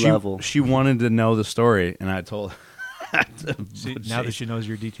new she, level. She wanted to know the story, and I told. See, now that she knows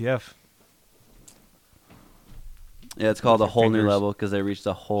your DTF, Yeah, it's called a Your whole new fingers. level because they reached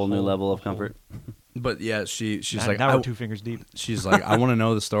a whole new Whole- level of whole- comfort. But yeah, she's now, like, now I- we're 2 fingers deep. she's like, I want to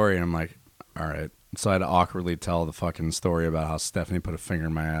know the story, and I'm like, all right. So I had to awkwardly tell the fucking story about how Stephanie put a finger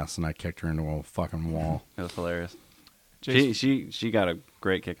in my ass, and I kicked her into a fucking wall. It was hilarious. Jace, She got a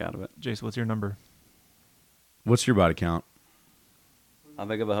great kick out of it. Jace, what's your number? What's your body count? How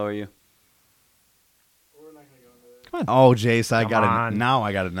big of a hoe are you? We're not gonna go into that. Come on. Oh, Jace, I Come gotta on. now.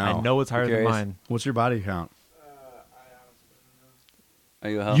 I gotta know. I know it's higher than curious. mine. What's your body count? I honestly don't know. Are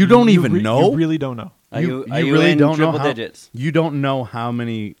you a hoe? You don't You even re- know. You really don't know. Are you you really in don't know triple how- digits? You don't know how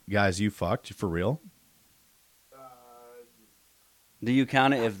many guys you fucked for real. Do you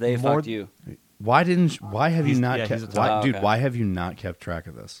count it if they More- fucked you? Why didn't? Why have you He's- not yeah, kept? he's a Why, top. dude? Okay. Why have you not kept track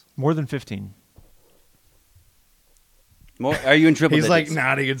of this? More than 15. More? Are you in triple He's like digits?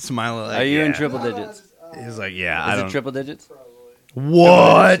 nodding and smiling. Like, Are you in yeah. triple digits? He's like, yeah. I Is don't. it triple digits? Probably.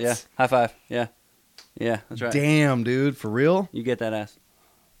 What? Yeah. High five. Yeah. Yeah, that's right. Damn, dude, for real? You get that ass.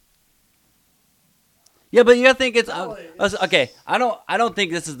 Yeah, but you gotta think it's okay. I don't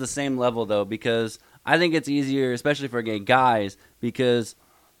think this is the same level though, because I think it's easier, especially for gay guys, because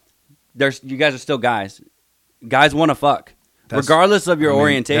you guys are still guys. Guys want to fuck, That's- regardless of your I mean,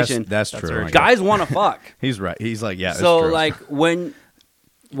 orientation. That's That's true. very Like, Guys want to fuck. He's right. He's like, yeah. So it's true. like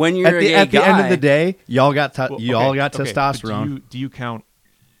when you're at a the, gay at the guy, end of the day, y'all got Well, y'all got okay, but testosterone. Do you count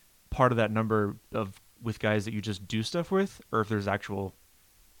part of that number with guys that you just do stuff with, or if there's actual?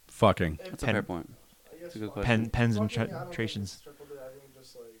 Fucking. that's a fair point. That's a good question. Pens and Fucking, I don't think trations. it's tripled it. I think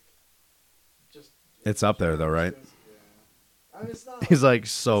just It's up there though, right? Yeah. I mean, it's not. He's like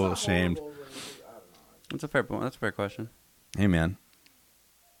it's so not ashamed. horrible, but it's just- I don't know. That's a fair point. That's a fair question. Hey man,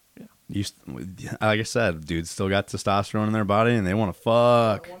 Yeah. like I said, dudes still got testosterone in their body and they want to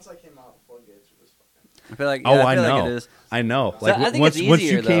fuck. Once I came out, the floodgates were just fucking. I feel like. Oh, Yeah, I feel know. Like it is. I know. So Like I think once it's once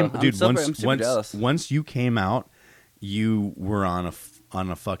easier, you came, though. I'm dude. super jealous. Once you came out, you were on a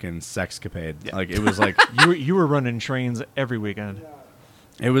fucking sexcapade. Yeah. Like it was like You were running trains every weekend.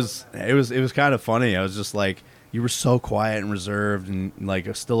 it was kind of funny. I was just like, you were so quiet and reserved and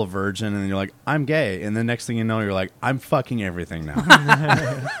like still a virgin, and you're like, I'm gay, and the next thing you know, you're like, I'm fucking everything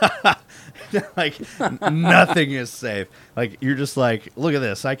now. Like nothing is safe. Like you're just like, look at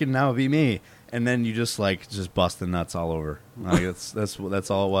this, I can now be me, and then you just bust the nuts all over. Like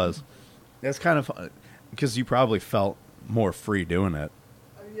that's all it was. That's kind of fun because you probably felt more free doing it.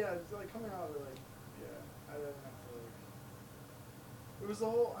 Yeah, it's like coming out of like, yeah, I didn't have to like. It was the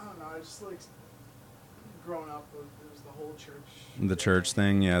whole. I don't know. I just like growing up. It was the whole church. The church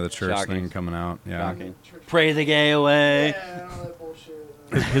thing, yeah, the church Shocking. thing coming out, yeah. Shocking. Pray the gay away. Yeah, and all that bullshit.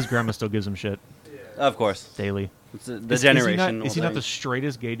 His grandma still gives him shit Yeah. Of course. daily. It's the Is generation. he not the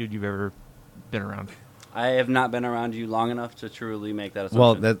straightest gay dude you've ever been around? I have not been around you long enough to truly make that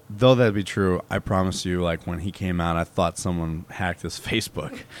Well, assumption. though that'd be true, I promise you, like when he came out, I thought someone hacked his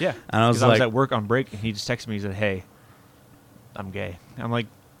Facebook. Yeah. And I was 'Cause like, at work on break, and he just texted me. He said, "Hey, I'm gay." I'm like,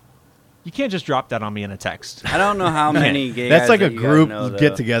 you can't just drop that on me in a text. I don't know how many gay that's guys like that a you guys group know, though.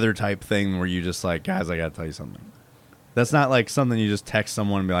 get together type thing where you just like, guys, I gotta tell you something. That's not like something you just text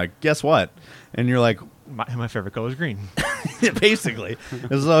someone and be like, guess what? And you're like, My favorite color is green. basically.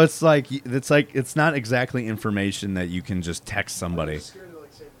 So it's not exactly information that you can just text I'm somebody. just scared to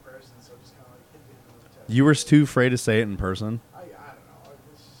like say it in person, so I just kind of like hit it in the text. You were too afraid to say it in person. I don't know.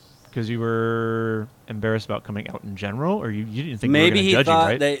 It's just, Because you were embarrassed about coming out in general, or you didn't think Maybe we he were going to judge you, thought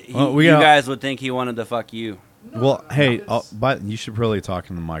right? that Well, you guys would think he wanted to fuck you. Well, hey, it's- but you should probably talk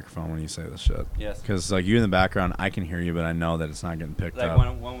in the microphone when you say this shit. Yes. Because like you in the background, I can hear you, but I know that it's not getting picked Like up.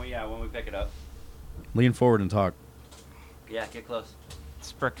 when we pick it up. Lean forward and talk. Yeah, get close.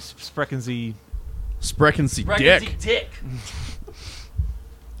 Spreckensy. Spreckensy Pregnancy dick. dick.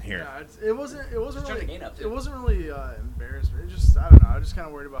 Here. yeah, it wasn't. It wasn't Just turn really. the gain up, too. It wasn't really embarrassment. It just. I don't know. I just kind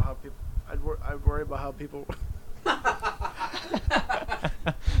of worried about how people. I'd worry about how people.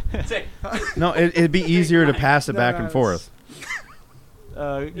 Say- No, it'd be easier to pass it No, back no, and it's-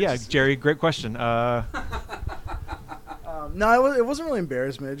 forth. Yeah, Jerry, great question. No, it wasn't really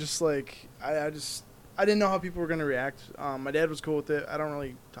embarrassment. It just like I didn't know how people were gonna react. My dad was cool with it. I don't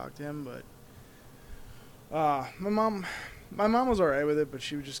really talk to him, but my mom was alright with it, but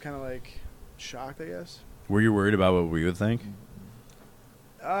she was just kind of like shocked, I guess. Were you worried about what we would think?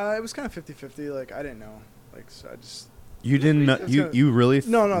 It was kind of 50-50. Like I didn't know. Like so I just You didn't know. It's You gonna- you really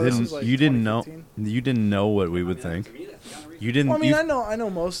No, no, this didn't, was, like, you didn't know. 2015. You didn't know what we would I mean, think. to me, that's kind of reason. You didn't. Well, I mean, you-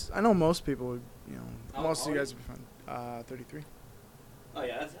 I know most people would, you know, How most of old you are guys would be fine. 33. Oh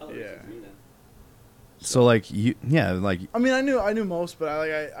yeah, that's hella Yeah. recent to me then. So like you, yeah, like I mean, I knew most, but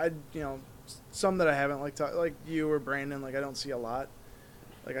I you know, some that I haven't like you or Brandon. Like I don't see a lot.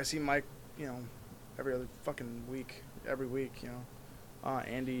 Like I see Mike, you know, every other fucking week, every week. You know,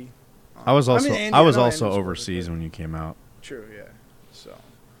 Andy. I was also Andy, I was know also Andy's overseas perfect, when you came out. but- True, yeah. So,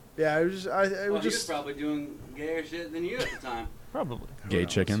 yeah, it was just it Well, was he was just probably doing gayer shit than you at the time. Probably. who Gay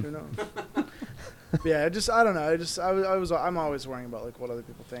knows, chicken. Who knows? But yeah, I don't know. I'm always worrying about like what other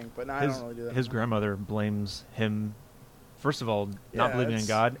people think, but now I don't really do that. His anymore. grandmother blames him, first of all, not Yeah, believing in it's-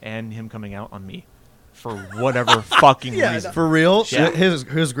 God, and him coming out on me for whatever fucking Yeah, reason. For real, Yeah.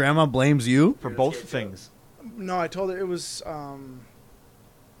 his grandma blames you. For both things. No, I told her it was.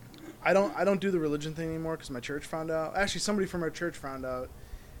 I don't do the religion thing anymore because my church found out. Actually, somebody from our church found out,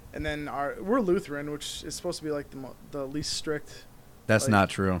 and then we're Lutheran, which is supposed to be like the least strict. That's Like, not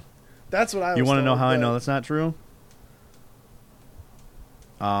true. That's what I. You want to know how I know that's not true?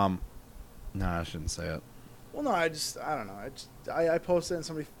 No, I shouldn't say it. Well, no, I don't know. I posted and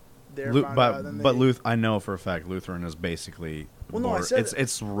somebody there Lu- found out. And then but they, I know for a fact Lutheran is basically. Well, no, I border- said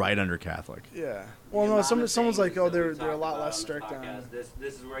it's right under Catholic. Yeah. Well, The no, amount of someone's like, things oh, that we they're a talk lot about less on strict this on. podcast.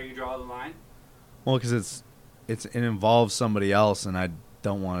 This is where you draw the line. Well, because it involves somebody else, and I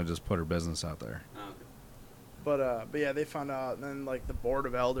don't want to just put her business out there. Oh, okay. But yeah, they found out, and then like the board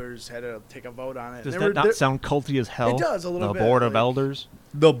of elders had to take a vote on it. Does And that not sound culty as hell? It does a little the bit, Board of like- Elders?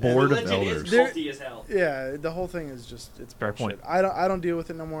 The board of Religion elders. is There- culty as hell. Yeah, the whole thing is just it's Fair bullshit. point. I don't deal with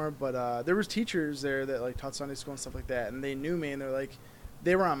it no more. But there was teachers there that like taught Sunday school and stuff like that, and they knew me, and they're like,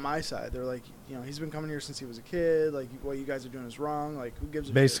 they were on my side. They're like, you know, he's been coming here since he was a kid. Like, what you guys are doing is wrong. Like, who gives a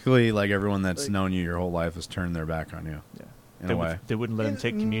shit? Basically, like everyone that's Like- known you your whole life has turned their back on you. Yeah. In They a would- way. They wouldn't let him And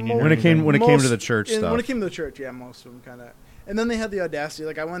take communion. mo- or When it came anything. to the church stuff. When it came to the church, yeah, most of them kind of. And then they had the audacity.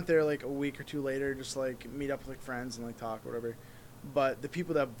 Like, I went there like a week or two later, just like meet up with like friends and like talk or whatever. But the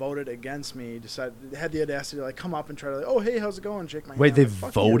people that voted against me they had the audacity to like come up and try to like, oh hey, how's it going? Shake my Wait, hand. they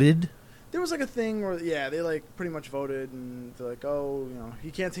Like, fuck you. voted? There was like a thing where they like pretty much voted and they're like, oh, you know,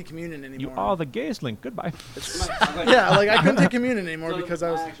 he can't take communion You anymore. are the gayest link. Goodbye. Yeah, like I couldn't take communion anymore So because I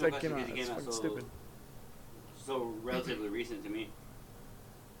was my actual like, question, you know, because you it's came out fucking stupid. So relatively recent to me.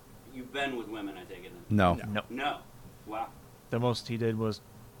 You've been with women, I take it then? No. No. No. Wow. The most he did was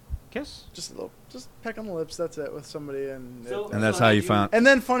kiss. Just a little, just peck on the lips. That's it with somebody, and And that's how you found. And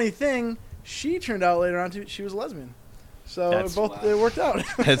then funny thing, she turned out later on she was a lesbian. So That's- it worked out.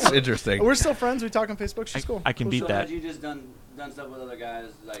 That's interesting. We're still friends. We talk on Facebook. She's cool. I can beat so that. had you just done stuff with other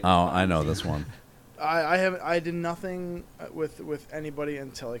guys? Like, Oh, I know this one. I did nothing with anybody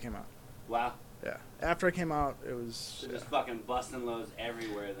until I came out. Wow. Yeah. After I came out, it was. So just fucking busting loads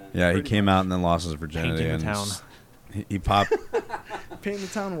everywhere then. Yeah, he Pretty came much. out and then lost his virginity. Painting the and town. He popped. Painting the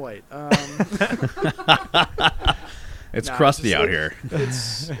town white. It's Nah, crusty just out like- here.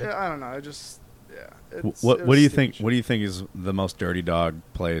 It's. I don't know. I just. Yeah. It's, What it do you was think? stupid What do shit. you think is the most dirty dog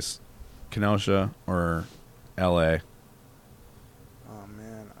place, Kenosha or L.A.? Oh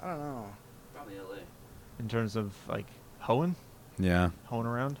man, I don't know. Probably LA. In terms of like hoeing Yeah.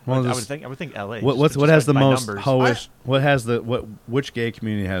 around. Well, I this- would think LA. What just has the by most numbers. hoish? Which gay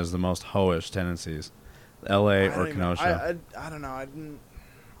community has the most hoish tendencies? L.A. or Kenosha? I don't know. I don't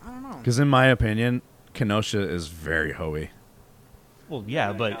know. Because in my opinion, Kenosha is very hoey. Well,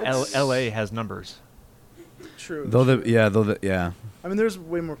 yeah, but It's- LA has numbers. True. Though true. yeah. I mean, there's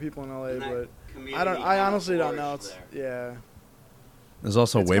way more people in LA, And that but community I kinda honestly don't know. flourished It's there. yeah. There's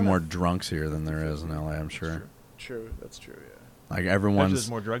also It's way kinda- more drunks here than there is in L.A. I'm sure. True. That's true. Yeah. Like There's everyone's.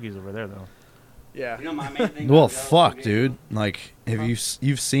 more druggies over there though. Yeah. You know my main thing. Well, about jealous fuck, of dude. you? Like,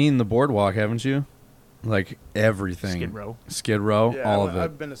 you've seen the boardwalk, haven't you? Like everything. Skid Row. Skid Row, Yeah, all of it.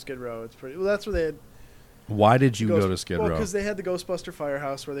 I've been to Skid Row. It's pretty. Well, that's where they had. Why did you go to Skid Well, Row? because they had the Ghostbuster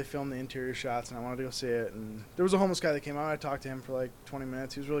Firehouse where they filmed the interior shots, and I wanted to go see it. And there was a homeless guy that came out. I talked to him for like 20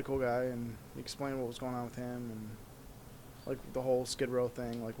 minutes. He was a really cool guy, and he explained what was going on with him and like the whole Skid Row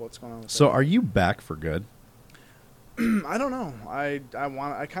thing, like what's going on with So, that. are you back for good? I don't know. I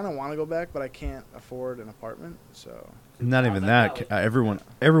kind of want to go back, but I can't afford an apartment. So Not even that.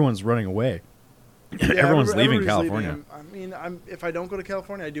 Everyone's running away. Yeah, Everyone's leaving everybody's California. I mean, if I don't go to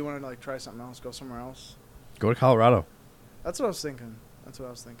California, I do want to like try something else, go somewhere else. Go to Colorado. That's what I was thinking.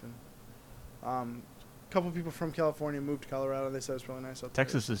 A couple people from California moved to Colorado. They said it's really nice out there.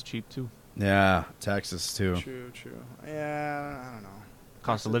 Texas is cheap too. Yeah, Texas too. True. Yeah, I don't know.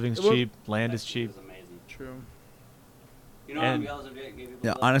 Cost of living's It will- cheap. Land is cheap. It's amazing. True. You know, I'm And- jealous of gay people.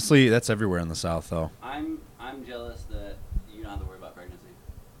 Yeah, though? honestly, that's everywhere in the South, though. I'm jealous that you don't have to worry about pregnancy.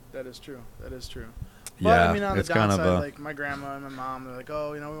 That is true. But, Yeah, I mean, on it's the kind downside, of a. like my grandma and my mom, they're like,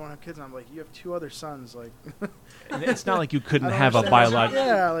 "Oh, you know, we want to have kids." And I'm like, "You have 2 other sons, like." And it's not like you I couldn't don't have a understand. biological.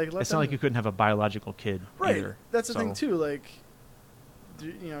 Yeah, like let It's them, not like you couldn't have a biological kid Right. either. That's the thing So- too. Like,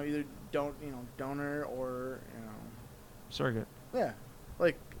 either donor or Surrogate yeah,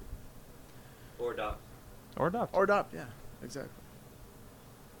 like Or adopt. or adopt. or adopt. Yeah, exactly.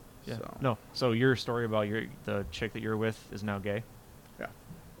 Yeah. So. No. So your story about the chick that you're with is now gay. Yeah.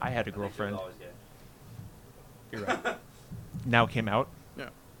 I had a I think she was girlfriend. always gay. You're right. Now came out. Yeah.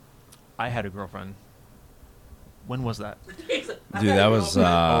 I had a girlfriend. When was that? Dude, that was it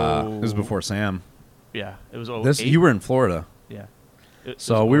was Oh. before Sam. Yeah, it was This you were in Florida, Yeah. It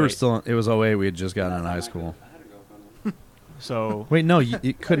so was we were 08. still. It was 08. We had just gotten out of Last high time school. I had a girlfriend. So Wait, no,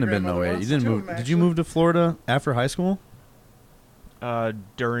 it couldn't have been grandmother 08. You once, didn't two of move. them, Did you actually. move to Florida after high school?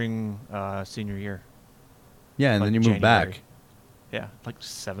 during senior year. Yeah, and Like then you moved January. back. Yeah, like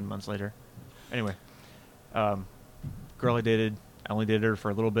 7 months later. Anyway, girl I dated, I only dated her for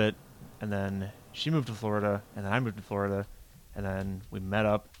a little bit, and then she moved to Florida, and then I moved to Florida, and then we met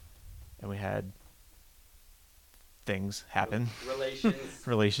up, and we had things happen, Relations.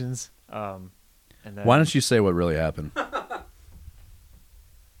 relations. And then Why don't you say what really happened?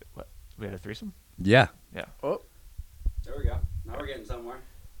 What? We had a threesome. Yeah. Yeah. Oh, There we go. Now we're getting somewhere.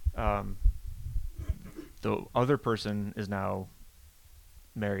 The other person is now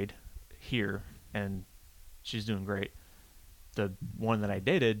married here, and she's doing great. The one that I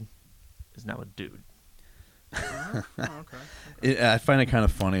dated is now a dude. okay. I find it kind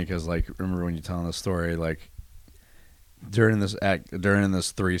of funny because, like, remember when you telling the story, like, during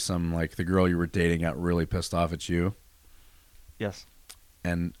this threesome, like, the girl you were dating got really pissed off at you, Yes.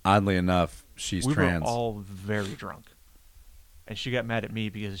 and oddly enough, she's trans. We were all very drunk, and she got mad at me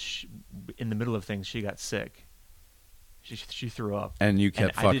because in the middle of things she got sick. She threw up, and you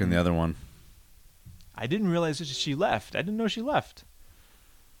kept fucking the other one. I didn't realize that she left. I didn't know she left.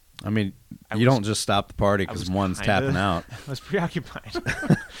 I mean, you don't just stop the party because one's tapping out. I was preoccupied.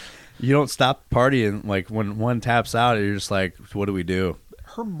 You don't stop the party, and like when one taps out, you're just like, what do we do?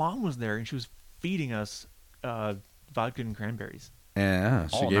 Her mom was there, and she was feeding us vodka and cranberries. Yeah,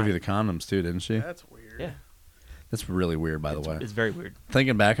 she gave you the condoms too, didn't she? That's weird. Yeah. That's really weird, by the way. It's very weird.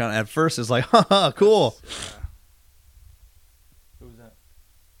 Thinking back on it, at first, it's like, haha, cool. Who was that?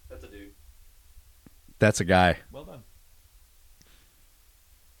 That's a dude. That's a guy. Well done.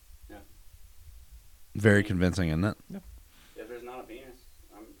 Yeah. Very convincing, isn't it? Yep. If there's not a penis,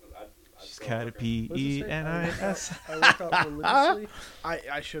 She's got a P-E-N-I-S. I work out religiously.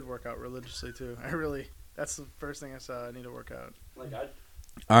 I should work out religiously too. That's the first thing I saw. I need to work out.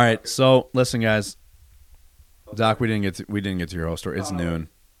 All right, so listen, guys. Doc, we didn't get to your whole story. It's noon.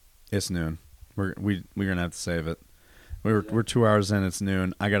 It's noon. We're gonna have to save it. We're 2 hours in. It's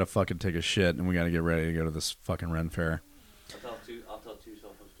noon. I gotta fucking take a shit, and we gotta get ready to go to this fucking Ren Fair. I'll tell 2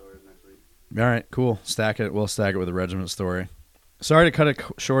 cell phone stories next week. All right, cool. Stack it. We'll stack it with a regiment story. Sorry to cut it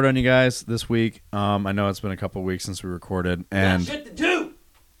short on you guys this week. I know it's been a couple weeks since we recorded, and shit to do.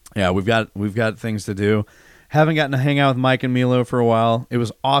 Yeah, we've got things to do. Haven't gotten to hang out with Mike and Milo for a while. It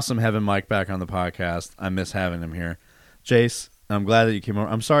was awesome having Mike back on the podcast. I miss having him here. Jace, I'm glad that you came over.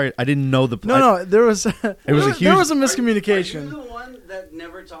 I'm sorry, I didn't know the. No, there was. It was a huge. There was a miscommunication. Are you the one that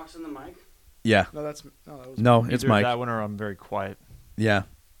never talks in the mic? Yeah. That was No, it's Either Mike. that one or I'm very quiet. Yeah.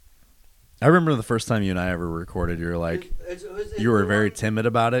 I remember the first time you and I ever recorded. You were like, you were very timid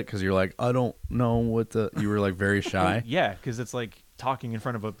about it because you're like, I don't know what the. You were like very shy. Yeah, because it's like talking in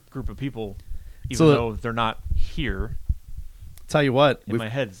front of a group of people, even So- though they're not here. Tell you what, In my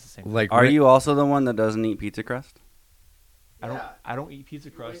head, it's the same. like, Are you also the one that doesn't eat pizza crust? I don't eat pizza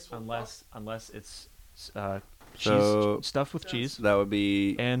crust unless it's cheese So- stuffed with cheese That would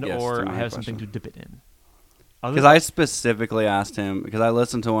be and yes or to I my have question. something to dip it in. Because I specifically asked him, because I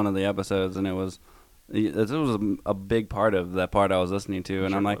listened to one of the episodes and it was a big part of that part I was listening to,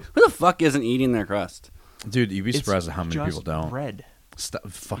 and I'm like, who the fuck isn't eating their crust? dude, you'd be It's surprised at how many just people don't. bread.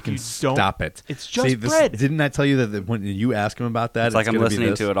 Fucking you don't- stop it. It's just See, bread. Didn't I tell you that when you ask him about that, It's like I'm gonna be listening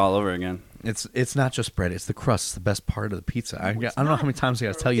this? to it all over again. It's not just bread. It's the crust. It's the best part of the pizza. I don't know how many times I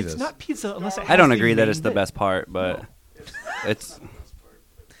got to tell you It's this. not pizza unless it has I don't the agree that main it's the bit. best part, but it's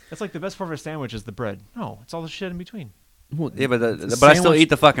It's like the best part of a sandwich is the bread. No, it's all the shit in between. Well, yeah, but the but I still sandwich- eat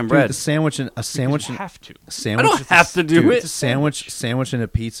the fucking dude, bread. the sandwich and a Because sandwich. you And, have to. sandwich. I don't have to do dude, it. Sandwich and a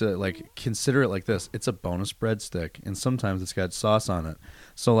pizza. Like, consider it like this: it's a bonus breadstick, and sometimes it's got sauce on it.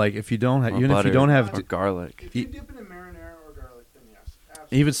 So, like, if you don't have, Or even if butter, you don't have, or garlic. If you dip it in marinara or garlic, then yes.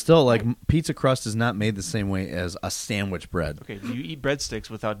 Absolutely. even still, like, pizza crust is not made the same way as a sandwich bread. Okay, do you eat breadsticks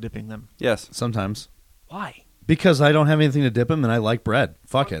without dipping them? Yes. Sometimes, Why? because I don't have anything to dip them, and I like bread.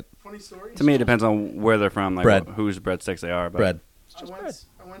 Fuck it, Funny story. To me, it depends on where they're from, like Bread. whose breadsticks they are. But bread.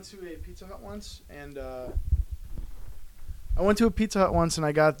 I went to a Pizza Hut once, and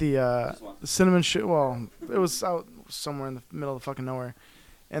I got the cinnamon shit. Well, it was out somewhere in the middle of fucking nowhere,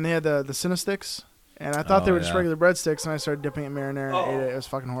 and they had the Cinnasticks, and I thought they Oh, were just yeah. regular breadsticks, and I started dipping it in marinara and ate it. It was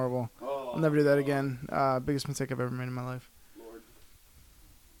fucking horrible. I'll never do that again. Biggest mistake I've ever made in my life.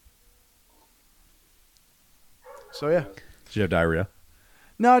 So yeah. Did you have diarrhea?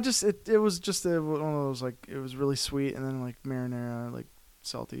 No, it was just one of those, like, it was really sweet, and then like marinara, like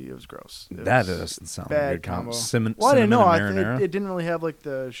salty. It was gross. That doesn't sound like a bad good combo. combo. Cinnamon, Well, I didn't know. cinnamon and marinara? It didn't really have like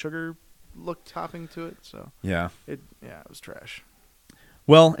the sugar look topping to it, so Yeah. it was trash.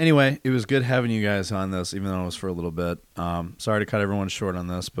 Well, anyway, it was good having you guys on this, even though it was for a little bit. Sorry to cut everyone short on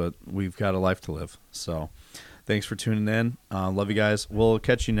this, but we've got a life to live. So thanks for tuning in. Love you guys. We'll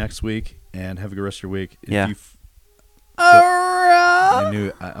catch you next week, and have a good rest of your week. If Yeah. you I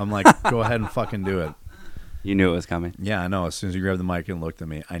knew. I'm like, go ahead and fucking do it. you knew it was coming. Yeah, I know. As soon as you grabbed the mic and looked at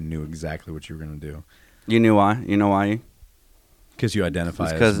me, I knew exactly what you were going to do. You knew why? You know why? Because you identify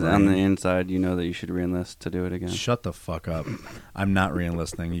It's as because a on the Marine. inside, you know that you should re-enlist to do it again. Shut the fuck up. I'm not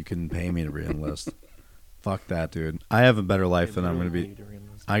re-enlisting. You can pay me to re-enlist. Fuck that, dude. I have a better life than I'm going to be.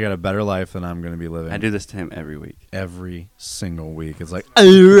 I got a better life than I'm going to be living. I do this to him every week. every single week. It's like,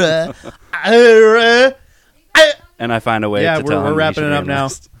 And I find a way yeah, to tell him we're he wrapping should it up now.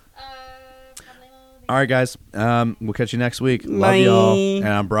 re-enlist. All right, guys. We'll catch you next week. Love Bye. y'all. And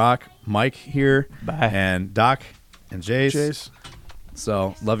I'm Brock, Mike here, Bye. and Doc, and Jace. Jace.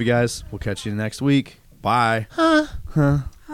 So, love you guys. We'll catch you next week. Bye.